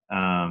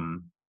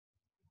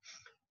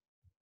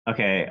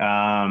 Okay.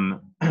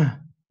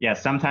 Yeah,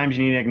 sometimes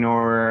you need to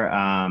ignore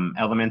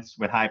elements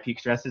with high peak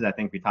stresses. I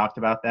think we talked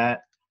about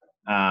that.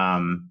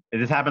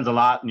 This happens a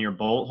lot near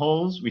bolt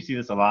holes. We see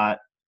this a lot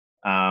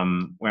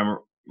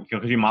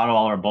because we model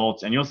all our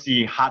bolts, and you'll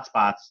see hot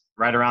spots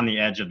right around the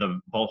edge of the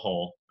bolt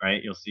hole,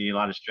 right? You'll see a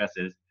lot of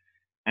stresses.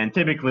 And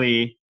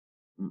typically,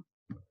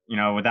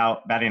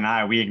 without batting an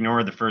eye, we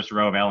ignore the first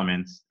row of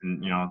elements,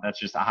 and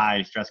that's just a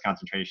high stress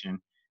concentration.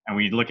 And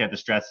we look at the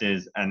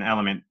stresses an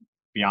element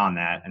beyond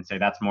that and say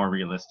that's more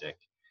realistic.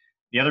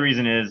 The other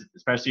reason is,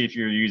 especially if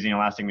you're using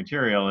elastic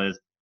material, is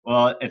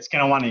well, it's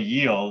going to want to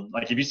yield.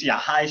 Like if you see a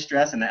high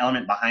stress and the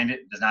element behind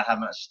it does not have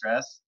much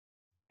stress,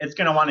 it's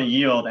going to want to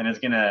yield, and it's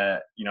going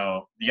to,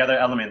 the other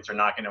elements are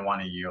not going to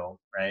want to yield,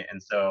 right?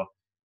 And so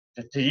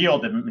to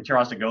yield, the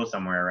material has to go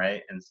somewhere,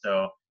 right? And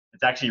so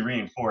it's actually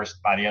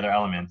reinforced by the other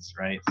elements,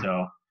 right?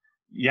 So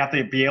you have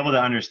to be able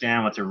to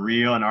understand what's a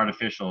real and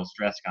artificial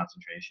stress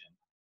concentration.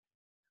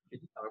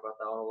 Could you talk about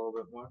that one a little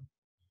bit more?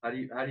 How do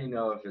you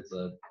know if it's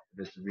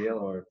real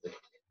or if the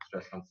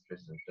stress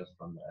concentration is just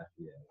from the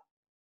FEA?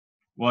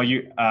 Well,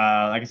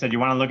 like I said, you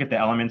want to look at the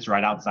elements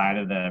right outside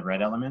of the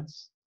red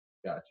elements.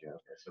 Gotcha.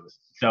 Okay.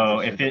 So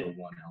if it,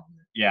 one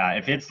element. Yeah,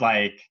 if it's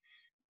like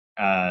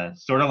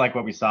sort of like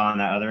what we saw in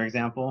that other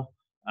example.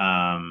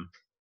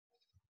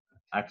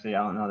 Actually,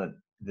 I don't know that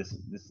this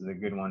is a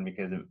good one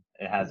because it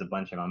has a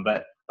bunch of them.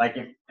 But like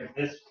if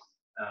this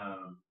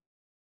was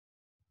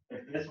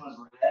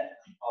red,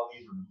 all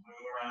these were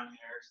blue around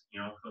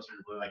here, closer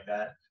to blue like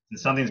that, and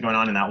something's going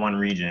on in that one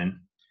region.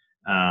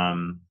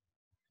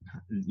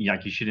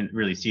 Like you shouldn't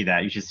really see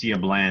that. You should see a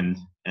blend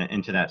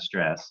into that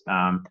stress.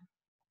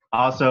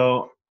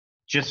 Also,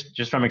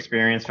 just from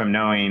experience, from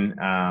knowing,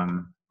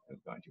 I'm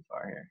going too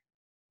far here.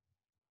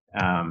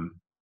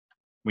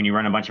 When you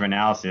run a bunch of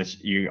analysis,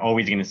 you're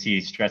always going to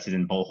see stresses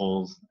in bolt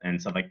holes and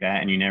stuff like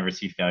that, and you never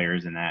see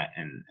failures in that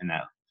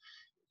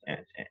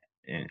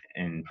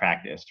in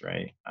practice,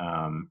 right?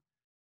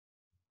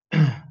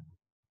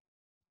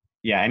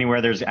 Yeah,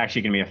 anywhere there's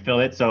actually going to be a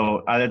fillet. So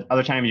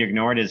other times you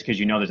ignore it is because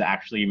there's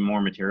actually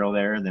more material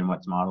there than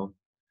what's modeled.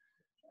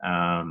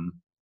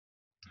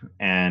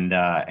 And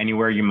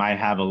anywhere you might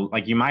have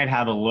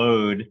a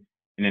load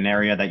in an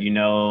area that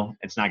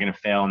it's not going to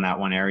fail in that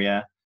one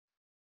area,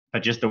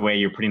 but just the way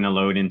you're putting the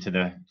load into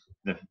the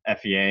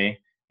FEA,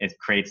 it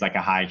creates like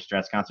a high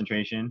stress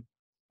concentration.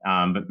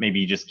 But maybe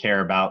you just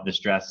care about the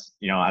stress,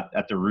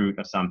 at the root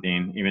of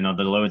something, even though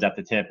the load's at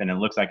the tip and it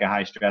looks like a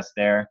high stress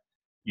there.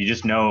 You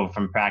just know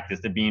from practice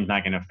the beam's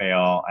not going to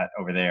fail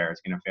over there. It's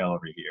going to fail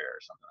over here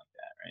or something like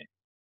that, right?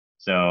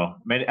 So,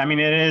 but I mean,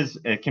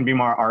 it can be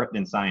more art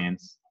than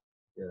science.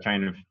 Yeah.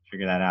 Trying to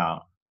figure that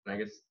out. And I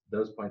guess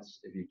those points,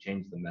 if you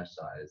change the mesh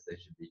size, they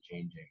should be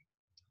changing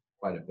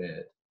quite a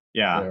bit.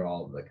 Yeah. So they're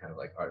all the kind of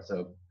like art.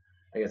 So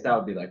I guess that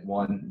would be like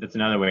one. That's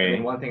another way. I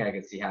mean, one thing I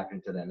could see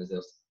happening to them is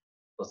they'll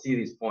see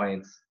these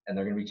points and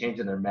they're going to be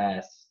changing their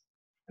mesh,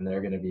 and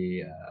they're going to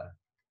be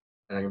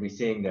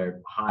seeing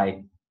their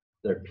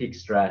peak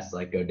stress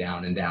like go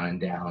down and down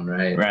and down,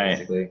 right? Right.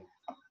 Basically.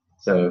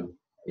 So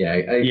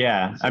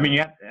yeah. I mean,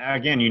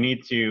 you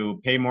need to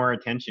pay more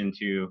attention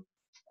to.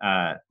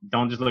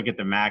 Don't just look at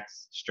the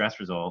max stress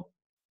result,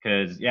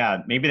 because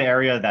maybe the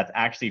area that's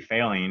actually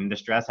failing, the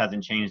stress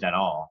hasn't changed at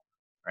all,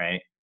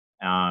 right?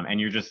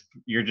 And you're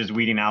just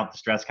weeding out the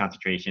stress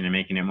concentration and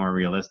making it more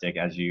realistic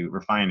as you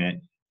refine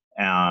it.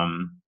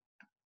 And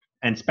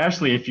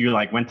especially if you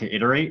went to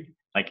iterate,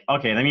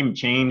 okay, let me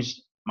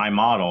change my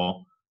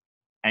model,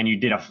 and you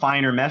did a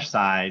finer mesh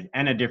size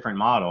and a different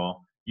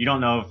model, you don't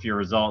know if your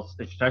results,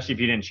 especially if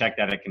you didn't check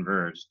that it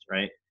converged,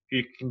 right? If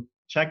you can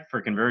check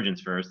for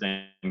convergence first,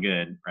 then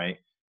good, right?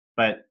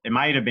 But it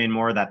might have been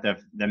more that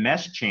the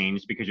mesh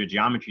changed because your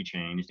geometry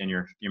changed and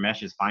your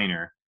mesh is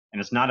finer, and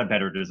it's not a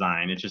better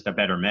design, it's just a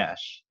better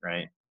mesh,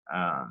 right?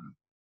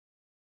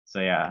 So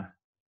yeah.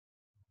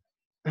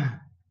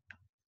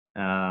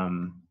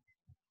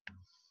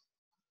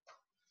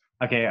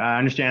 Okay, I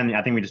understand.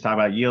 I think we just talked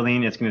about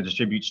yielding. It's going to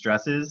distribute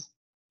stresses.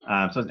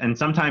 And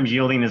sometimes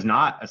yielding is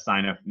not a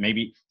sign of,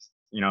 maybe,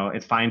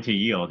 it's fine to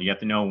yield. You have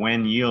to know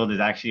when yield is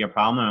actually a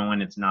problem and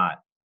when it's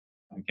not.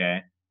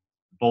 Okay.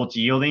 Bolt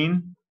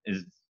yielding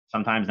is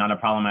sometimes not a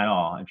problem at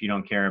all if you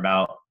don't care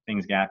about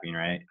things gapping,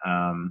 right?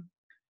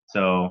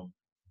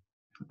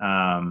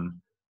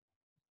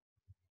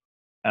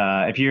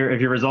 If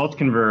your results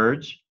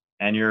converge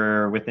and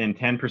you're within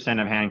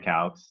 10% of hand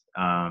calcs,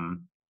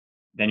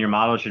 then your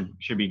model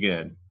should be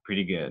good,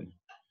 pretty good.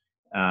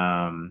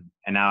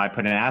 And now I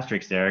put an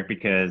asterisk there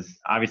because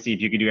obviously if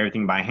you could do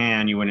everything by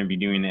hand, you wouldn't be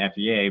doing the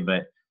FEA,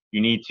 but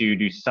you need to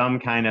do some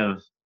kind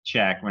of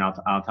check, when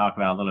I'll talk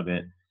about a little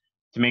bit,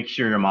 to make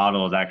sure your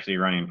model is actually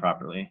running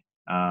properly,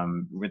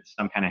 with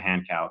some kind of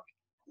hand calc,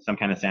 some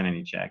kind of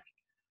sanity check.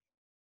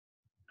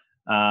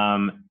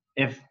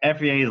 If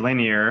FEA is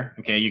linear,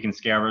 okay, you can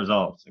scale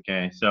results,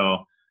 okay?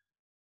 So,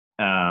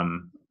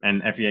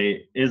 and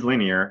FEA is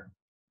linear.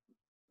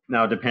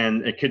 Now, there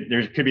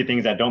could be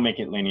things that don't make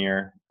it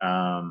linear,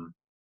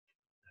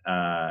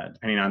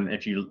 depending on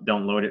if you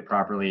don't load it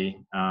properly,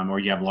 or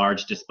you have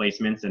large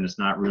displacements and it's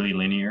not really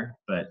linear.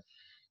 But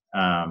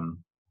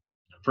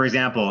for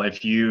example,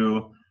 if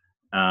you,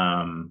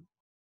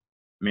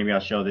 maybe I'll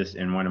show this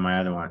in one of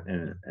my other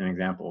an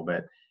example,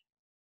 but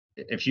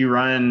if you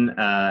run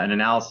an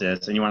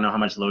analysis and you want to know how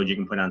much load you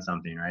can put on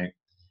something, right?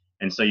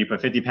 And so you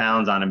put 50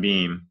 pounds on a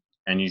beam,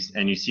 and you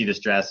see the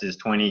stress is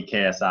 20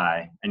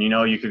 KSI, and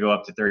you could go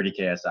up to 30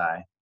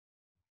 KSI.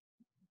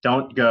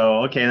 Don't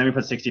go, okay, let me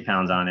put 60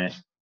 pounds on it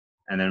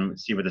and then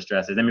see what the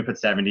stress is. Let me put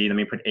 70, let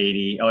me put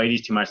 80. Oh, 80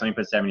 is too much, let me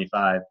put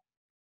 75.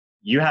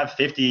 you have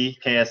 50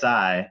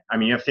 KSI, I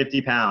mean, you have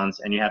 50 pounds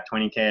and you have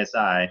 20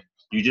 KSI,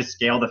 you just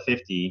scale the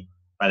 50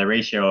 by the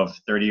ratio of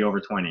 30 over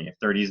 20, if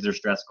 30 is their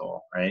stress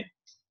goal, right?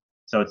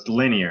 So it's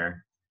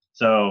linear.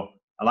 So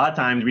a lot of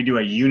times we do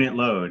a unit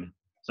load.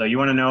 So you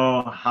want to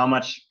know how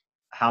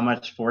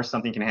much force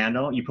something can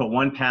handle? You put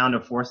 1 pound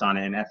of force on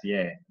it in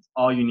FEA. That's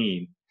all you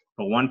need.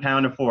 Put 1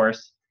 pound of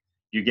force,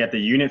 you get the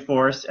unit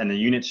force and the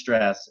unit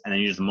stress, and then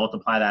you just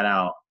multiply that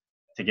out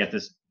to get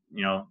this,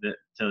 you know,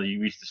 till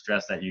you reach the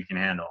stress that you can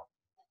handle.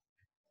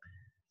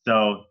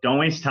 So don't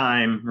waste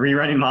time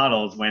rerunning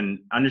models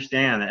when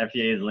understand that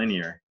FEA is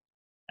linear.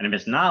 And if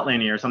it's not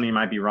linear, something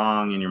might be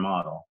wrong in your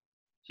model.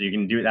 So you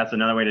can do, that's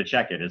another way to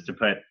check it, is to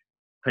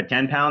put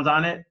 10 pounds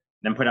on it,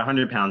 then put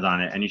 100 pounds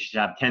on it, and you should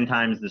have 10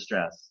 times the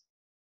stress.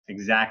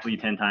 Exactly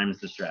 10 times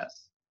the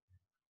stress.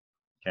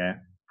 Okay.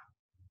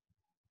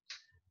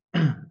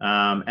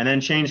 And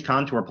then change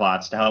contour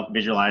plots to help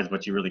visualize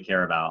what you really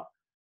care about.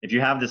 If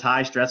you have this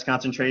high stress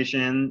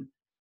concentration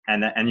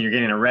and you're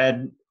getting a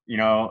red, you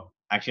know,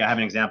 actually I have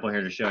an example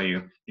here to show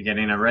you. You're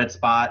getting a red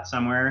spot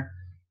somewhere,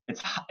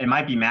 it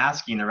might be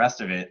masking the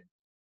rest of it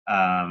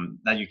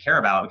that you care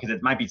about, because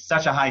it might be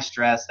such a high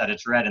stress that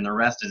it's red and the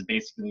rest is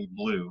basically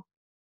blue.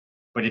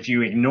 But if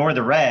you ignore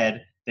the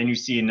red, then you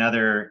see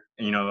another,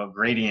 you know,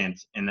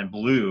 gradient in the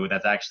blue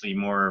that's actually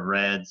more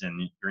reds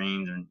and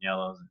greens and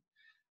yellows.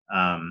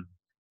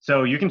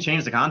 So you can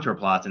change the contour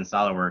plots in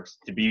SolidWorks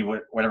to be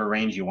whatever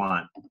range you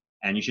want,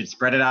 and you should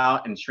spread it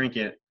out and shrink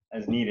it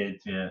as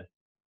needed to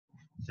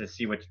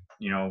see what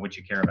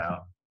you care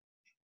about.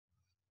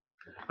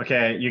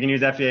 Okay, you can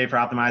use FEA for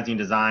optimizing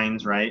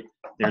designs, right?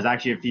 There's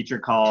actually a feature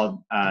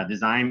called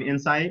Design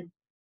Insight,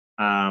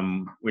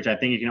 which I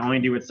think you can only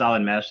do with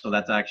solid mesh. So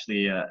that's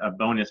actually a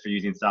bonus for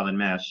using solid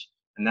mesh,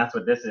 and that's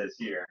what this is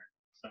here.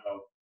 So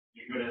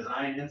you go to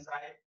Design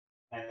Insight,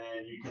 and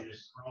then you can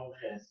just scroll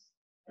this,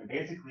 and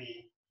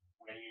basically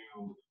when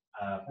you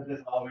put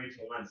this all the way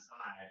to one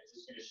side, it's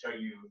just going to show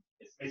you,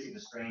 it's basically the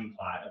strain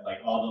plot of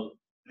like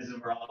this is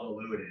where all the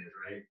fluid is,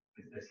 right?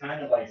 It's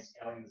kind of like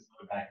scaling this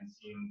fluid back and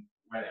seeing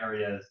what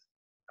areas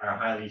are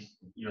highly,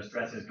 you know,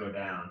 stresses go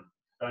down.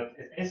 So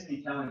it's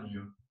basically telling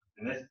you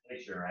in this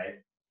picture, right?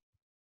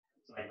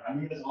 So like, if I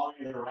move this all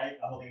the way to the right,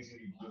 the whole thing's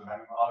gonna be blue. If I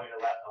move all the way to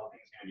the left, the whole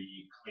thing's gonna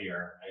be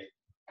clear, right?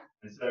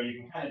 And so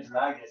you can kind of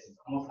drag this. It's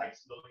almost like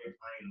slowly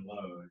applying the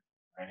load,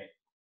 right?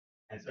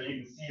 And so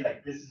you can see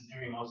like this is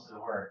doing most of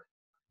the work,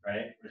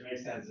 right? Which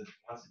makes sense. It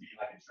wants to be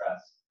like a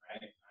truss,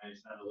 right? I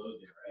just have a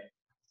load there, right?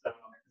 So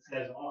it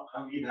says, oh,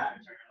 I don't need that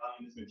material. I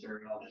don't need this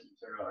material,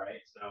 right?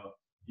 So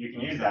you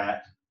can use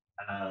that,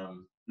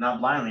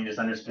 not blindly, just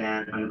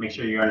understand and make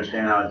sure you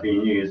understand how it's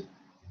being used.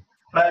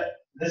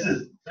 But this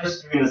is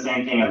just doing the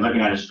same thing as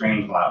looking at a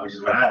strain plot, which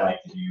is what I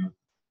like to do.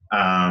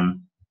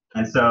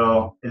 And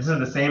so this is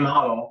the same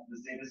model.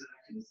 This is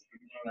actually the same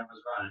thing that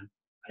was run.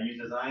 I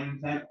use design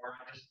intent, or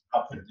I just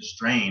output the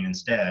strain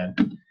instead.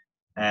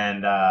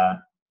 And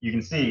you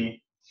can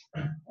see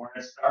where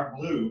it's dark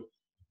blue,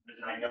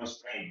 there's like no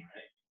strain,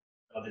 right?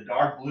 So the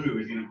dark blue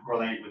is going to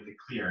correlate with the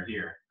clear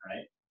here,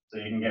 right? So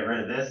you can get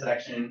rid of this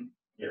section,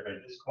 get rid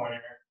of this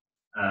corner.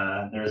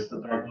 There's the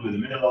dark blue in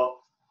the middle.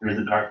 There's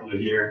the dark blue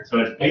here. So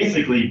it's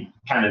basically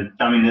kind of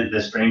dumbing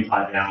the strain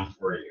plot down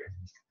for you.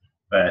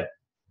 But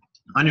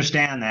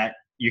understand that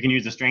you can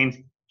use the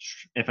strain.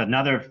 If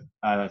another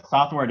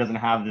software doesn't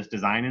have this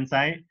design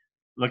insight,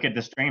 look at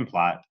the strain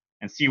plot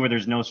and see where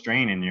there's no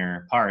strain in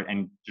your part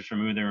and just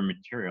remove the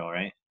material,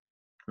 right?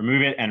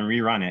 Remove it and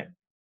rerun it.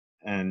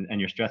 And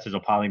your stresses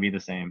will probably be the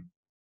same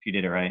if you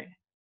did it right.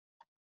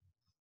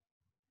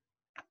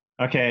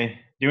 Okay,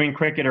 doing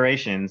quick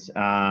iterations.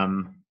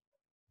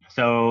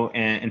 So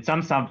in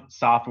some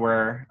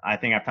software, I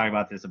think I've talked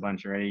about this a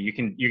bunch already, you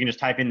can just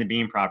type in the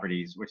beam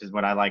properties, which is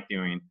what I like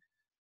doing.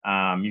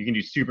 You can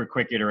do super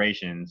quick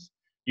iterations.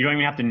 You don't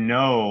even have to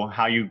know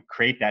how you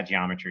create that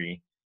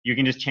geometry. You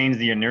can just change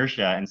the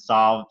inertia and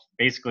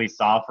basically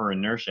solve for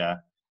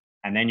inertia.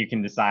 And then you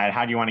can decide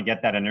how do you want to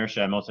get that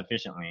inertia most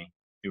efficiently,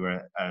 through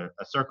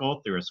a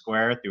circle, through a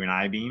square, through an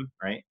I-beam,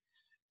 right?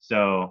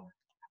 So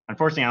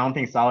unfortunately, I don't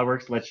think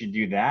SolidWorks lets you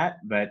do that,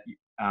 but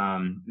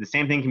the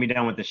same thing can be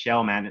done with the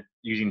shell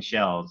using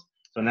shells.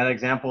 So another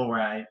example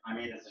where I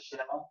made this a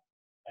shell.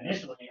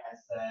 Initially, I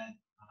said,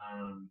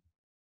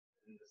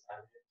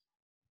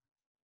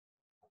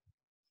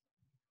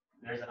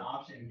 there's an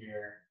option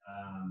here,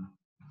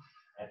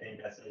 I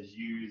think that says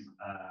use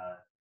CAD.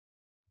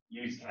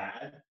 There's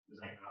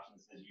like an option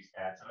that says use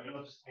CAD. So it'll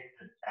just take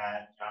the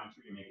CAD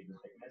geometry and make it the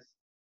thickness.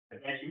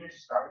 But then even if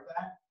you start with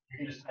that, you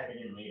can just type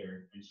it in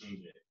later and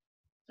change it.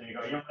 So you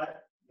go, you know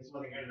what? This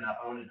wasn't good enough.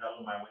 I want to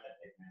double my web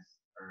thickness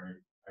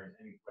or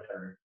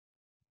whatever.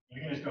 You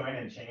can just go in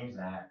and change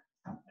that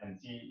and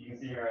see. You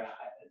can see here,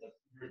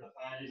 here's the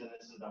flanges and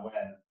this is the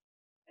web.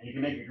 And you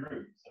can make a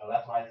group. So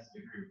that's why this is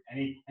a group.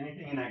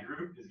 Anything in that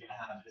group is going to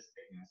have this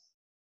thickness.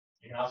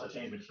 You can also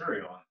change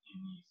material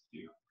in these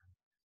too.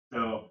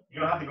 So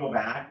you don't have to go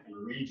back and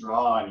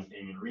redraw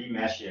anything and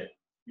remesh it.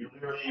 You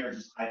literally are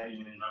just typing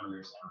in the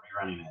numbers and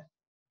rerunning it.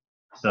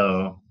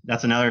 So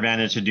that's another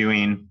advantage to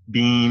doing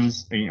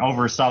beams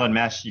over solid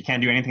mesh. You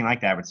can't do anything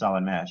like that with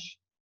solid mesh.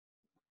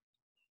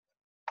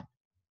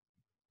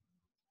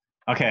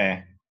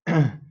 Okay,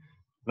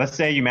 let's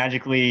say you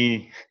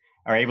magically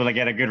are able to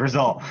get a good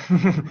result.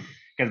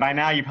 Because by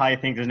now you probably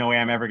think there's no way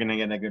I'm ever gonna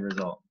get a good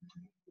result,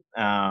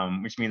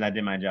 which means I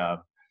did my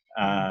job.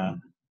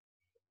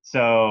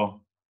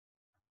 So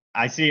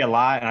I see a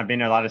lot, and I've been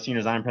to a lot of senior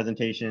design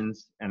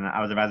presentations, and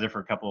I was advisor for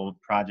a couple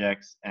of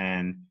projects,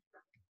 and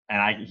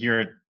I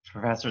hear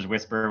professors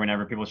whisper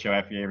whenever people show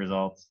FEA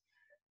results.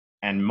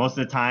 And most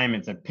of the time,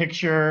 it's a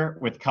picture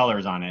with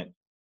colors on it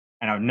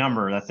and a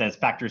number that says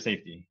factor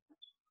safety.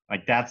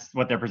 Like that's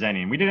what they're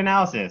presenting. We did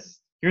analysis.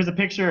 Here's a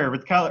picture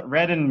with color,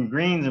 red and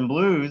greens and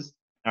blues.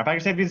 Our factor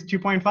safety is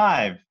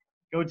 2.5.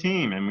 Go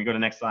team. And we go to the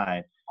next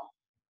slide.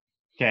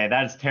 Okay,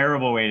 that's a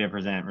terrible way to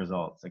present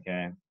results.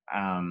 Okay.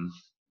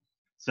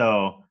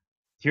 So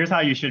here's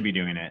how you should be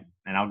doing it.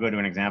 And I'll go to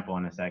an example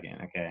in a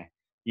second. Okay.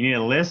 You need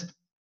to list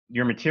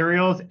your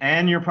materials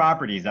and your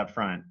properties up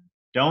front.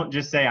 Don't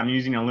just say I'm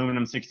using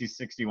aluminum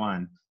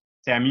 6061.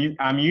 Say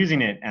I'm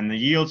using it and the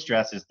yield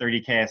stress is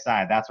 30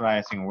 KSI. That's what I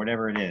assume,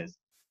 whatever it is.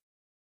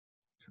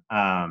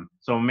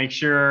 So make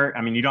sure,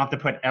 I mean, you don't have to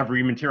put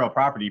every material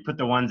property. Put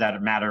the ones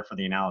that matter for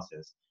the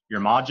analysis.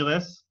 Your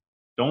modulus,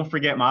 don't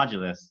forget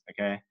modulus,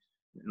 okay?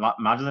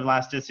 Modulus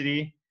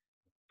elasticity,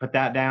 put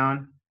that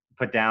down.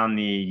 Put down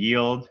the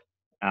yield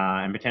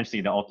and potentially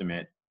the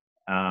ultimate.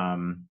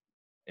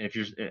 If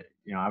you're,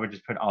 you know, I would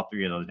just put all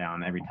three of those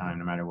down every time,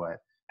 no matter what.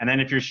 And then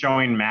if you're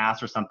showing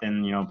mass or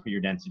something, you know, put your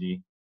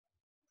density.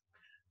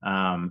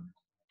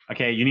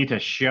 Okay, you need to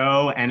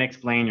show and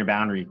explain your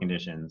boundary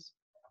conditions.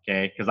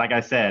 Okay, because like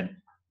I said,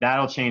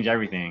 that'll change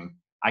everything.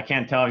 I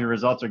can't tell if your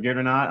results are good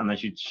or not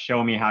unless you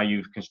show me how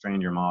you've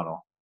constrained your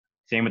model.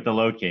 Same with the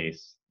load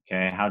case.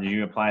 Okay, how did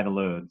you apply the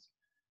loads?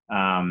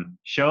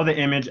 Show the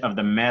image of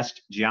the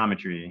meshed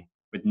geometry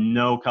with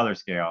no color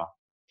scale.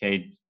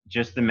 Okay,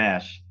 just the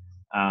mesh.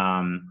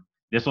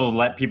 This will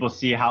let people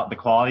see how the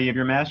quality of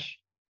your mesh,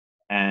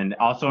 and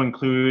also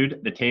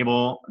include the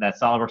table that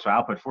SolidWorks will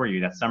output for you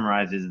that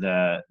summarizes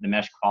the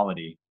mesh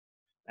quality.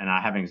 And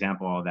I have an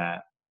example of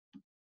that.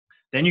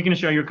 Then you can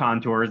show your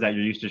contours that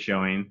you're used to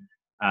showing.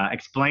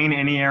 Explain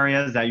any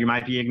areas that you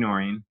might be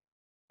ignoring,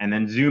 and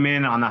then zoom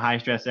in on the high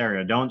stress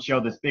area. Don't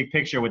show this big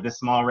picture with this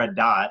small red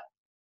dot.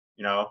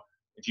 You know,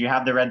 if you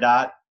have the red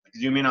dot,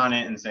 zoom in on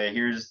it and say,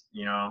 here's,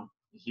 you know,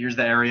 here's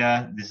the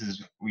area. This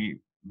is, we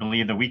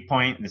believe, the weak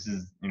point. This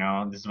is, you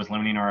know, this is what's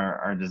limiting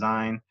our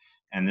design.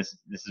 And this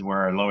is where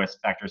our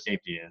lowest factor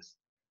safety is.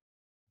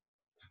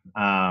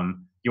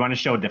 You want to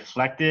show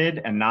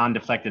deflected and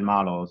non-deflected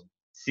models.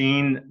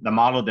 Seeing the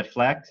model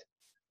deflect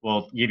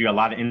will give you a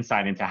lot of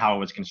insight into how it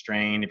was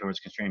constrained, if it was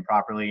constrained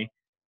properly.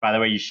 By the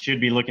way, you should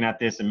be looking at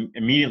this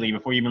immediately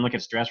before you even look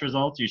at stress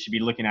results. You should be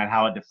looking at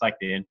how it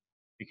deflected,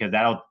 because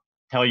that'll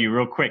tell you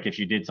real quick if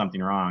you did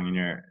something wrong in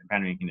your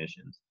boundary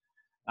conditions.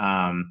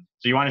 So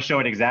you want to show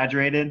it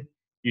exaggerated.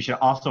 You should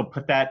also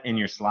put that in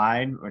your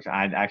slide, which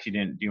I actually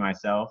didn't do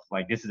myself.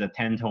 Like, this is a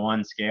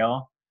 10-to-1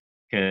 scale,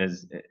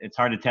 because it's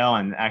hard to tell,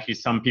 and actually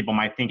some people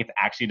might think it's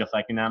actually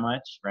deflecting that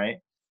much, right?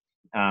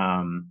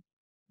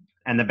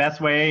 And the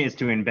best way is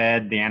to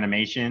embed the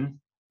animation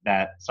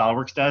that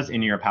SolidWorks does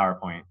in your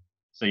PowerPoint.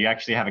 So you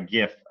actually have a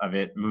GIF of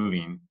it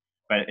moving.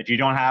 But if you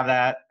don't have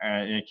that,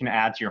 it can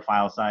add to your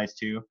file size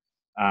too.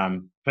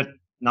 Put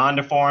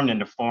non-deformed and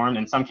deformed.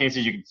 In some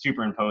cases, you can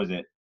superimpose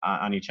it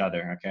on each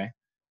other, okay?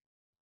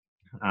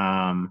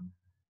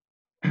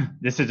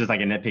 This is just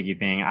like a nitpicky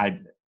thing. I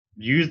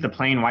use the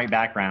plain white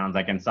backgrounds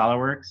like in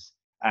SolidWorks.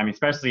 I mean,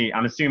 especially,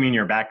 I'm assuming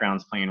your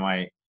background's plain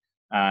white.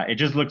 It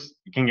just looks,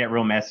 it can get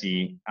real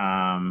messy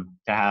to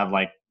have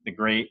like the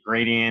great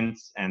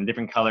gradients and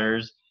different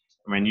colors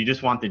when you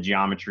just want the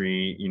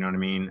geometry, you know what I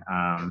mean?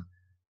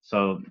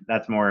 So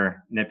that's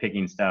more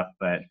nitpicking stuff,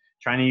 but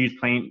trying to use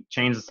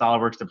change the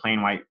SolidWorks to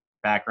plain white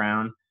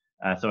background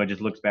so it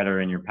just looks better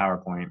in your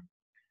PowerPoint.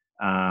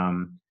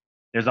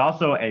 There's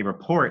also a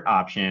report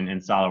option in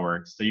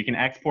SolidWorks. So you can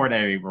export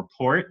a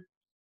report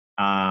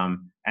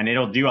and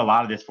it'll do a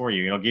lot of this for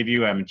you. It'll give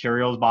you a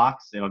materials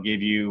box. It'll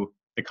give you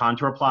the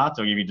contour plots.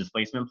 It'll give you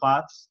displacement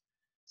plots.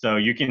 So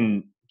you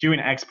can do an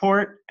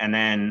export and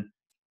then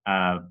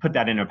put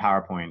that into a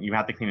PowerPoint. You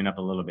have to clean it up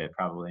a little bit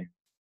probably.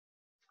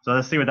 So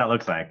let's see what that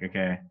looks like,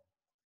 okay?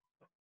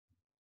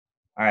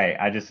 All right,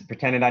 I just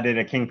pretended I did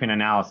a kingpin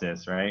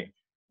analysis, right?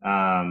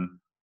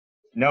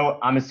 No,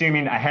 I'm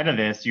assuming ahead of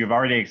this, you've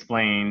already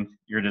explained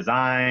your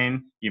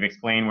design, you've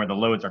explained where the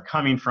loads are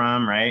coming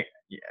from, right?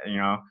 You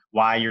know,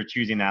 why you're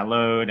choosing that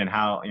load and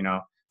how, you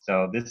know,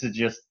 so this is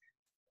just,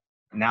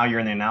 now you're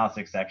in the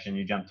analysis section,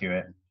 you jump to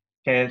it.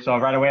 Okay, so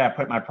right away I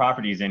put my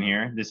properties in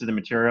here. This is the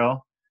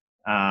material.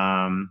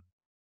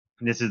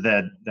 This is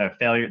the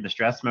failure, the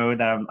stress mode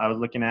that I was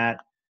looking at.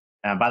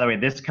 By the way,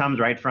 this comes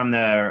right from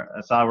the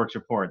SolidWorks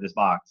report, this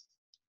box.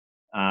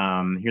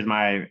 Here's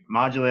my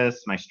modulus,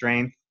 my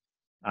strength,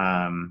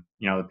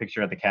 you know, the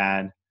picture of the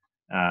CAD.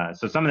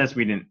 So some of this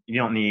you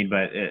don't need,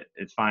 but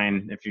it's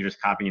fine if you're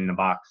just copying the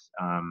box.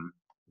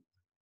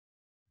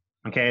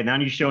 Okay, now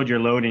you showed your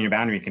load and your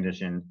boundary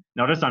condition.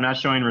 Notice I'm not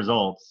showing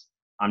results.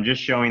 I'm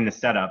just showing the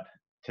setup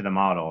to the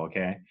model,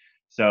 okay?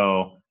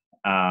 So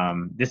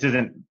this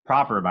isn't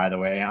proper, by the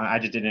way. I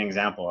just did an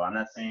example. I'm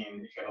not saying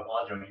if you have a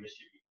ball joint, this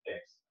should be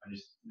fixed.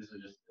 This is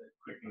just a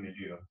quick thing to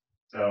do.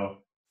 So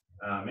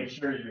make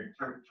sure your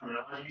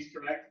terminology is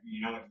correct.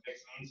 You know what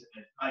fixed means.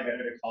 It's probably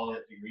better to call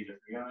it degrees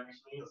of freedom,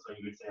 actually. So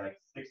you would say like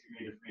 6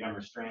 degrees of freedom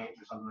restraint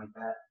or something like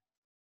that.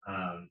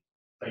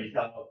 So you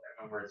tell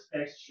everyone where it's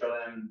fixed, show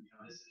them,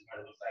 this is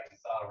what it looks like in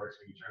SolidWorks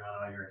when you turn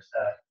on all your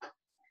stuff.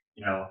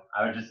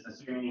 I would just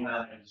assume you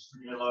have a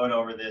distributed load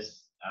over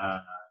this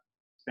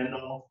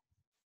spindle.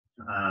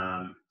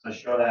 So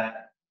show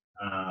that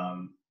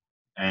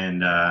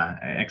and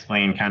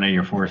explain kind of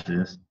your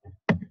forces.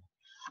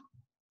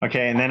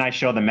 Okay, and then I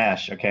show the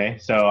mesh, okay?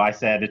 So I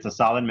said it's a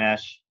solid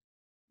mesh.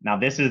 Now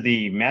this is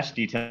the mesh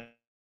detail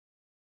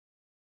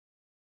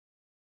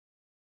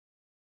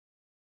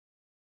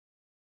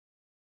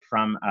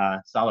from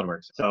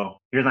SolidWorks.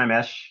 So here's my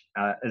mesh.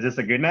 Is this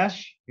a good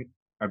mesh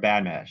or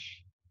bad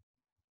mesh?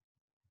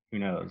 Who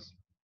knows?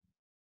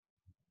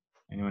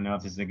 Anyone know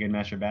if this is a good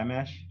mesh or bad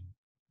mesh?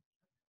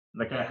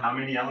 Look at how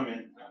many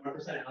elements, what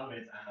percent of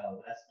elements have a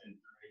less than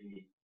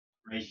 3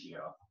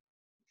 ratio.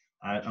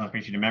 I don't want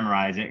you to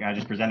memorize it. I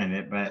just presented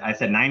it, but I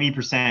said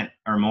 90%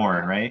 or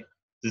more, right?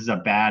 This is a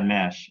bad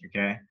mesh,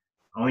 okay?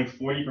 Only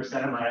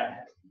 40% of my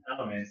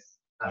elements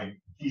have a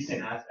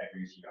decent aspect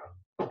ratio.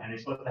 And you're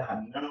supposed to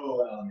have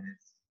no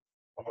elements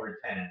over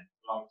 10.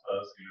 Well,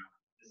 close,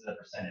 this is a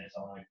percentage,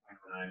 so only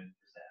 0.9%,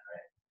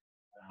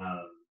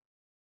 right?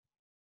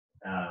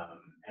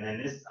 And then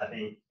this, I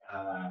think,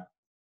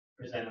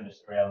 percent of the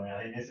story element.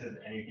 I think this is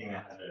anything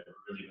that has a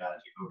really bad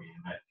Jacobian.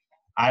 But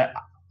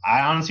I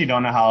honestly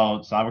don't know how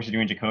SolidWorks is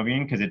doing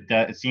Jacobian because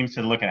it seems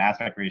to look at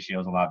aspect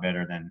ratios a lot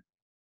better than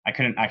I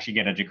couldn't actually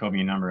get a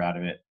Jacobian number out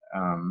of it.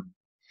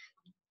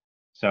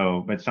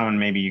 But someone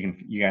maybe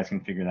you guys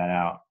can figure that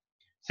out.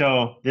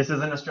 So this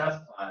isn't a stress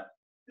plot.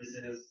 This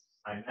is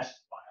my mesh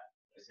plot.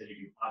 I said you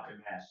can plot a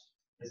mesh.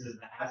 This is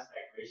the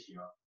aspect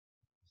ratio.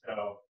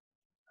 So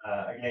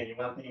again, you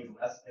want things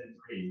less than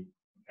 3.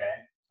 Okay.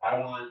 I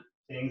want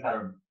things that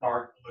are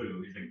dark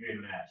blue is a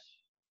good mesh.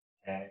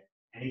 Okay.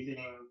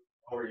 Anything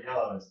over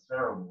yellow is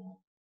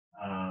terrible.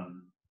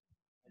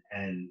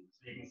 And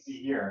so you can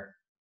see here,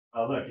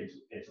 oh look,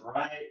 it's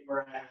right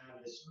where I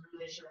have this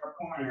really sharp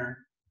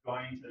corner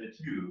going to the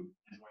tube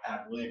is where I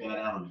have really bad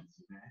elements.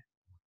 Okay.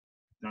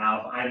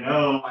 Now, if I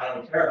know I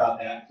don't care about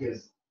that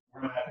because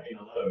we're not having a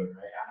load,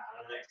 right?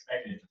 I'm not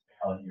expecting it to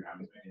fail here. I'm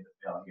expecting it to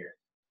fail here.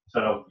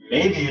 So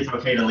maybe it's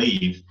okay to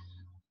leave.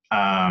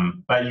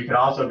 But you could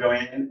also go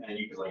in and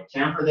you could like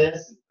chamfer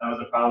this. If that was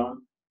a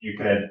problem. You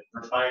could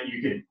refine.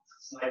 You could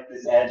select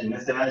this edge and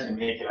this edge and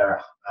make it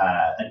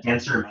a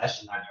denser mesh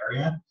in that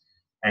area,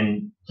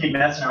 and keep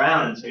messing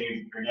around until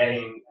you're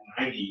getting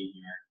a 90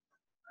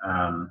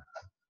 here.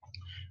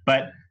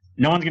 But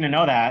no one's going to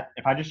know that.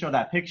 If I just show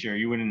that picture,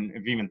 you wouldn't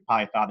have even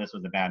probably thought this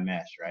was a bad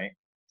mesh, right?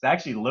 It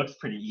actually looks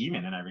pretty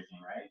even and everything,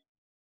 right?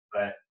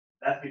 But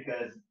that's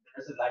because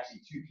this is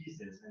actually 2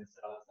 pieces, and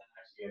so it's not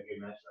actually a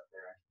good mesh up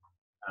there.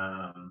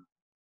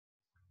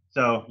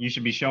 So you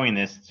should be showing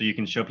this so you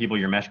can show people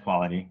your mesh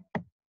quality.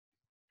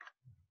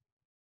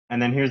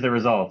 And then here's the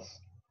results.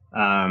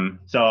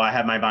 So I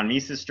have my von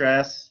Mises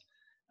stress,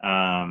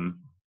 my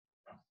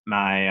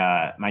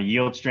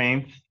yield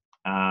strength,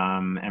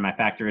 and my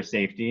factor of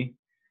safety.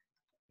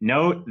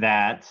 Note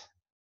that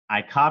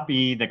I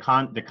copy the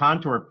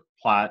contour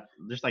plot,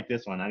 just like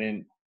this one. I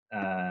didn't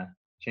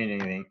change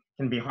anything.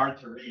 It can be hard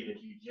to read if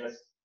you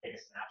just take a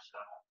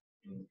snapshot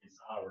in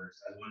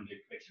SolidWorks as one big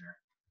picture.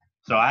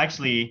 So I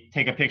actually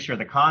take a picture of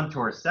the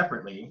contour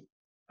separately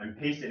and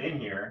paste it in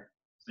here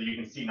so you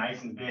can see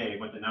nice and big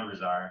what the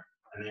numbers are.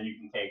 And then you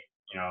can take,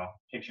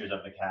 pictures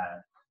of the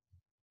CAD.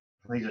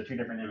 These are 2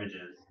 different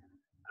images.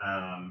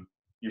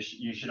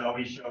 You should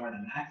always show where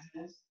the max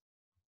is.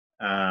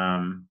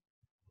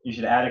 You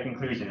should add a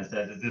conclusion that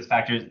says, is this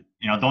factor,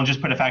 don't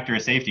just put a factor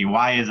of safety.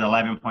 Why is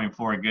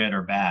 11.4 good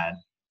or bad?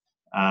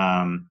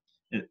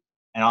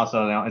 And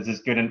also, is this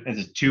good? Is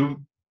this too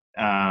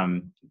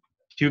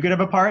good of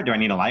a part? Do I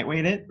need to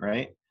lightweight it,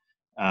 right?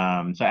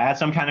 So add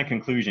some kind of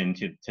conclusion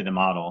to the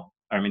model,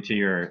 to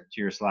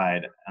your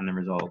slide on the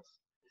results.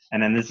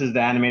 And then this is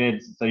the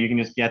animated, so you can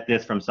just get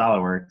this from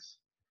SolidWorks.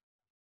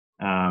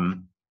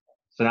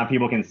 So now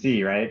people can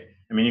see, right?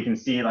 You can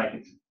see like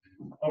it's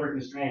over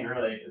constrained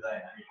really because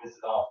this is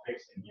all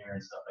fixed in here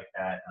and stuff like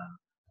that.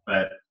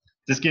 But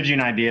this gives you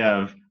an idea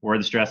of where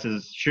the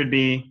stresses should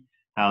be,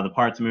 how the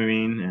part's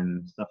moving,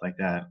 and stuff like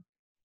that.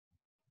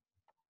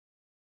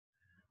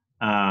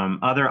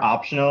 Other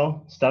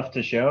optional stuff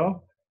to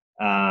show,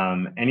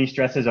 any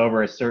stresses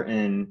over a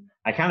certain,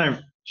 I kind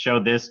of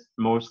showed this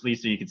mostly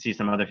so you could see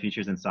some other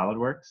features in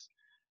SolidWorks.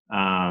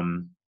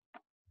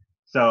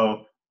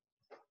 So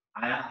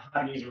I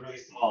have to use a really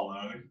small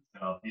load,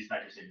 so these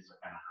factor safeties are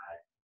kind of high.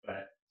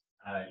 But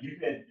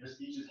there's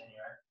features in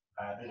here.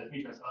 There's a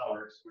feature in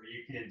SolidWorks where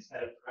you can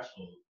set a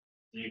threshold.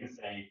 So you can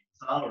say,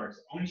 SolidWorks,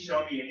 only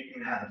show me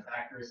anything that has a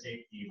factor of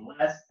safety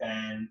less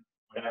than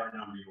whatever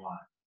number you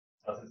want.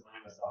 So since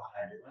mine was so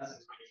high, it's less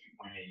than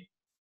 22.8.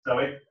 So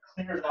it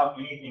clears out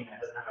anything that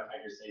doesn't have a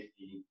factor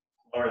safety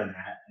lower than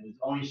that, and it's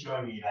only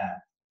showing me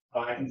that. So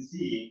I can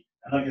see,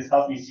 and look, this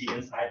helps me see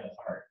inside the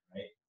part,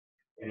 right?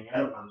 In the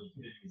other one, you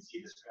couldn't even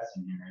see the stress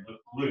in here. It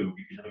looked blue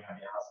because you're looking at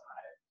the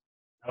outside.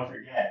 Don't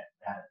forget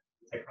that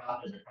there's a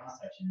cross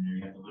section in there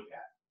you have to look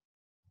at.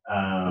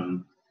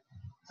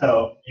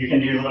 So you can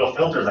do little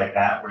filters like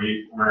that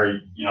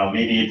where you know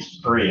maybe it's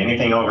 3.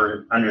 Anything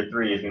under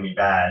 3 is going to be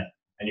bad,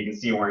 and you can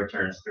see where it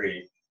turns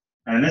 3.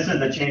 And this is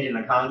the change in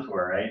the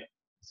contour, right?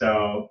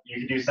 So you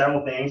can do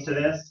several things to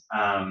this.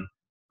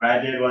 What I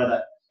did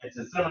was it's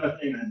a similar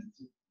thing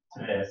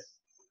to this.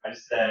 I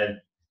just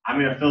said I'm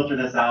going to filter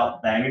this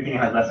out that anything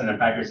that has less than a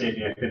factor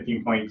safety of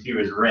 15.2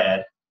 is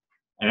red,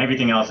 and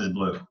everything else is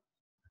blue.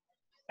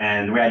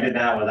 And the way I did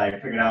that was I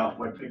figured out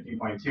what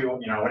 15.2,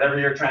 you know, whatever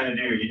you're trying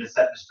to do, you just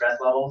set the stress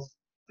levels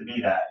to be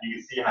that. You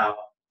can see how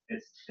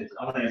it's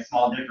only a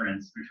small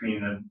difference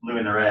between the blue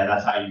and the red.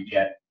 That's how you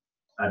get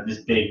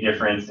this big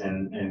difference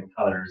in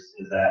colors.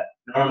 Is that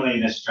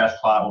normally this stress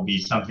plot will be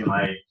something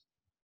like,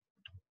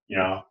 you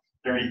know,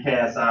 30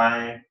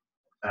 KSI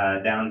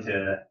down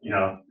to, you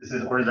know, this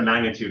is orders of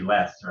magnitude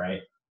less,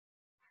 right?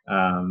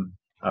 Oh,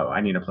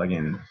 I need to plug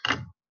in.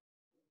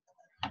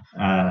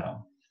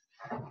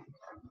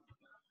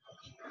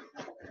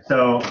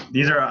 So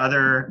these are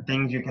other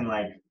things you can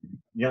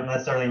you don't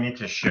necessarily need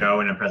to show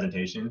in a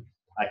presentation.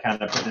 I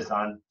kind of put this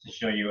on to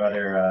show you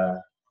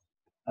other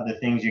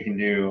things you can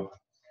do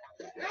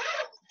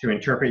to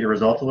interpret your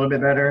results a little bit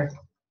better.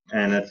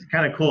 And it's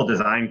kind of cool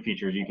design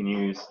features you can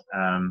use.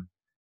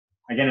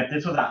 Again, if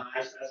this was a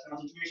high stress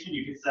concentration,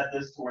 you could set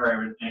this to where it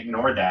would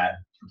ignore that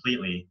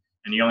completely.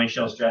 And you only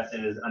show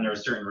stresses under a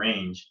certain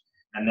range.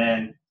 And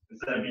then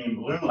instead of being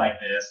blue like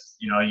this,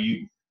 you know,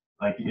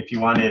 if you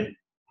wanted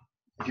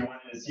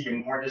to see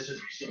more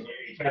distribution here,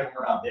 you care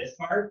more about this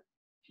part.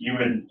 You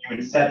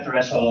would set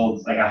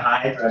thresholds like a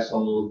high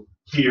threshold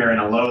here and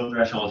a low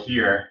threshold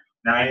here.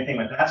 Now anything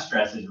with that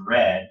stress is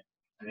red,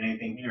 and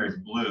anything here is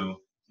blue.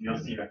 You'll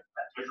see a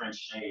different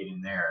shade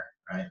in there,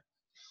 right?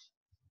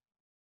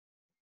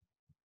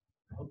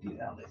 I'll do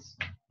that.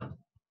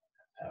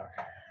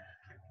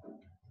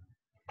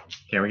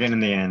 Okay, we're getting in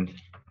the end.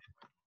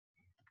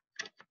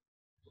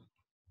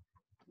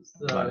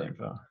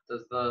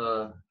 Does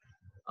the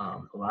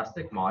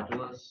elastic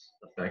modulus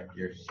affect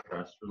your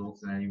stress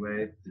results in any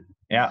way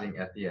using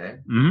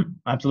FEA?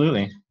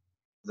 Absolutely. Is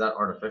that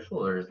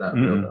artificial or is that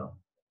real though?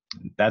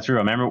 That's real.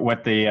 Remember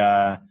what the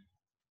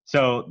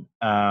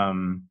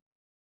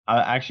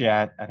actually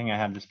I think I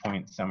have this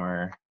point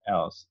somewhere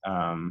else.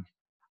 So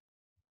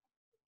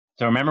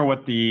remember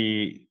what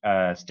the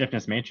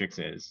stiffness matrix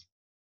is,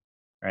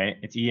 right?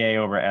 It's EA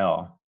over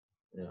L.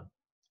 Yeah.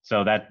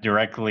 So that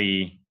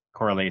directly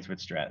correlates with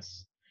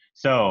stress.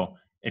 So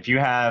if you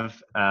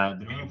have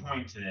the main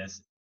point to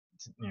this,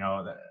 you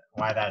know,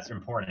 why that's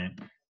important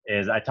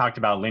is I talked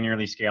about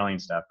linearly scaling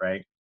stuff,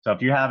 right? So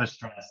if you have a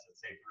stress,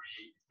 let's say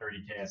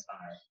 30 KSI,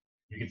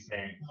 you could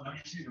say, well, let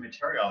me choose a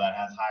material that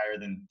has higher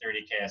than 30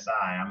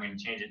 KSI. I'm going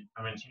to change it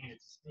to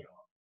steel.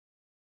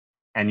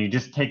 And you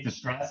just take the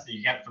stress that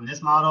you get from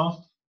this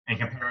model and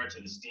compare it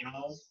to the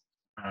steel's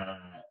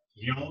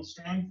yield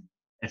strength.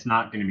 It's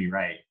not going to be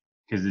right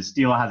because the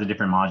steel has a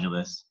different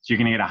modulus. So you're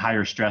going to get a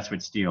higher stress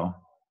with steel,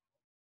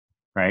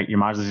 right? Your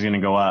modulus is going to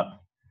go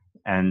up.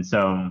 And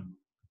so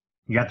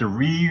you have to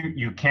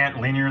you can't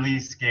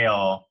linearly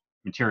scale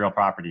material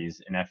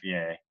properties in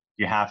FEA.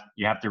 You have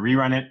to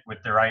rerun it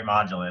with the right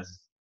modulus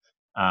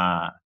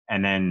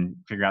and then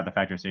figure out the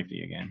factor of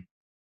safety again.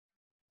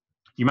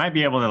 You might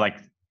be able to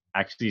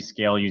actually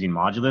scale using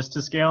modulus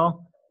to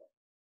scale,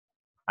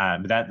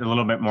 but that's a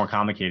little bit more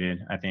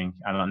complicated, I think.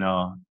 I don't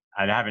know.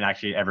 I haven't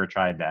actually ever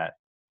tried that.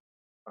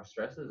 Are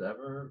stresses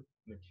ever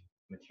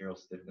material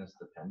stiffness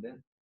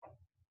dependent,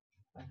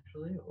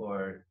 actually,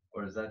 or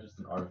is that just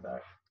an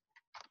artifact?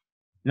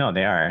 No,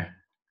 they are.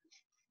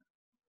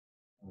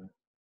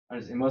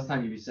 And most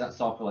times, if you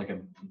solve for like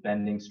a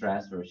bending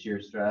stress or a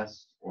shear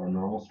stress or a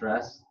normal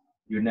stress,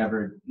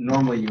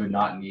 normally you would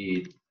not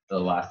need the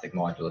elastic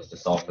modulus to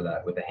solve for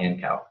that with a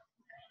hand calc.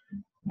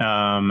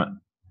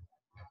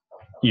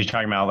 You're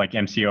talking about like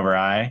MC over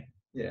I?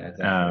 Yeah,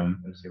 exactly.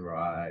 MC over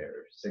I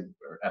or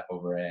F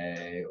over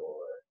A or.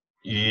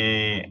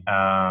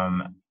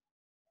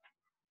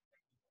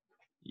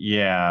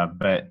 Yeah,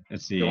 but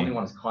let's see. The only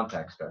one is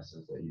contact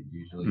stresses that you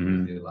usually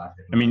use the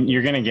elastic. I mean,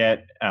 you're gonna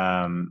get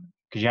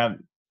because you have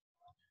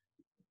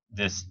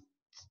this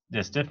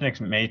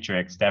stiffness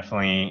matrix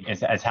definitely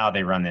is how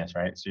they run this,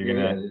 right? So you're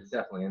gonna it's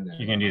definitely in there.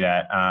 You can do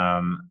that.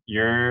 I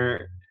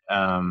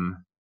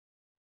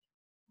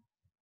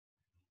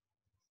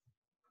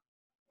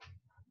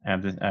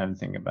have to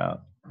think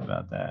about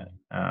that.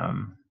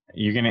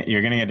 You're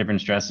gonna get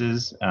different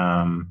stresses.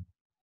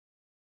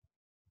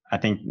 I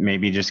think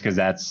maybe just because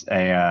that's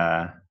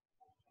a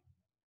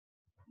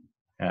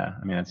yeah.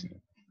 I mean that's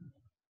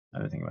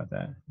another thing about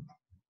that.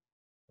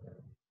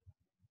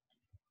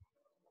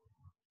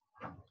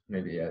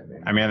 Maybe, yeah.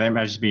 Maybe. I mean, there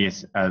might just be,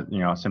 you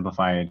know,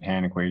 simplified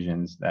hand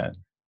equations that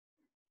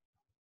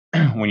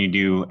when you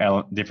do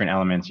different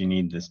elements, you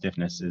need the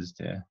stiffnesses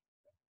to.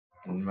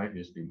 And it might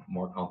just be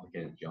more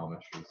complicated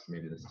geometries.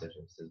 Maybe the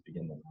stiffnesses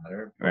begin to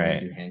matter. But Right.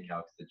 when you do hand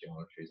calcs, the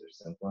geometries are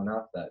simple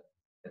enough that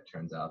it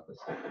turns out the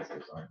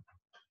stiffnesses aren't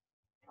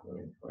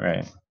really important.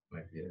 Right.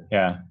 Might be a,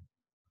 Yeah.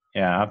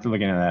 Yeah, I'll have to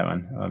look into that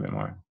one a little bit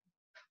more.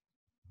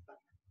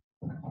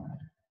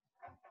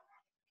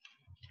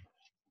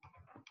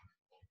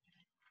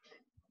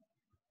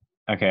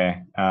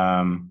 Okay.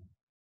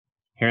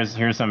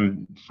 Here's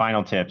some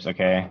final tips.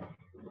 Okay.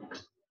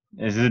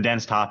 This is a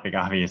dense topic,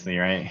 obviously,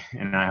 right?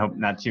 And I hope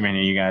not too many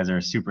of you guys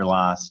are super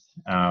lost.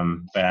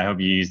 But I hope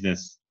you use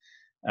this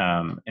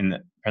in the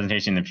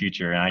presentation in the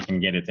future, and I can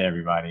get it to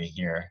everybody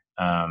here.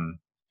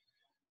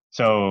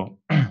 So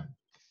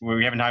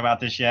we haven't talked about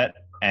this yet,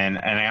 and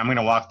I'm going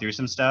to walk through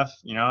some stuff.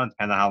 You know, it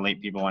depends on how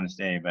late people want to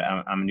stay, but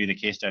I'm going to do the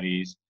case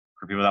studies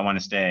for people that want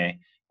to stay,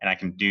 and I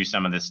can do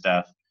some of this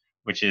stuff,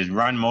 which is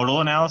run modal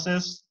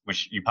analysis,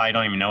 which you probably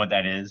don't even know what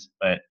that is,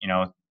 but you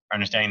know,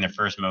 understanding the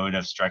first mode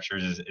of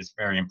structures is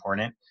very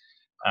important.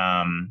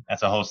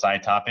 That's a whole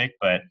side topic,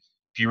 but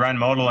if you run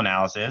modal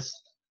analysis,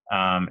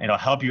 it'll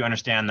help you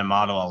understand the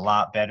model a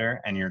lot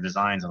better and your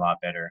designs a lot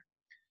better.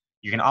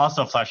 You can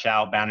also flesh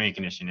out boundary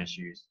condition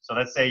issues. So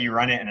let's say you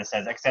run it and it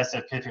says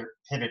excessive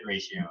pivot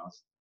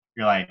ratios.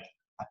 You're like,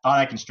 I thought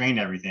I constrained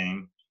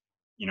everything.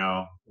 You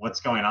know,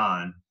 what's going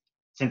on?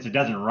 Since it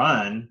doesn't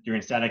run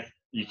during static,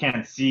 you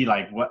can't see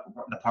like what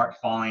the part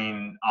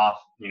falling off,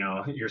 you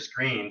know, your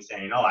screen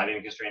saying, oh, I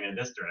didn't constrain in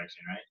this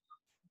direction, right?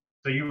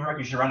 So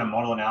you should run a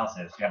modal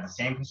analysis. You have the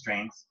same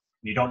constraints.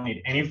 You don't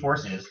need any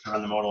forces to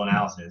run the modal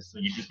analysis. So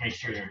you just make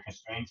sure your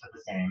constraints are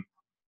the same.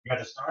 You have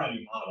to start a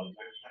new model. You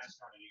have to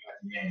start a new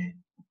FEA.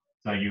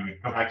 So you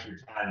would go back to your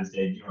CAD and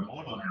say, do a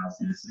modal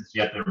analysis, since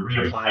you have to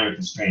reapply your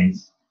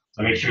constraints.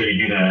 So make sure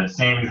you do the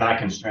same exact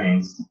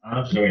constraints. I'm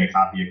not showing a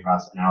copy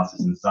across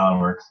analysis in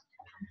SolidWorks.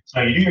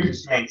 So you do your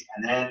constraints,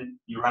 and then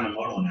you run a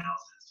modal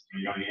analysis.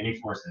 You don't need any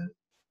forces.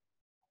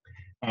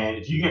 And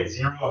if you get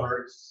 0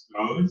 hertz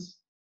modes,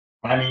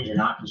 that means you're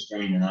not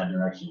constrained in that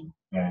direction.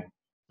 Okay.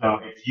 So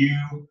if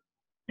you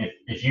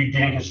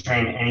didn't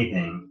constrain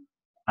anything,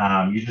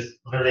 you just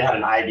literally had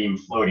an I-beam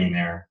floating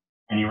there,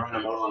 and you run a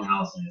modal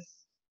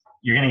analysis,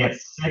 you're going to get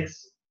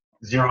 6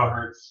 0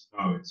 hertz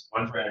modes,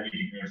 one for every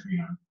degree of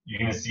freedom. You're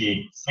going to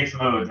see 6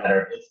 modes that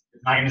are, it's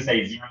not going to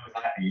say 0 is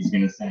happy, it's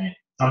going to say,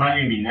 some might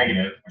even be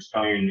negative, which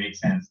don't even make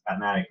sense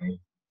mathematically.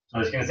 So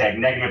it's going to say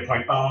negative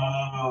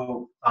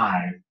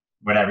 0.05,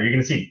 whatever. You're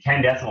going to see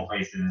 10 decimal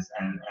places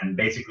and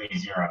basically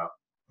 0.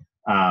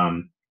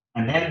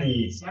 And then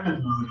the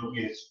 7th mode will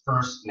be its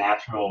first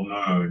natural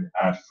mode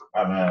of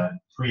a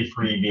free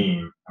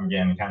beam. I'm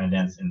getting kind of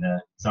dense into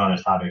some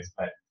other topics,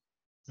 but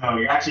so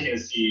you're actually going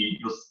to see,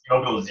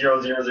 you'll go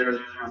 0, 0, 0, 0,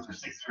 0 for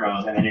 6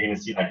 zeros, and then you're going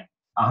to see like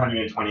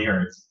 120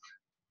 hertz,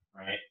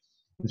 right?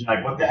 And you're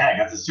like, what the heck?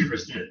 That's a super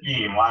stiff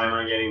beam. Why am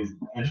I getting?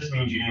 It just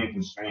means you didn't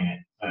constrain it,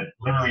 but it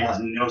literally has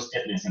no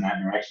stiffness in that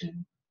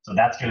direction. So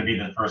that's going to be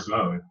the first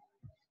mode.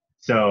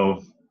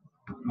 So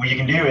what you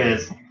can do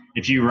is,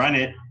 if you run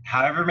it,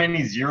 however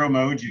many 0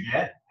 modes you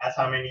get, that's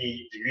how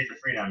many degrees of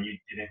freedom you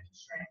didn't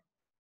constrain.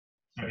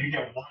 So if you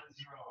get 1 0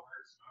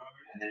 hertz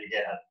mode, and then you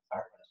get a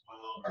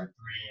 12 or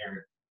 3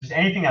 or just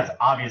anything that's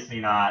obviously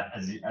not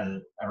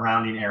a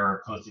rounding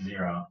error close to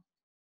 0,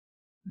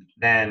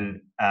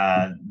 then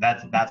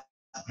that's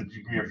the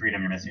degree of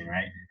freedom you're missing,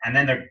 right? And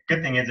then the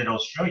good thing is it'll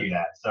show you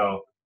that.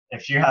 So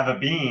if you have a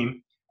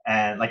beam,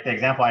 and like the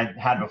example I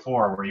had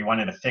before where you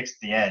wanted to fix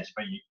the edge,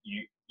 but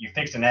you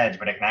fixed an edge,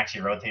 but it can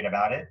actually rotate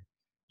about it,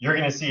 you're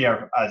going to see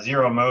a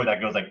 0 mode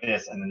that goes like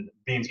this, and the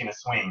beam's going to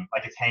swing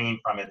like it's hanging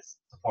from its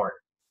support.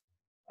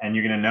 And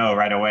you're going to know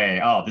right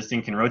away, oh, this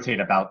thing can rotate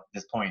about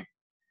this point,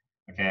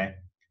 okay?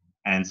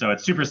 And so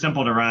it's super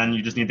simple to run.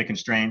 You just need the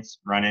constraints,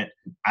 run it.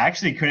 I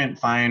actually couldn't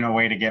find a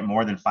way to get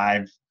more than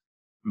 5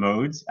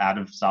 modes out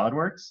of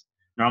SolidWorks.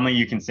 Normally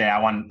you can say, I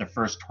want the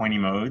first 20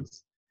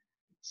 modes.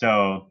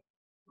 So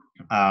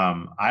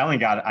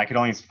I could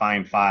only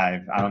find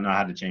 5. I don't know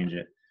how to change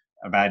it,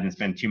 but I didn't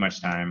spend too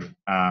much time.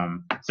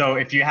 So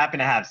if you happen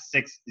to have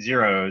 6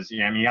 zeros, you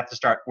know, I mean, you have to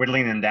start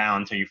whittling them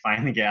down until you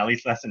finally get at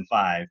least less than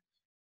 5.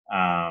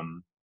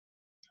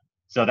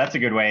 So that's a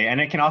good way, and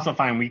it can also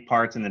find weak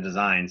parts in the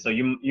design. So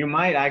you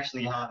might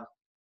actually have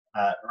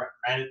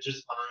ran it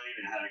just fine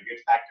and had a good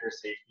factor of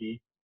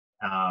safety,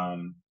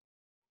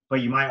 but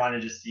you might want to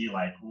just see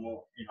like,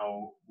 well, you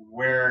know,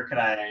 where could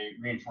I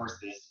reinforce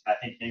this? I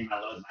think maybe my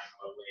load might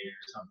go later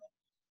or something.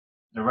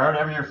 The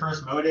whatever your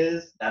first mode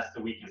is, that's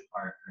the weakest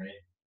part, right?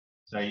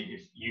 So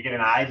if you get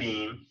an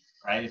I-beam,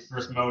 right, its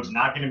first mode's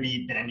not going to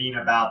be bending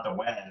about the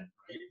web,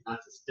 right?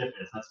 That's the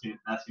stiffness. That's going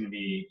to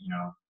be, you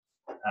know,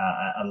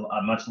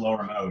 a much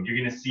lower mode. You're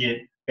going to see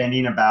it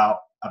bending about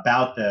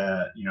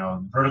the, you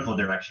know, vertical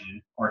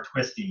direction or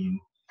twisting,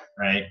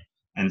 right?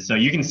 And so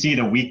you can see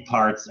the weak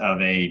parts of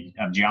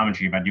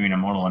geometry by doing a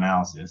modal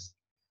analysis.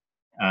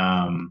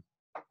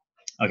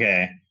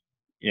 Okay,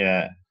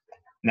 yeah.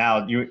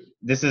 Now,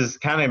 this is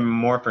kind of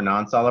more for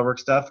non-SolidWorks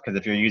stuff, because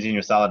if you're using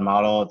your solid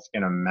model, it's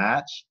going to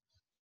match,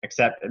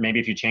 except maybe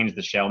if you change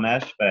the shell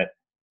mesh, but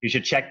you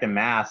should check the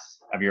mass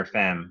of your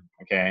FEM,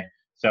 okay?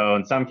 So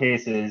in some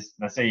cases,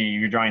 let's say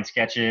you're drawing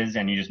sketches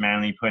and you just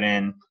manually put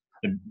in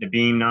the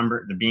beam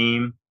number,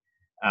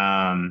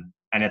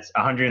 and it's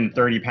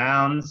 130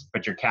 pounds,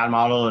 but your CAD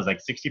model is like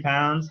 60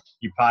 pounds,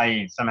 you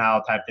probably somehow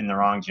typed in the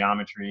wrong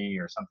geometry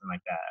or something like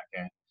that,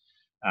 okay?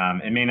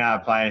 It may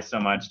not apply so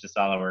much to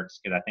SolidWorks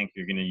because I think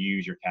you're going to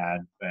use your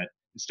CAD, but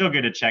it's still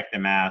good to check the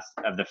mass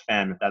of the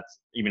FEM if that's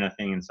even a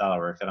thing in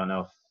SolidWorks. I don't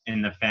know if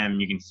in the FEM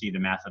you can see the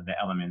mass of the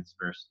elements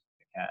versus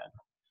the CAD.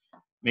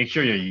 Make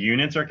sure your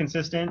units are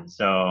consistent.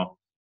 So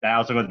that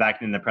also goes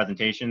back in the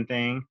presentation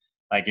thing.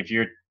 Like if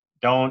you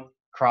don't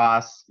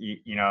cross,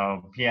 you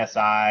know,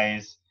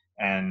 PSIs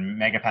and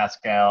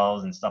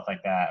megapascals and stuff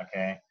like that,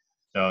 okay?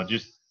 So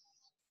just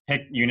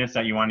pick units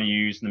that you want to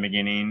use in the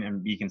beginning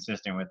and be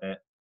consistent with it.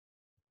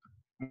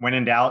 When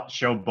in doubt,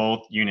 show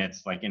both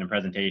units like in a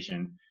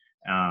presentation,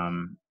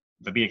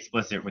 but be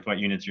explicit with what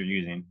units you're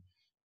using.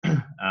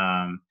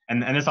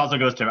 And this also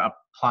goes to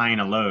applying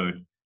a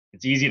load.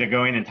 It's easy to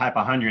go in and type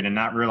 100 and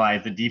not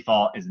realize the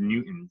default is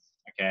newtons,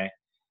 okay?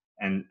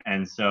 And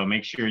so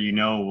make sure you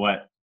know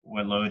what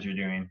loads you're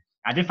doing.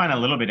 I did find a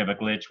little bit of a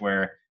glitch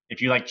where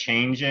if you like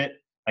change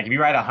it, like if you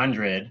write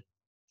 100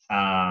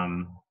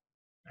 and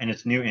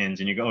it's newtons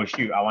and you go, oh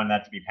shoot, I want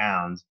that to be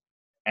pounds,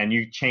 and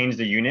you change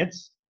the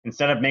units,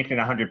 instead of making it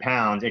 100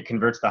 pounds, it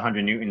converts the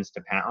 100 newtons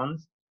to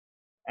pounds.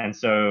 And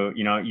so,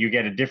 you know, you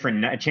get a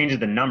different, it changes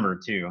the number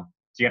too.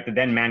 So you have to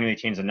then manually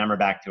change the number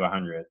back to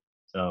 100.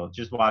 So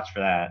just watch for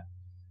that.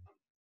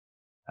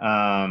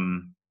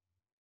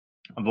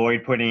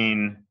 Avoid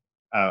putting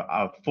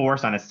a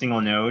force on a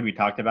single node. We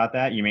talked about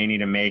that. You may need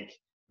to make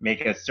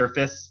a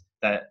surface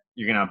that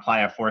you're going to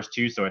apply a force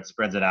to so it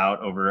spreads it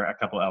out over a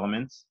couple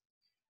elements.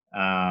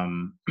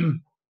 And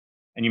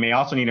you may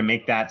also need to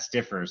make that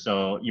stiffer.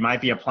 So you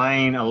might be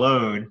applying a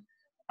load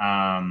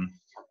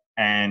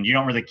and you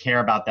don't really care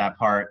about that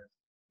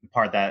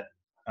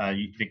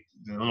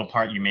the little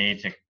part you made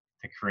to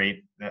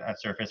create a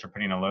surface or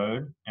putting a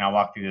load. And I'll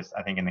walk through this,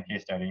 I think, in the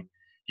case study.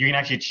 You can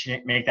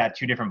actually make that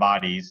two different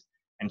bodies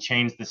and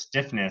change the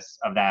stiffness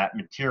of that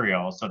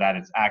material so that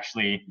it's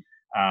actually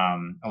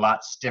a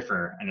lot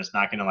stiffer and it's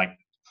not going to like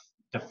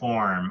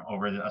deform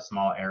over a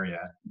small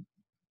area.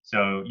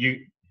 So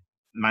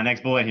my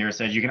next bullet here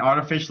says you can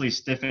artificially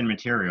stiffen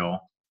material.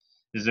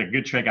 This is a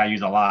good trick I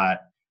use a lot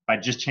by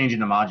just changing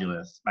the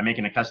modulus, by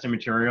making a custom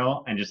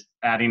material and just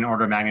adding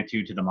order of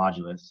magnitude to the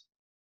modulus.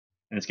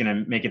 And it's going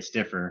to make it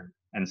stiffer.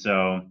 And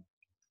so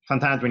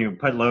sometimes when you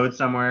put load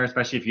somewhere,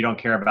 especially if you don't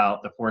care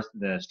about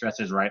the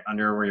stresses right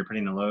under where you're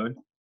putting the load,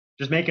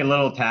 just make a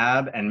little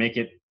tab and make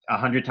it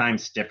 100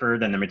 times stiffer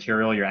than the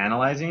material you're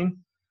analyzing.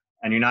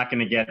 And you're not going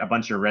to get a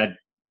bunch of red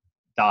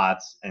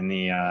dots in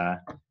the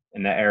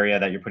area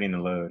that you're putting the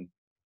load.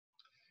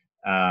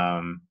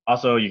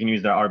 Also, you can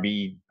use the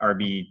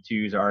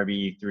RB2s or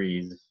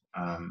RB3s.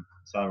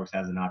 SolidWorks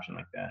has an option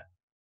like that.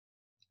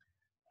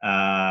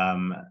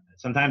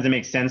 Sometimes it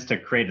makes sense to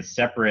create a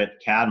separate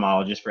CAD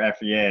model just for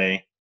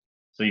FEA,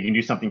 so you can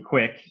do something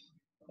quick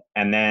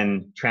and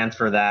then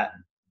transfer that,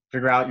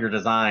 figure out your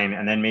design,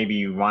 and then maybe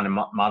you want to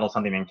model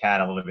something in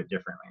CAD a little bit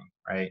differently,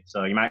 right?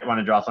 So you might want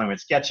to draw something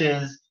with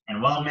sketches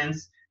and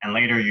weldments, and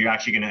later you're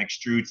actually going to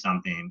extrude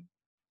something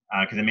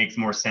because it makes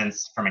more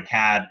sense from a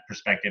CAD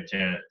perspective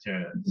to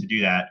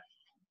do that.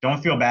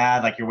 Don't feel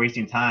bad like you're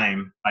wasting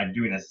time by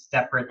doing a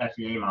separate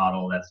FEA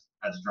model that's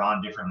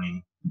drawn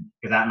differently,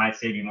 because that might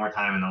save you more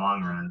time in the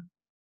long run.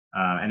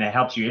 And it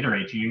helps you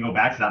iterate too. You can go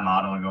back to that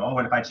model and go, oh,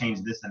 what if I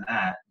change this and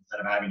that, instead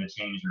of having to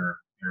change your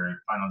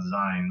final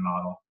design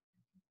model.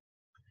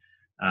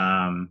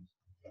 I'm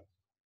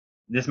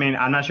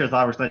not sure if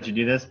SolidWorks lets you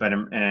do this, but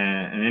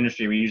in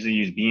industry, we usually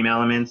use beam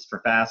elements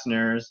for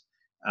fasteners.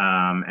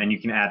 And you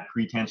can add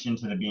pre-tension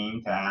to the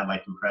beam to add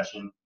like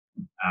compression.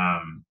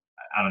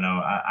 I don't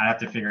know. I have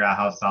to figure out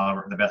how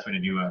the best way to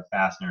do a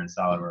fastener in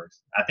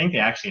SolidWorks. I think they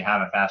actually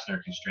have a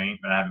fastener constraint,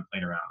 but I haven't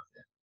played around with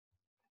it.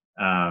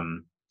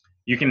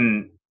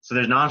 So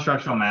there's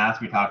non-structural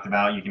mass we talked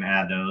about. You can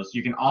add those.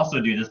 You can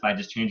also do this by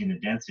just changing the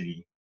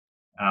density.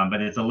 But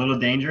it's a little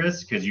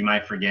dangerous because you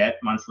might forget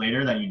months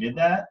later that you did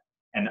that,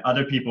 and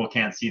other people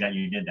can't see that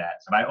you did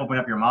that. So if I open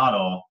up your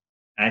model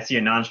and I see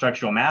a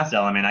non-structural mass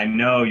element, I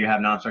know you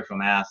have non-structural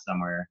mass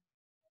somewhere.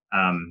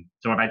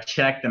 So if I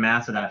check the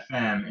mass of that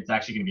FEM, it's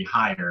actually going to be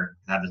higher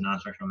to have this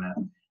non-structural mass.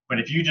 But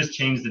if you just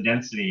change the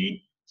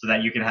density so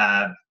that you can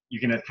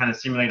kind of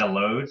simulate a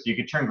load, so you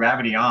could turn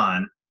gravity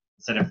on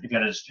instead of, if you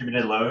had a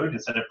distributed load,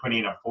 instead of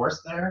putting a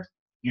force there,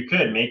 you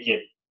could make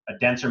it a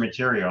denser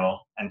material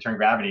and turn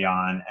gravity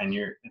on, and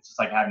it's just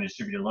like having a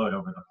distributed load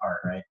over the part,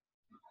 right?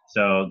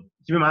 So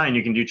keep in mind,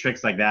 you can do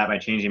tricks like that by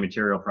changing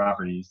material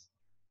properties.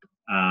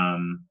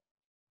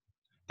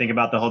 Think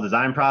about the whole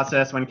design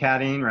process when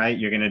CADing, right?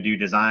 You're going to do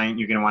design,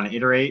 you're going to want to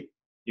iterate,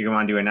 you're going to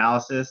want to do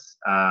analysis,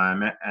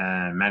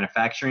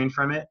 manufacturing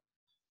from it.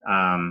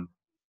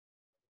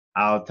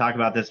 I'll talk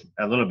about this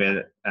a little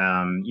bit.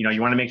 You know,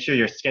 you want to make sure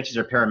your sketches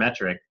are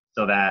parametric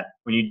so that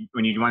when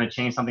you want to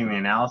change something in the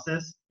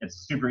analysis,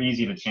 it's super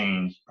easy to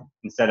change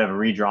instead of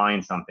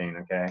redrawing something,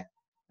 okay?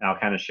 And I'll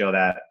kind of show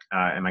that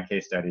in my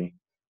case study.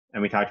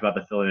 And we talked about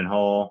the fill-in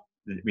hole.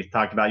 We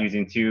talked about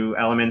using 2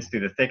 elements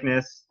through the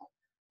thickness.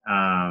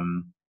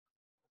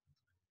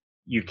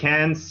 You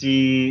can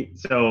see,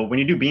 so when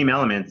you do beam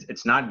elements,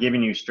 it's not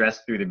giving you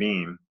stress through the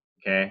beam,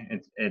 okay?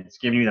 It's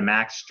giving you the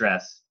max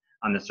stress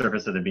on the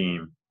surface of the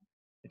beam.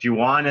 If you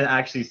want to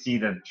actually see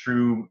the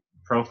true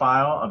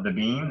profile of the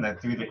beam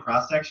that through the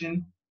cross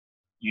section,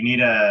 you need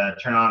to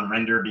turn on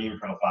render beam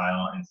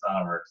profile in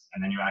SolidWorks,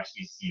 and then you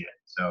actually see it.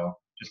 So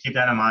just keep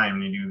that in mind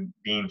when you do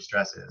beam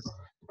stresses.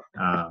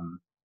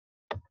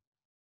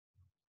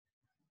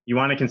 You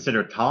want to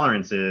consider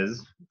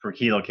tolerances for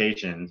key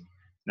locations.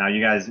 Now,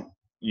 you guys,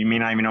 you may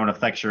not even know what a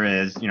flexure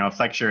is. You know, a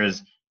flexure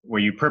is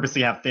where you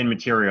purposely have thin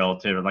material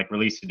to like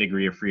release a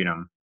degree of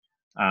freedom.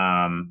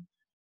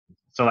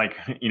 So like,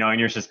 you know, in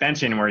your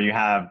suspension where you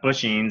have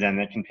bushings and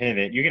it can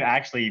pivot, you could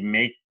actually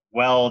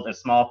weld a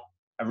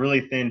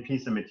really thin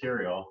piece of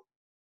material,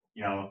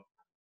 you know,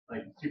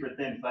 like super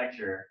thin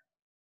flexure,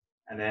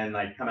 and then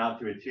like come out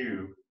to a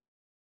tube,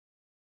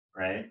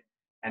 right?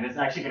 And it's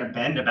actually going to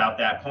bend about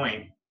that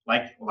point,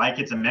 like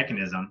it's a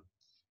mechanism,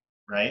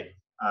 right?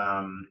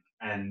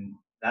 And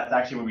that's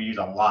actually what we use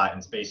a lot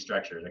in space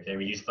structures, okay?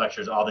 We use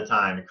flexures all the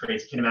time. It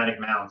creates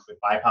kinematic mounts with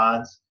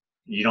bipods.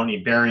 You don't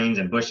need bearings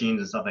and bushings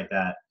and stuff like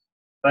that.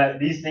 But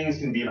these things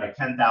can be like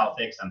 10 thou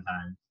thick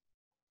sometimes,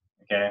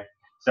 okay?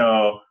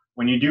 So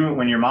when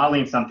you're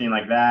modeling something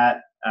like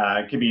that,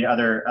 it could be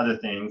other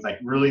things like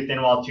really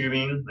thin wall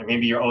tubing, like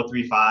maybe your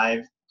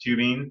 035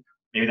 tubing.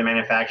 Maybe the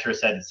manufacturer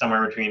said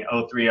somewhere between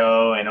 030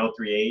 and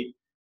 038.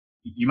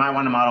 You might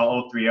want to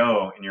model 030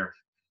 in your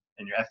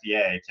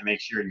FEA to make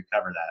sure you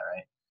cover that,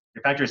 right?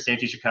 Your factor of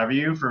safety should cover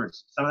you for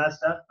some of that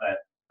stuff, but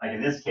like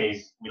in this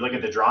case, we look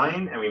at the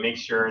drawing and we make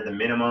sure the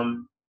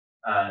minimum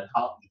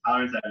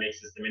tolerance that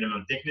makes this the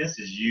minimum thickness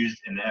is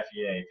used in the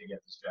FEA to get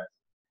the stress.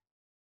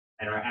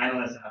 And our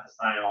analysts have to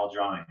sign all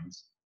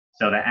drawings.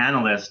 So the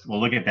analyst will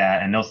look at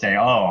that and they'll say,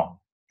 oh,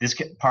 this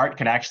part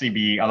could actually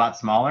be a lot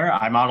smaller.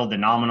 I modeled the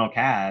nominal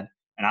CAD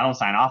and I don't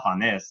sign off on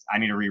this. I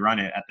need to rerun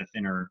it at the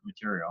thinner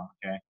material,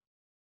 okay?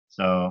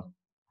 So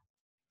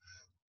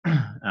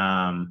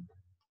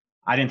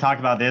I didn't talk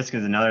about this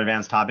because another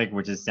advanced topic,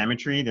 which is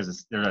symmetry.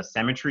 There's a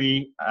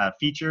symmetry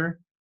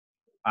feature.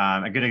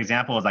 A good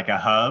example is like a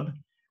hub.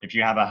 If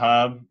you have a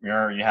hub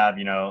or you have,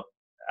 you know,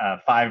 a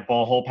 5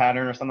 bowl hole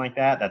pattern or something like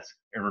that,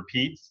 it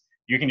repeats,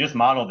 you can just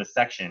model the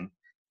section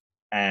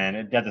and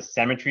it does a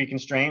symmetry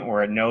constraint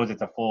where it knows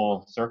it's a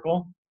full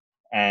circle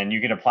and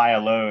you can apply a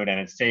load and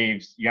it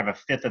saves, you have a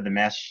 1/5 of the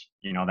mesh,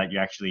 you know, that you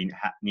actually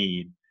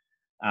need.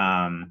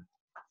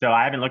 So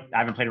I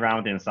haven't played around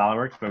with it in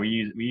SolidWorks, but we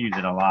use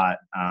it a lot.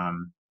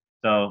 You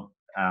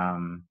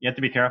have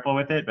to be careful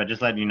with it, but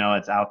just letting you know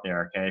it's out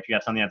there, okay? If you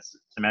have something that's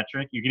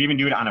symmetric, you could even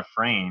do it on a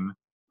frame.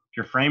 If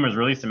your frame is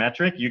really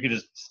symmetric, you could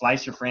just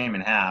slice your frame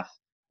in half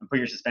and put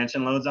your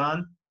suspension loads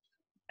on,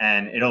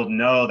 and it'll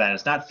know that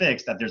it's not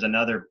fixed, that there's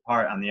another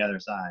part on the other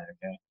side,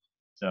 okay?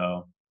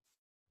 So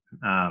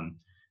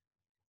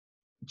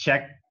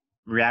check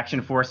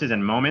reaction forces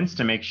and moments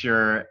to make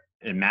sure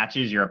it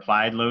matches your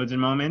applied loads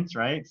and moments,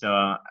 right?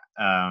 So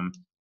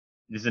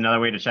this is another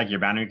way to check your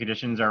boundary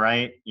conditions are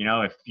right. You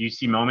know, if you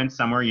see moments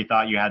somewhere you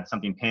thought you had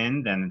something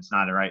pinned, then it's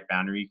not a right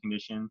boundary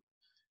condition.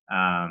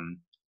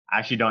 I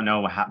actually don't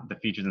know how the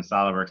features in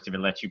SolidWorks, if it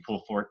lets you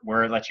pull forward,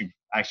 where it lets you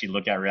actually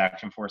look at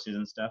reaction forces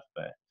and stuff,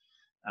 but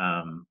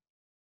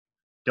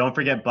don't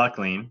forget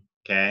buckling,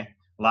 okay?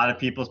 A lot of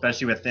people,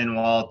 especially with thin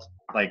walled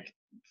like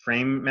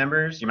frame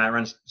members, you might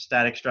run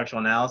static structural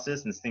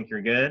analysis and think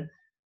you're good.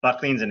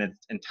 Buckling's an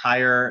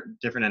entire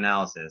different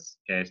analysis,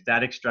 okay?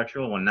 Static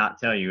structural will not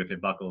tell you if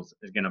it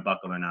is gonna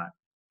buckle or not.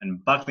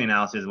 And buckling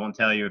analysis won't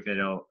tell you if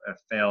it'll have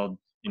failed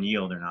in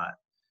yield or not.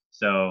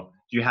 So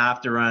you have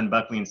to run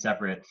buckling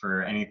separate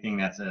for anything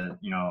that's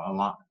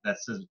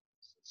that's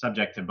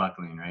subject to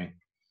buckling, right?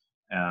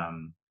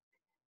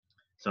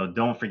 So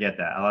don't forget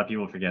that. A lot of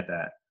people forget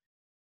that.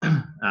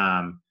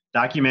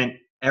 Document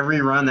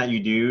every run that you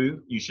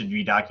do, you should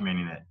be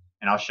documenting it.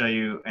 And I'll show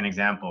you an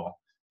example.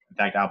 In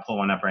fact, I'll pull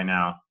one up right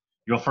now.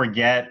 You'll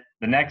forget,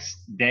 the next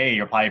day,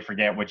 you'll probably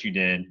forget what you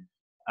did,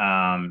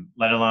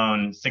 let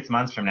alone 6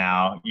 months from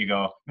now. You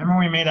go, remember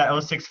when we made that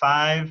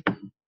 065?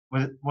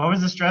 What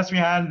was the stress we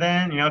had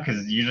then? You know,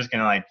 because you're just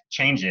going to like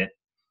change it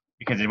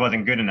because it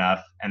wasn't good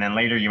enough. And then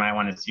later you might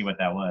want to see what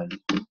that was.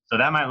 So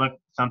that might look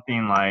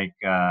something like,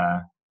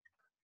 I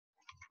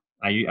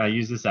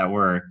use this at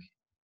work.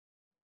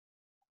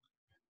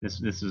 This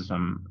is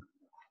some,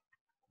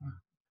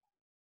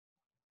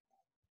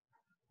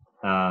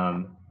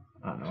 I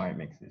don't know why it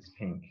makes this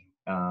pink.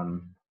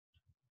 And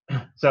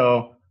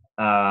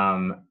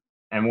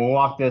we'll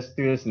walk through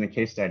this in the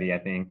case study, I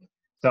think.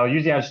 So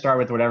usually I start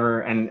with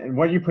whatever, and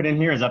what you put in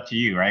here is up to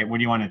you, right? What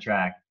do you want to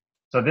track?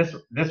 So this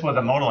was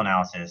a modal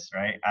analysis,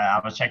 right? I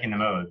was checking the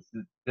modes.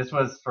 This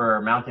was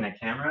for mounting a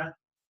camera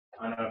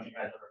I don't know if you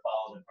guys ever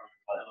followed the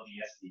program called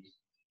LDSD,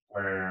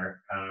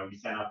 where we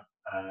sent up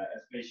a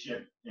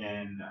spaceship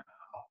in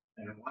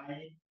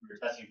Hawaii. We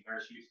were testing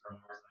parachutes for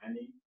Mars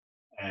landing,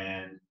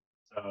 and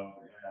so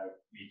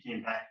we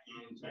came back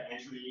into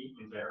entry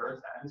into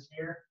Earth's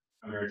atmosphere,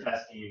 and we were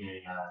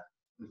testing a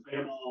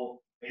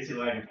inflatable,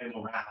 basically like an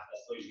inflatable raft that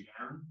slows you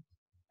down,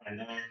 and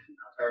then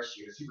a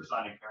parachute, a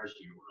supersonic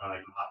parachute. We're on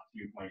like Mach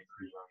 2.3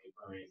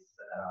 when we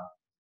set that up.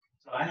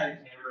 So I had a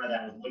camera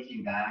that was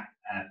looking back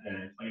at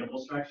the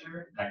inflatable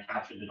structure that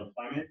captured the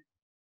deployment,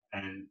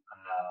 and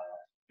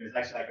it was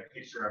actually like a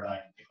picture of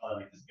like they call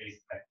it like the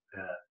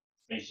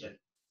spaceship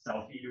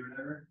selfie or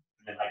whatever.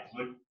 And like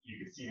look, you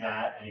could see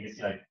that, and you can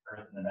see like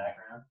Earth in the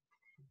background.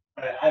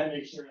 But I had to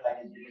make sure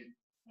that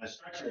the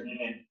structure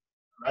didn't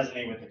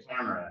resonate with the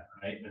camera,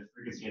 right? The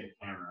frequency of the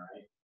camera,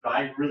 right? So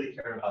I really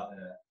care about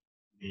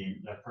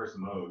the first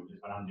mode,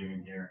 is what I'm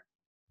doing here.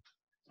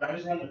 So I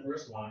just run the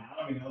first one.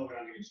 I don't even know what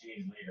I'm going to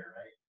change later,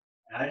 right?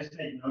 And I just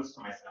take notes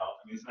to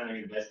myself. I mean, it's not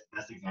even the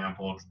best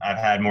example. I've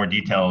had more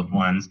detailed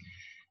ones.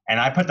 And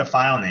I put the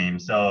file name.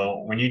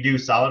 So when you do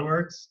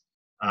SolidWorks,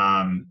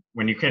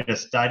 when you create a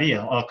study,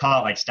 I'll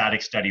call it like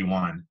static study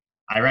 1.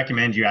 I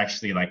recommend you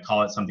actually like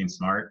call it something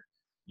smart,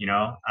 you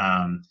know,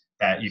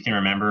 that you can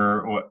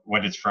remember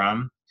what it's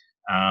from.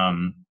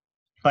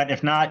 But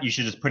if not, you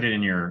should just put it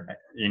in your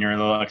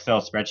little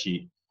Excel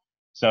spreadsheet.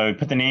 So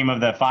put the name of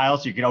the file,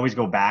 so you could always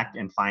go back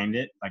and find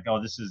it. Like, oh,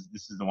 this is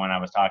the one I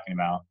was talking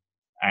about.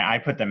 I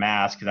put the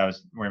mass because I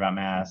was worried about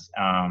mass.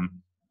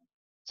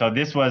 So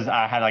this was,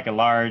 I had like a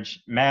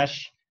large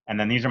mesh, and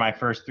then these are my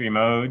first 3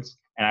 modes,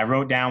 and I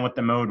wrote down what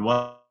the mode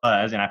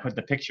was, and I put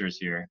the pictures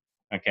here.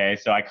 Okay,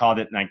 so I called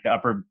it like the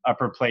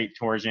upper plate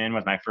torsion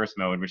was my first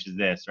mode, which is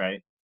this, right?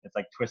 It's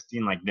like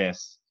twisting like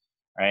this,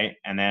 right?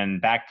 And then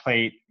back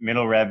plate,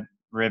 middle rib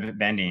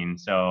bending.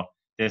 So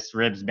this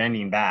rib's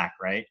bending back,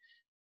 right?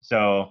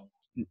 So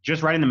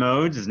just writing the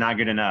modes is not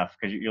good enough,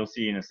 because you'll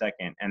see in a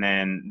second. And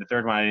then the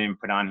third one I didn't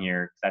put on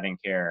here because I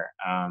didn't care.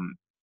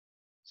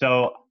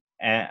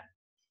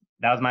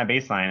 That was my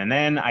baseline. And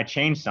then I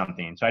changed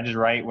something. So I just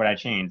write what I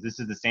changed.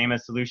 This is the same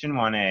as solution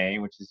 1A,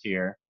 which is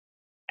here.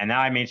 And now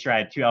I made sure I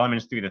had 2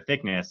 elements through the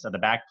thickness of the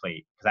back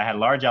plate, because I had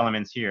large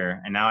elements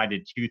here, and now I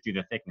did 2 through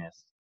the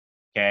thickness.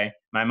 Okay,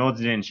 my modes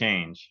didn't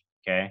change.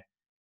 Okay,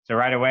 so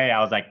right away I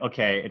was like,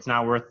 okay, it's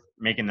not worth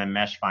making the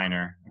mesh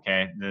finer.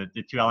 Okay,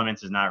 the 2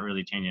 elements is not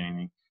really changing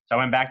anything. So I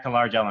went back to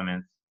large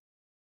elements,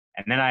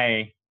 and then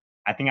I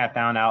think I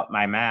found out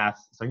my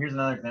mass. So here's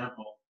another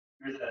example.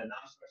 Here's a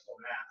non-structural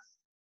mass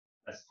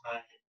that's tied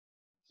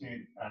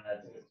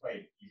to this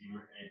plate using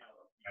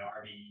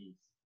RBEs.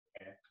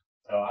 Okay,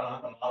 so I don't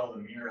have to model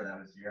the mirror that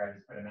was here. I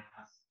just put a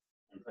mass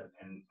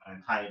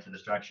and tie it to the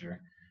structure.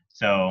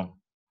 So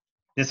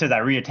this says I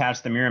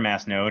reattached the mirror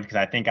mass node because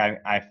I think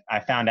I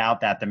found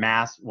out that the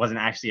mass wasn't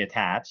actually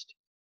attached.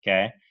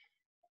 Okay,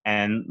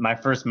 and my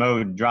first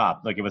mode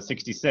dropped. Like, it was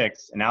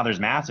 66, and now there's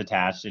mass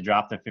attached. It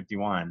dropped to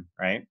 51.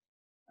 Right?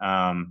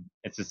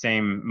 It's the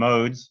same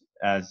modes,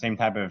 same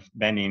type of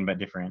bending, but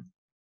different.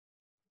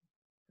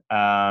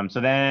 So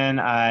then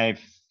I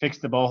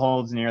fixed the bowl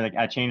holds near, like,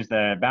 I changed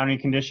the boundary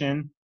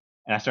condition,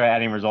 and I started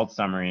adding results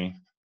summary.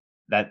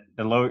 That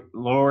the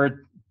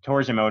lower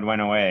torsion mode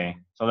went away.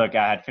 So look,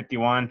 I had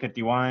 51,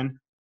 51,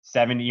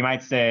 70. You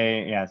might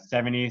say, yeah,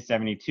 70,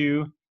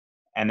 72.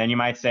 And then you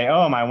might say,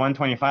 oh, my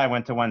 125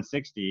 went to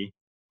 160.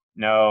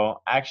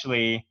 No,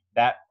 actually,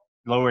 that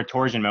lower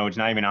torsion mode is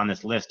not even on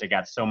this list. It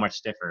got so much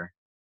stiffer.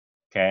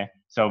 Okay,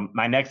 so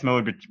my next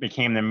mode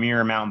became the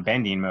mirror mount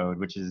bending mode,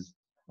 which is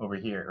over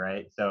here,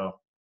 right? So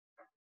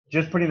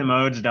just putting the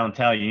modes don't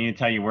tell you. You need to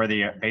tell you where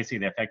basically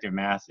the effective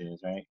mass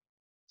is, right?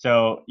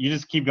 So you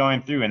just keep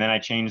going through, and then I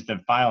changed the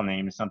file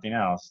name to something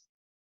else.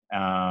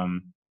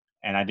 And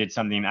I did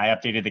something, I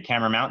updated the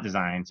camera mount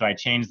design. So I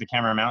changed the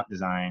camera mount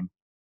design.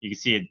 You can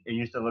see it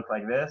used to look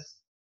like this,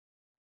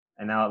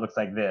 and now it looks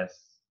like this,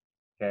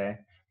 okay?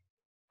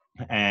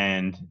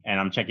 And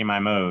I'm checking my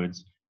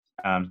modes.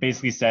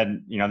 Basically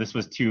said, this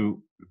was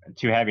too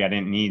heavy. I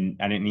didn't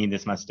need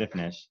this much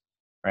stiffness,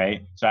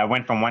 right? So I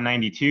went from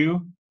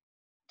 192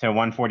 to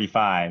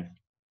 145,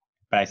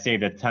 but I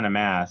saved a ton of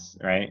mass,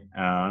 right?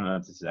 I don't know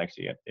if this is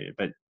actually updated,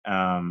 but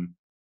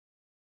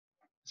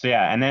so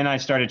yeah, and then I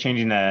started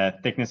changing the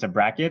thickness of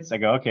brackets. I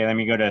go, okay, let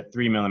me go to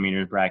 3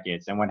 millimeters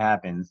brackets, and what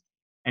happens?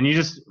 And you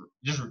just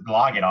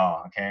log it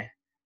all, okay?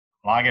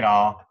 Log it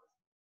all,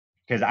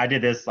 because I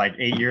did this like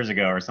 8 years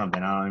ago or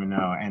something. I don't even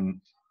know, and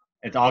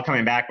it's all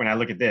coming back when I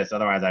look at this.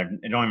 Otherwise, I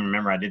don't even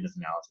remember I did this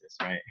analysis,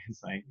 right?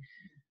 It's like,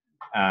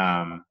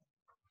 oh,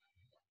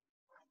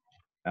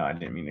 I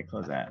didn't mean to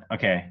close that.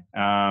 Okay.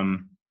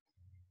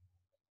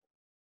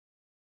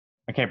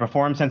 Okay,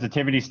 perform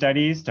sensitivity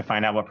studies to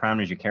find out what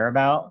parameters you care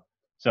about.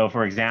 So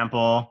for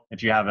example,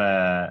 if you have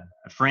a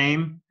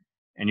frame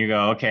and you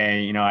go,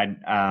 okay,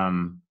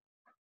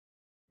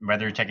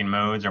 whether you're checking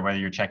modes or whether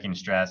you're checking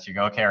stress, you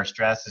go, okay, our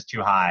stress is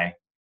too high.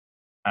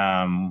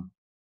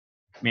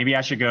 Maybe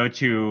I should go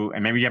to,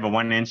 and maybe you have a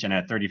 1 inch and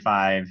a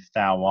 35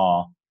 thou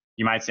wall.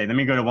 you might say, let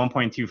me go to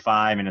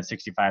 1.25 and a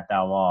 65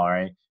 thou wall,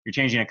 right? You're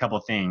changing a couple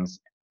things.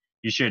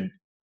 You should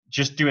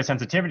just do a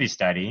sensitivity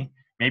study.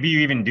 Maybe you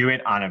even do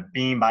it on a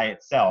beam by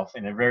itself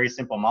in a very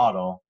simple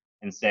model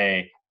and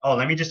say, oh,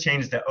 let me just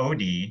change the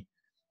OD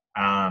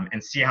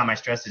and see how my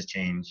stresses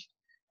change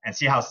and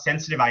see how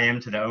sensitive I am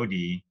to the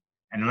OD.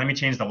 And then let me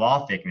change the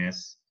wall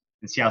thickness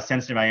and see how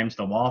sensitive I am to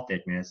the wall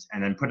thickness,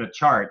 and then put a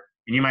chart.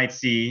 And you might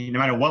see, no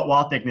matter what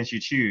wall thickness you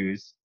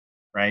choose,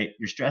 right,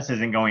 your stress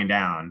isn't going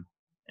down.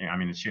 I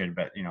mean, it should,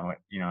 but you know what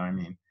I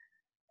mean.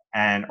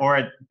 And or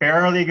it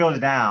barely goes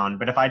down,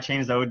 but if I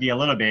change the OD a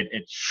little bit,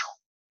 it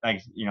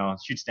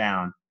shoots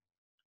down.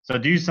 So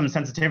do some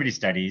sensitivity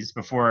studies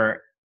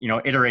before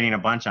iterating a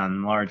bunch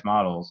on large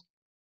models.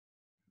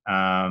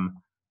 Okay,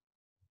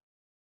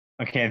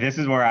 this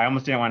is where I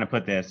almost didn't want to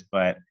put this,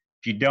 but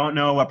if you don't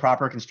know what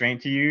proper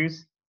constraint to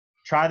use,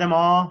 try them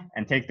all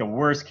and take the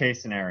worst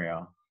case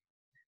scenario.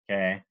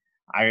 Okay,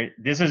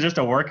 this is just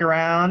a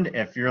workaround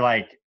if you're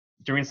like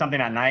doing something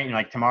at night and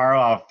like tomorrow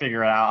I'll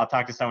figure it out. I'll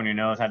talk to someone who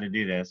knows how to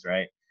do this,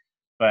 right?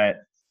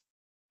 But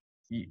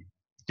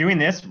doing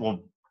this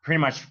will pretty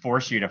much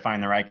force you to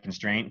find the right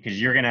constraint,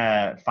 because you're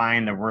gonna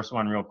find the worst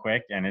one real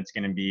quick and it's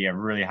gonna be a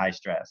really high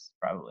stress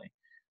probably.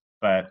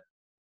 But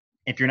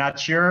if you're not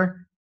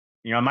sure,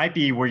 it might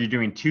be where you're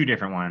doing two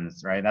different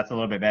ones, right? That's a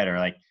little bit better.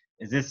 Like,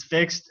 is this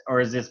fixed or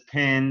is this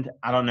pinned?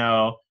 I don't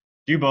know.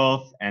 Do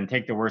both and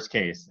take the worst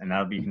case, and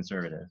that'll be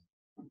conservative.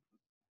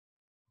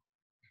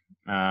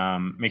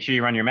 Make sure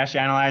you run your mesh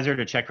analyzer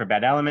to check for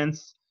bad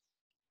elements.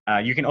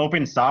 You can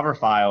open solver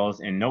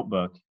files in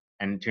Notebook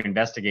and to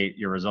investigate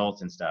your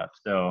results and stuff.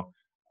 So,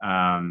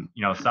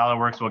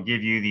 SolidWorks will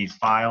give you these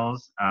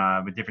files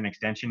with different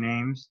extension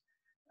names.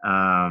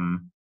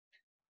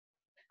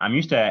 I'm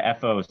used to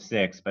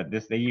FO6, but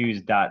they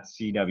use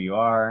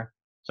 .cwr.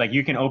 So like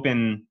you can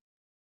open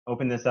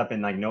this up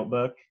in like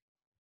Notebook,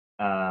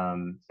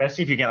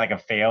 especially if you get like a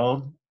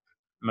failed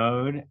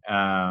mode.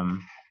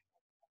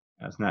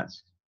 That's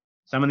nuts.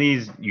 Some of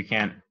these you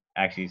can't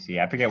actually see.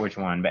 I forget which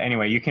one, but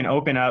anyway, you can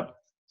open up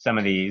some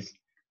of these,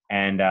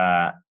 and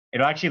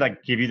it'll actually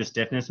like give you the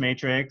stiffness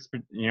matrix.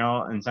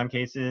 In some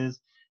cases,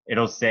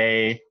 it'll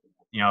say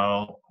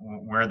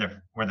where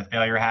the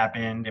failure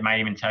happened. It might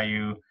even tell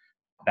you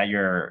that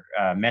your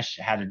mesh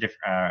had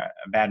a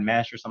bad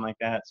mesh or something like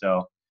that.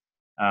 So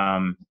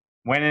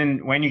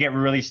when you get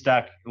really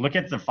stuck, look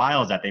at the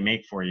files that they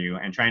make for you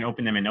and try and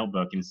open them in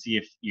Notebook and see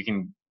if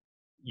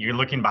you're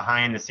looking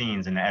behind the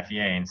scenes in the FEA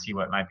and see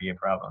what might be a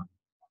problem.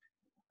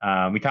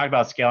 We talked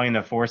about scaling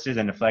the forces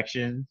and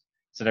deflections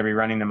instead of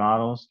rerunning the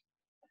models.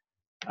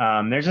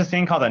 There's this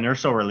thing called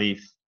inertial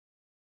relief,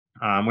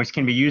 which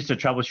can be used to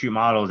troubleshoot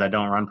models that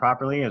don't run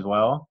properly as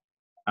well.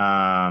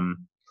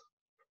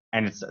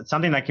 And it's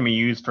something that can be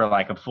used for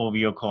like a full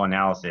vehicle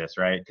analysis,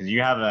 right? Because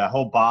you have a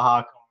whole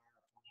Baja car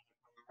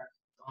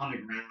on the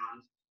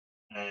ground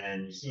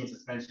and you're seeing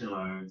suspension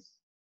loads.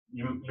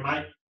 You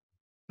might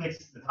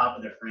fix the top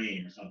of the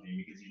frame or something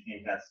because you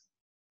think that's,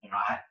 if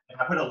I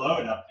put a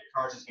load up, the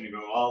car's just going to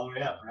go all the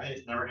way up, right?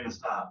 It's never going to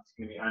stop. It's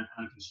going to be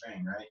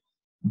unconstrained, right?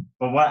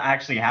 But what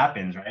actually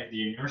happens, right?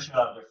 The inertia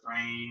of the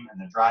frame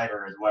and the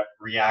driver is what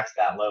reacts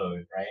that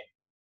load, right?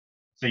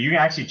 So you can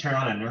actually turn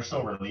on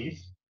inertial relief,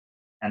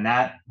 and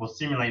that will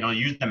simulate, it'll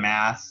use the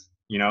mass,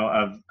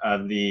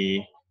 of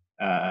the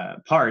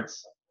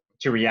parts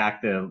to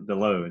react the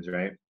loads,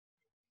 right?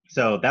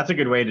 So that's a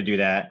good way to do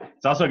that.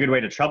 It's also a good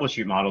way to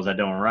troubleshoot models that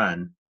don't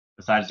run,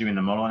 besides doing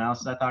the modal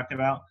analysis I talked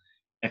about.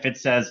 If it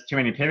says too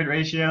many pivot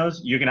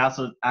ratios, you can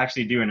also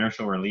actually do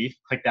inertial relief.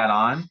 Click that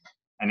on,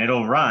 and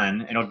it'll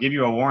run. It'll give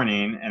you a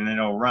warning, and then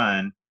it'll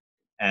run,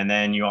 and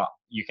then you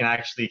can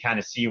actually kind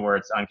of see where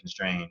it's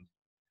unconstrained.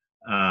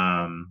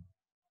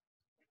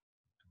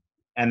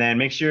 And then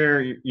make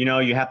sure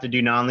you have to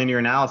do nonlinear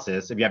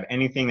analysis if you have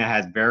anything that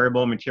has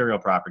variable material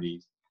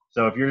properties.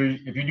 So if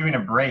you're doing a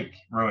brake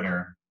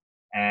rotor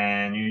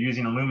and you're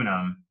using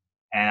aluminum,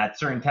 and at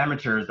certain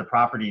temperatures the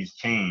properties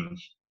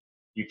change,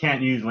 you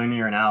can't use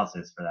linear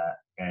analysis for that.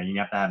 Okay, you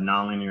have to have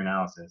nonlinear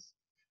analysis.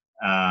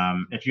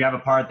 If you have a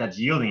part that's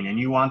yielding and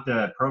you want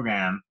the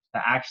program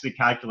to actually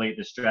calculate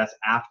the stress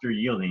after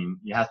yielding,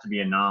 it has to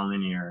be a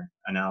nonlinear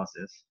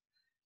analysis.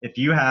 If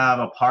you have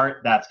a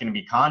part that's going to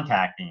be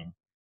contacting,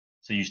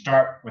 so you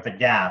start with a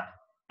gap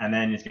and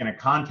then it's going to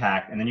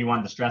contact, and then you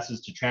want the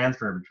stresses to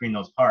transfer between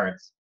those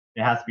parts,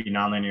 it has to be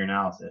nonlinear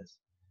analysis.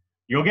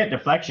 You'll get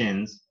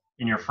deflections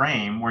in your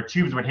frame where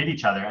tubes would hit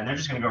each other and they're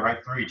just going to go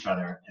right through each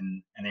other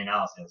in the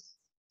analysis.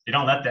 They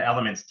don't let the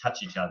elements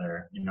touch each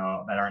other,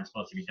 that aren't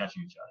supposed to be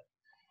touching each other.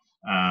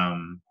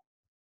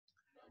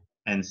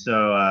 And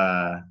so,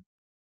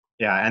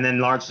 yeah, and then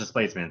large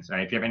displacements,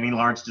 right? If you have any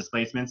large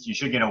displacements, you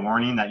should get a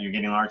warning that you're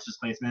getting large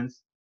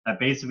displacements. That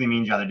basically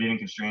means you either didn't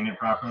constrain it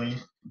properly,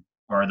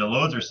 or the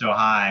loads are so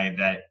high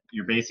that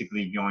you're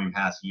basically going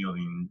past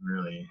yielding,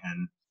 really.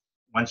 And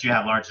once you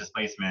have large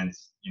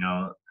displacements,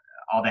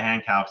 all the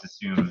hand calcs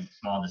assume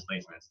small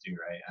displacements too,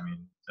 right? I mean,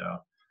 so,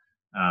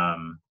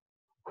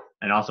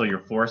 and also your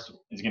force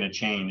is going to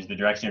change. The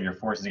direction of your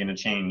force is going to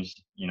change,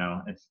 if you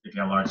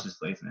have large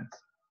displacements.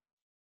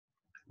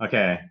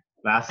 Okay,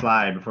 last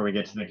slide before we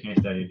get to the case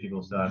study.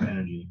 People still have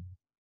energy.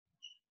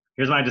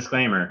 Here's my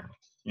disclaimer,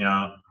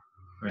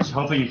 which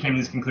hopefully you came to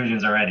these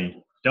conclusions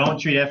already. Don't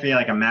treat FEA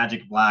like a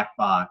magic black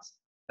box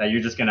that you're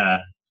just gonna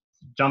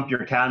dump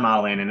your CAD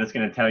model in and it's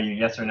gonna tell you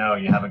yes or no,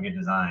 you have a good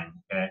design,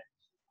 okay?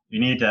 You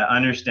need to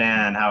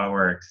understand how it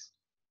works.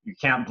 You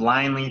can't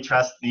blindly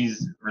trust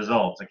these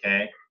results,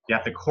 okay? You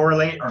have to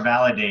correlate or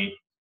validate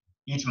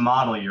each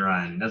model you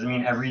run. It doesn't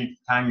mean every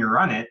time you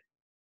run it.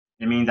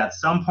 It means at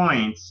some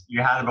point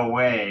you have a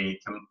way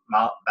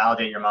to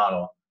validate your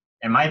model.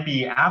 It might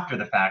be after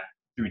the fact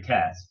through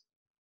test,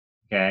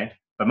 okay?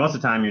 But most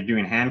of the time you're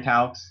doing hand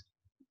calcs,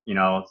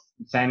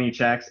 sanity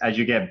checks. As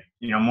you get,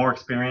 more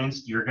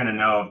experienced, you're gonna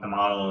know if the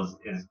model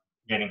is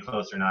getting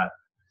close or not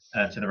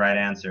to the right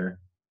answer.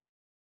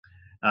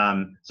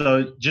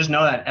 So just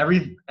know that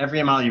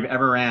every model you've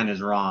ever ran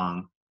is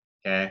wrong,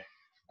 okay?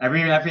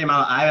 Every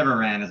model I've ever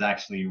ran is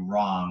actually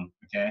wrong,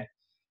 okay?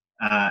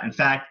 In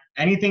fact,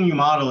 anything you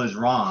model is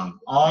wrong.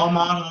 All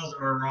models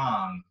are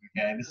wrong,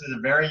 okay? This is a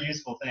very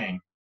useful thing,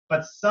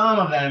 but some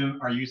of them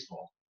are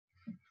useful,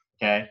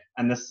 okay?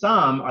 And the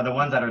some are the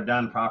ones that are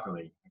done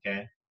properly,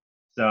 okay?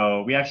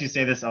 So we actually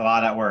say this a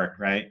lot at work,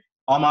 right?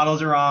 All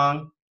models are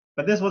wrong,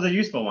 but this was a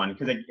useful one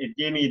because it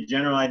gave me a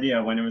general idea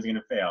of when it was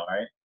gonna fail,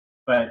 right?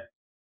 But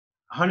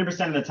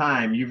 100% of the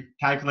time, you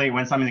calculate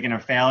when something's gonna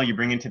fail, you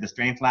bring it to the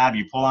strength lab,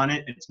 you pull on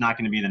it, it's not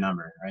gonna be the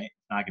number, right?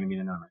 It's not gonna be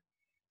the number.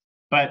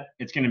 But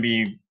it's going to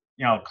be,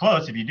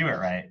 close if you do it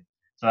right.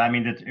 So that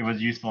means it was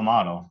a useful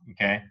model,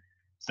 okay?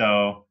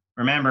 So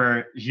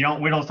remember, you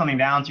don't whittle something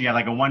down so you have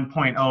like a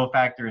 1.0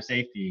 factor of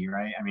safety,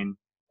 right? I mean,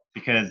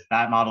 because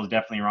that model is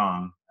definitely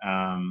wrong.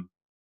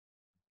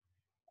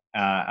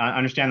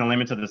 Understand the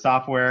limits of the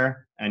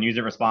software and use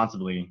it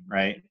responsibly,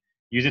 right?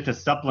 Use it to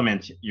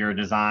supplement your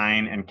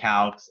design and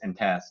calcs and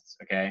tests,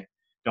 okay?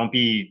 Don't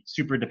be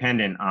super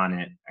dependent on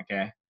it,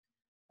 okay?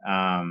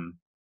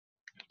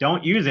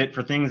 Don't use it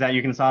for things that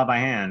you can solve by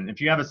hand. If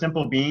you have a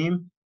simple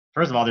beam,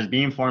 first of all, there's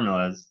beam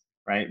formulas,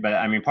 right? But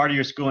I mean, part of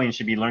your schooling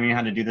should be learning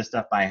how to do this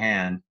stuff by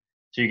hand,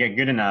 so you get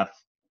good enough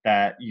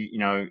that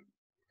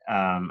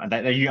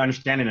that you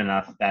understand it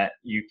enough that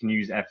you can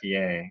use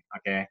FEA.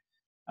 Okay,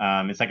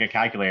 it's like a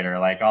calculator.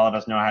 Like all of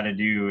us know how to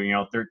do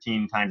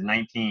 13 times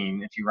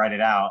 19 if you write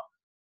it out,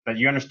 but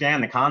you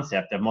understand the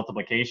concept of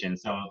multiplication,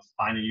 so it's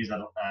fine to use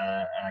a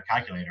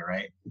calculator,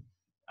 right?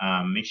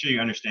 Make sure you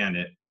understand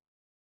it.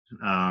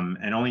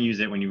 And only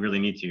use it when you really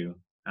need to.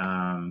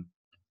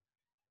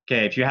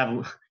 Okay,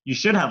 you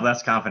should have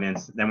less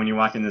confidence than when you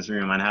walk in this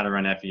room on how to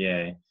run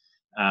FEA.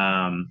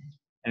 And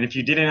if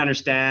you didn't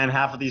understand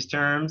half of these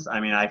terms, I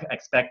mean, I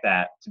expect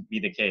that to be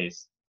the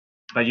case.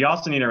 But you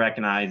also need to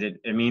recognize it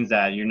means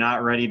that you're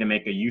not ready to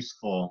make a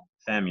useful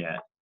FEM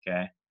yet,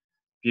 okay?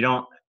 If you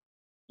don't,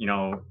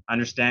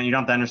 understand, you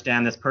don't have to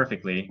understand this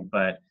perfectly,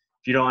 but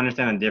if you don't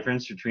understand the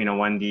difference between a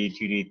 1D,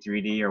 2D,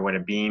 3D, or what a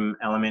beam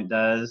element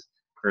does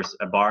versus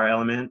a bar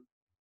element,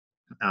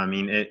 I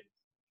mean, it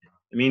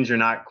means you're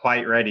not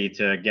quite ready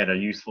to get a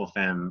useful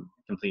FEM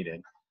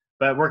completed.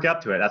 But work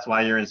up to it. That's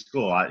why you're in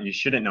school. You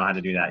shouldn't know how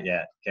to do that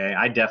yet, okay?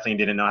 I definitely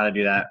didn't know how to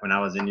do that when I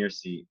was in your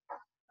seat.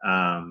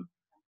 And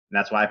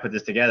that's why I put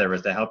this together,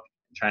 was to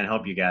try and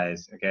help you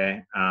guys,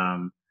 okay?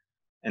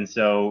 And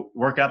so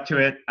work up to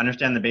it,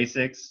 understand the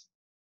basics.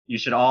 You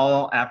should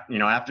all,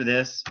 after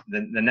this,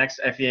 the next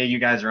FEA you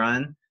guys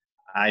run,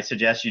 I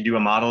suggest you do a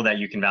model that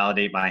you can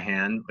validate by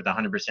hand with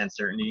 100%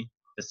 certainty.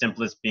 The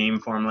simplest beam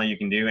formula you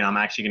can do, and I'm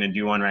actually going to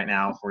do one right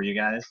now for you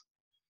guys.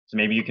 So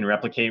maybe you can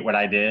replicate what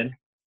I did.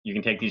 You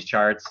can take these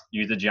charts,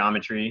 use the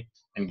geometry,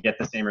 and get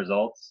the same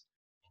results.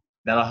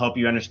 That'll help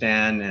you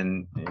understand,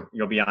 and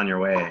you'll be on your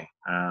way.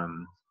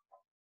 And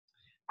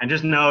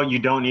just know you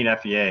don't need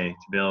FEA to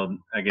build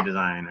a good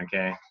design,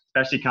 okay?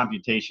 Especially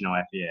computational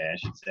FEA, I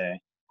should say.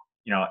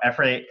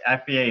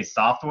 FEA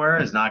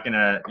software is not going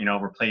to,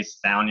 replace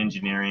sound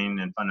engineering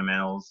and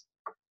fundamentals.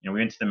 We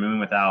went to the moon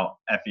without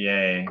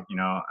FEA,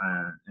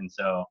 and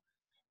so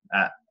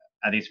at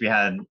least we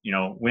had,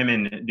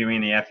 women doing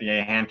the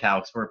FEA hand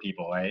calcs for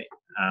people, right?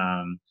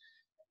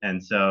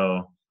 And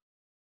so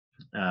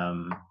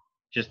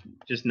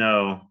just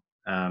know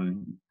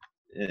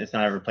it's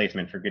not a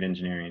replacement for good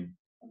engineering.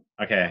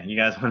 Okay, you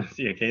guys want to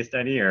see a case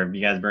study, or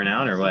you guys burn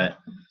out, or what?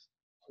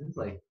 It's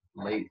like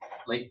late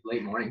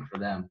morning for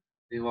them.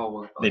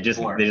 They just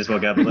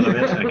woke up a little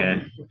bit.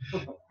 Okay. Do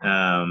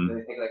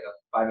they take like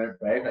a 5-minute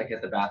break, like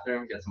hit the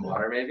bathroom, get some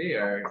water maybe,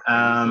 or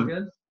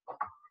good?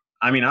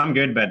 I mean, I'm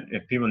good, but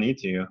if people need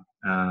to.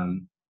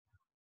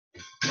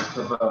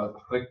 So a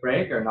quick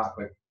break or not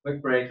quick?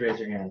 Quick break, raise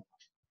your hand.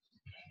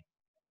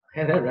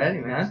 Okay, they're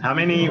ready, man. How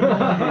many?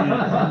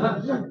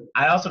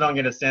 I also don't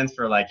get a sense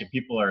for like if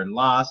people are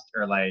lost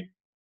or like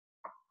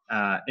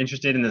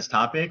interested in this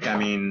topic. I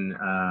mean,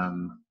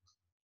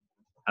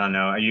 I don't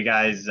know. Are you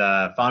guys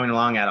following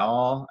along at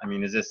all? I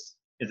mean, is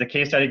the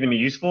case study going to be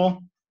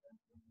useful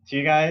to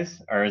you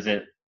guys, or is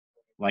it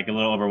like a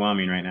little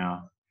overwhelming right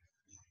now?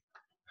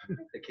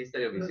 The case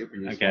study will be super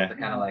useful Okay. to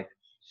kind of like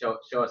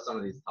show us some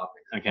of these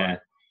topics. Okay.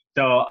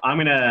 So I'm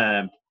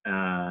gonna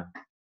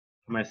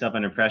myself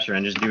under pressure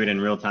and just do it in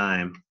real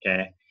time,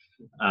 okay?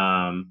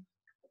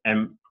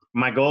 And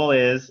my goal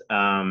is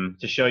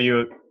to show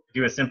you,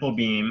 do a simple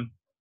beam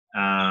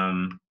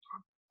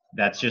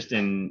that's just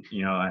in,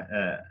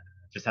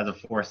 just has a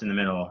force in the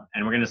middle.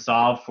 And we're gonna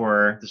solve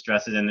for the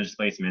stresses and the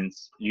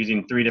displacements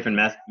using 3 different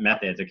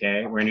methods,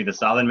 okay? We're gonna do the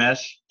solid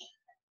mesh,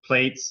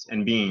 plates,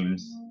 and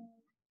beams.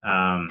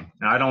 Now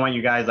I don't want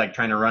you guys like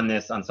trying to run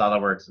this on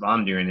SolidWorks while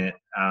I'm doing it.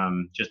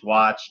 Just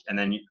watch, and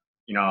then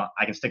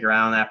I can stick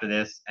around after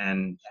this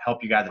and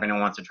help you guys if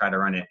anyone wants to try to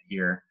run it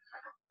here.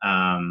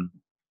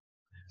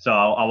 So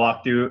I'll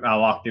walk through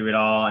it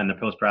all and the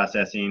post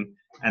processing,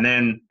 and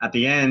then at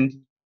the end,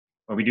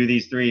 when we do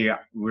these 3,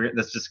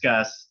 let's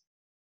discuss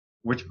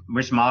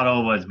which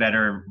model was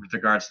better with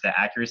regards to the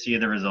accuracy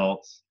of the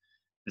results,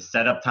 the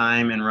setup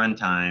time and run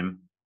time,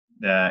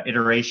 the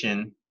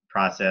iteration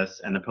process,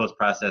 and the post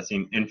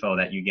processing info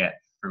that you get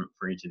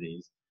for each of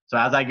these. So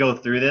as I go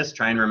through this,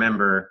 try and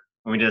remember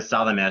when we did a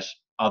solid mesh,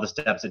 all the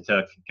steps it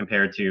took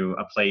compared to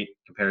a plate,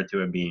 compared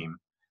to a beam.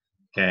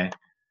 Okay.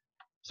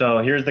 So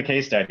here's the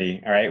case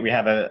study. All right, we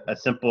have a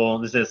simple.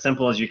 This is as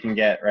simple as you can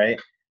get. Right,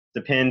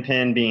 the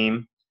pin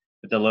beam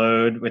with the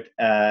load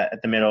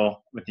at the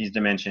middle with these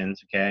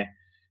dimensions. Okay,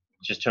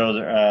 just chose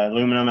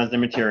aluminum as the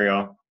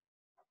material,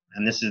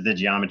 and this is the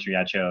geometry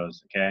I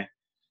chose. Okay,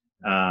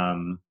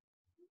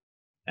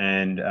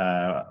 and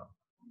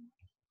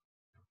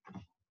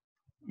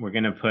we're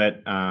gonna put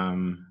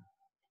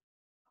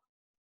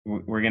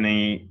we're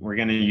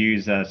gonna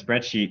use a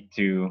spreadsheet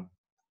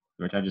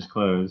which I just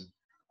closed.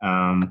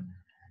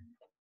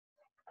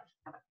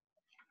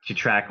 To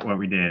track what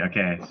we did.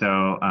 Okay,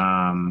 so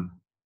I'm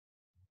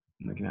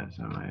looking at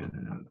some of my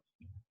other notes.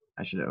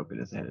 I should have opened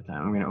this ahead of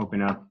time. I'm going to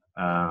open up.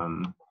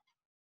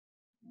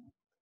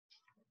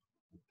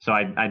 So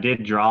I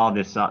did draw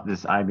this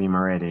I-beam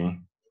already.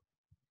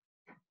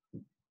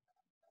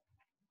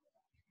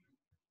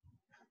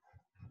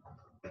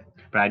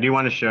 But I do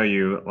want to show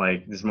you,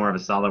 like, this is more of a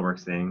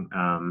SolidWorks thing,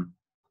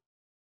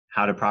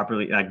 how to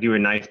properly do a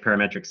nice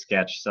parametric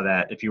sketch so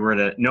that if you were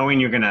to, knowing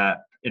you're going to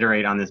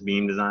iterate on this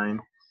beam design,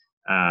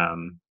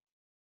 I'm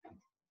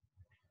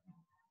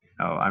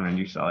going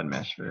to do solid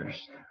mesh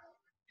first.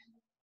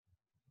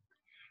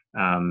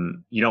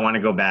 You don't want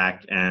to go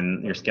back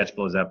and your sketch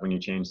blows up when you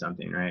change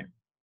something, right?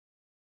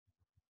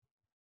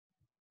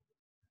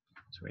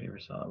 Just waiting for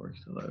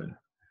SolidWorks to load.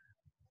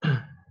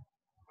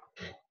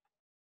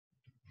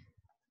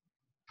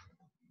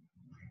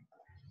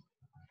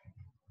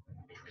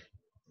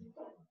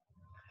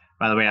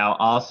 By the way, I'll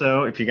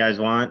also, if you guys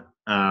want,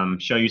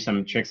 show you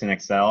some tricks in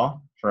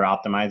Excel for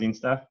optimizing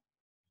stuff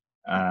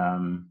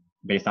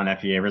based on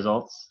FEA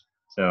results.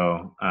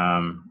 So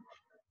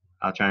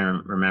I'll try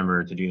and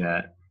remember to do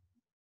that.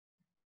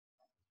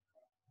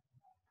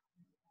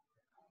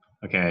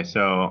 Okay,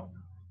 so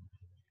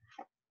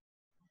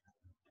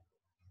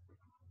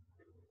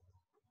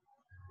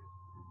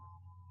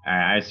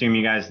I assume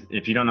you guys,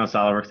 if you don't know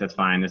SolidWorks, that's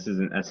fine. This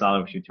isn't a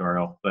SolidWorks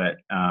tutorial, but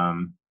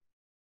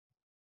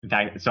in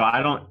fact, so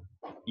I don't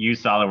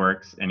use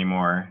SolidWorks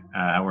anymore.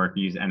 At work,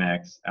 we use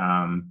NX,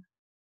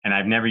 and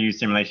I've never used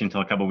simulation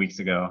until a couple weeks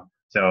ago.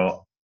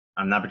 So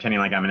I'm not pretending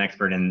like I'm an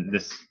expert in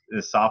this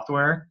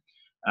software,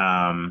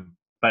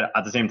 but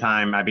at the same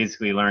time, I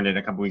basically learned it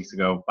a couple weeks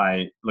ago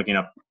by looking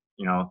up,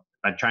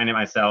 by trying it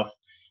myself.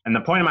 And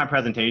the point of my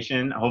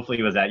presentation,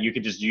 hopefully, was that you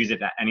could just use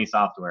it at any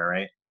software,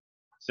 right?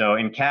 So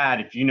in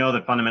CAD, if you know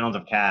the fundamentals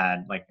of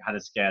CAD, like how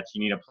to sketch,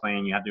 you need a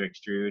plane, you have to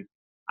extrude.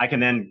 I can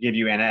then give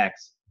you NX,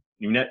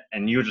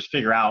 and you'll just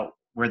figure out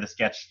where the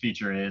sketch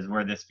feature is,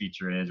 where this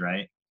feature is,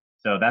 right?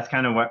 So that's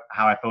kind of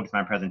how I focused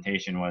my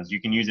presentation was. You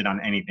can use it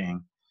on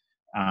anything.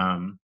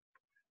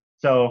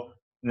 So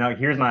now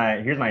here's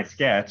my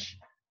sketch.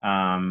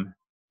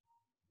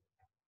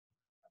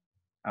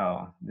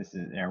 Oh, this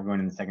is, yeah, we're going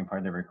to the second part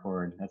of the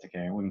record. That's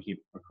okay. We can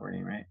keep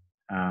recording, right?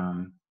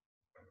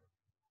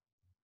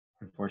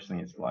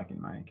 Unfortunately, it's blocking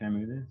can I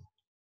move this?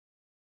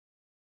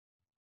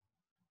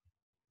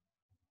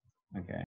 Okay.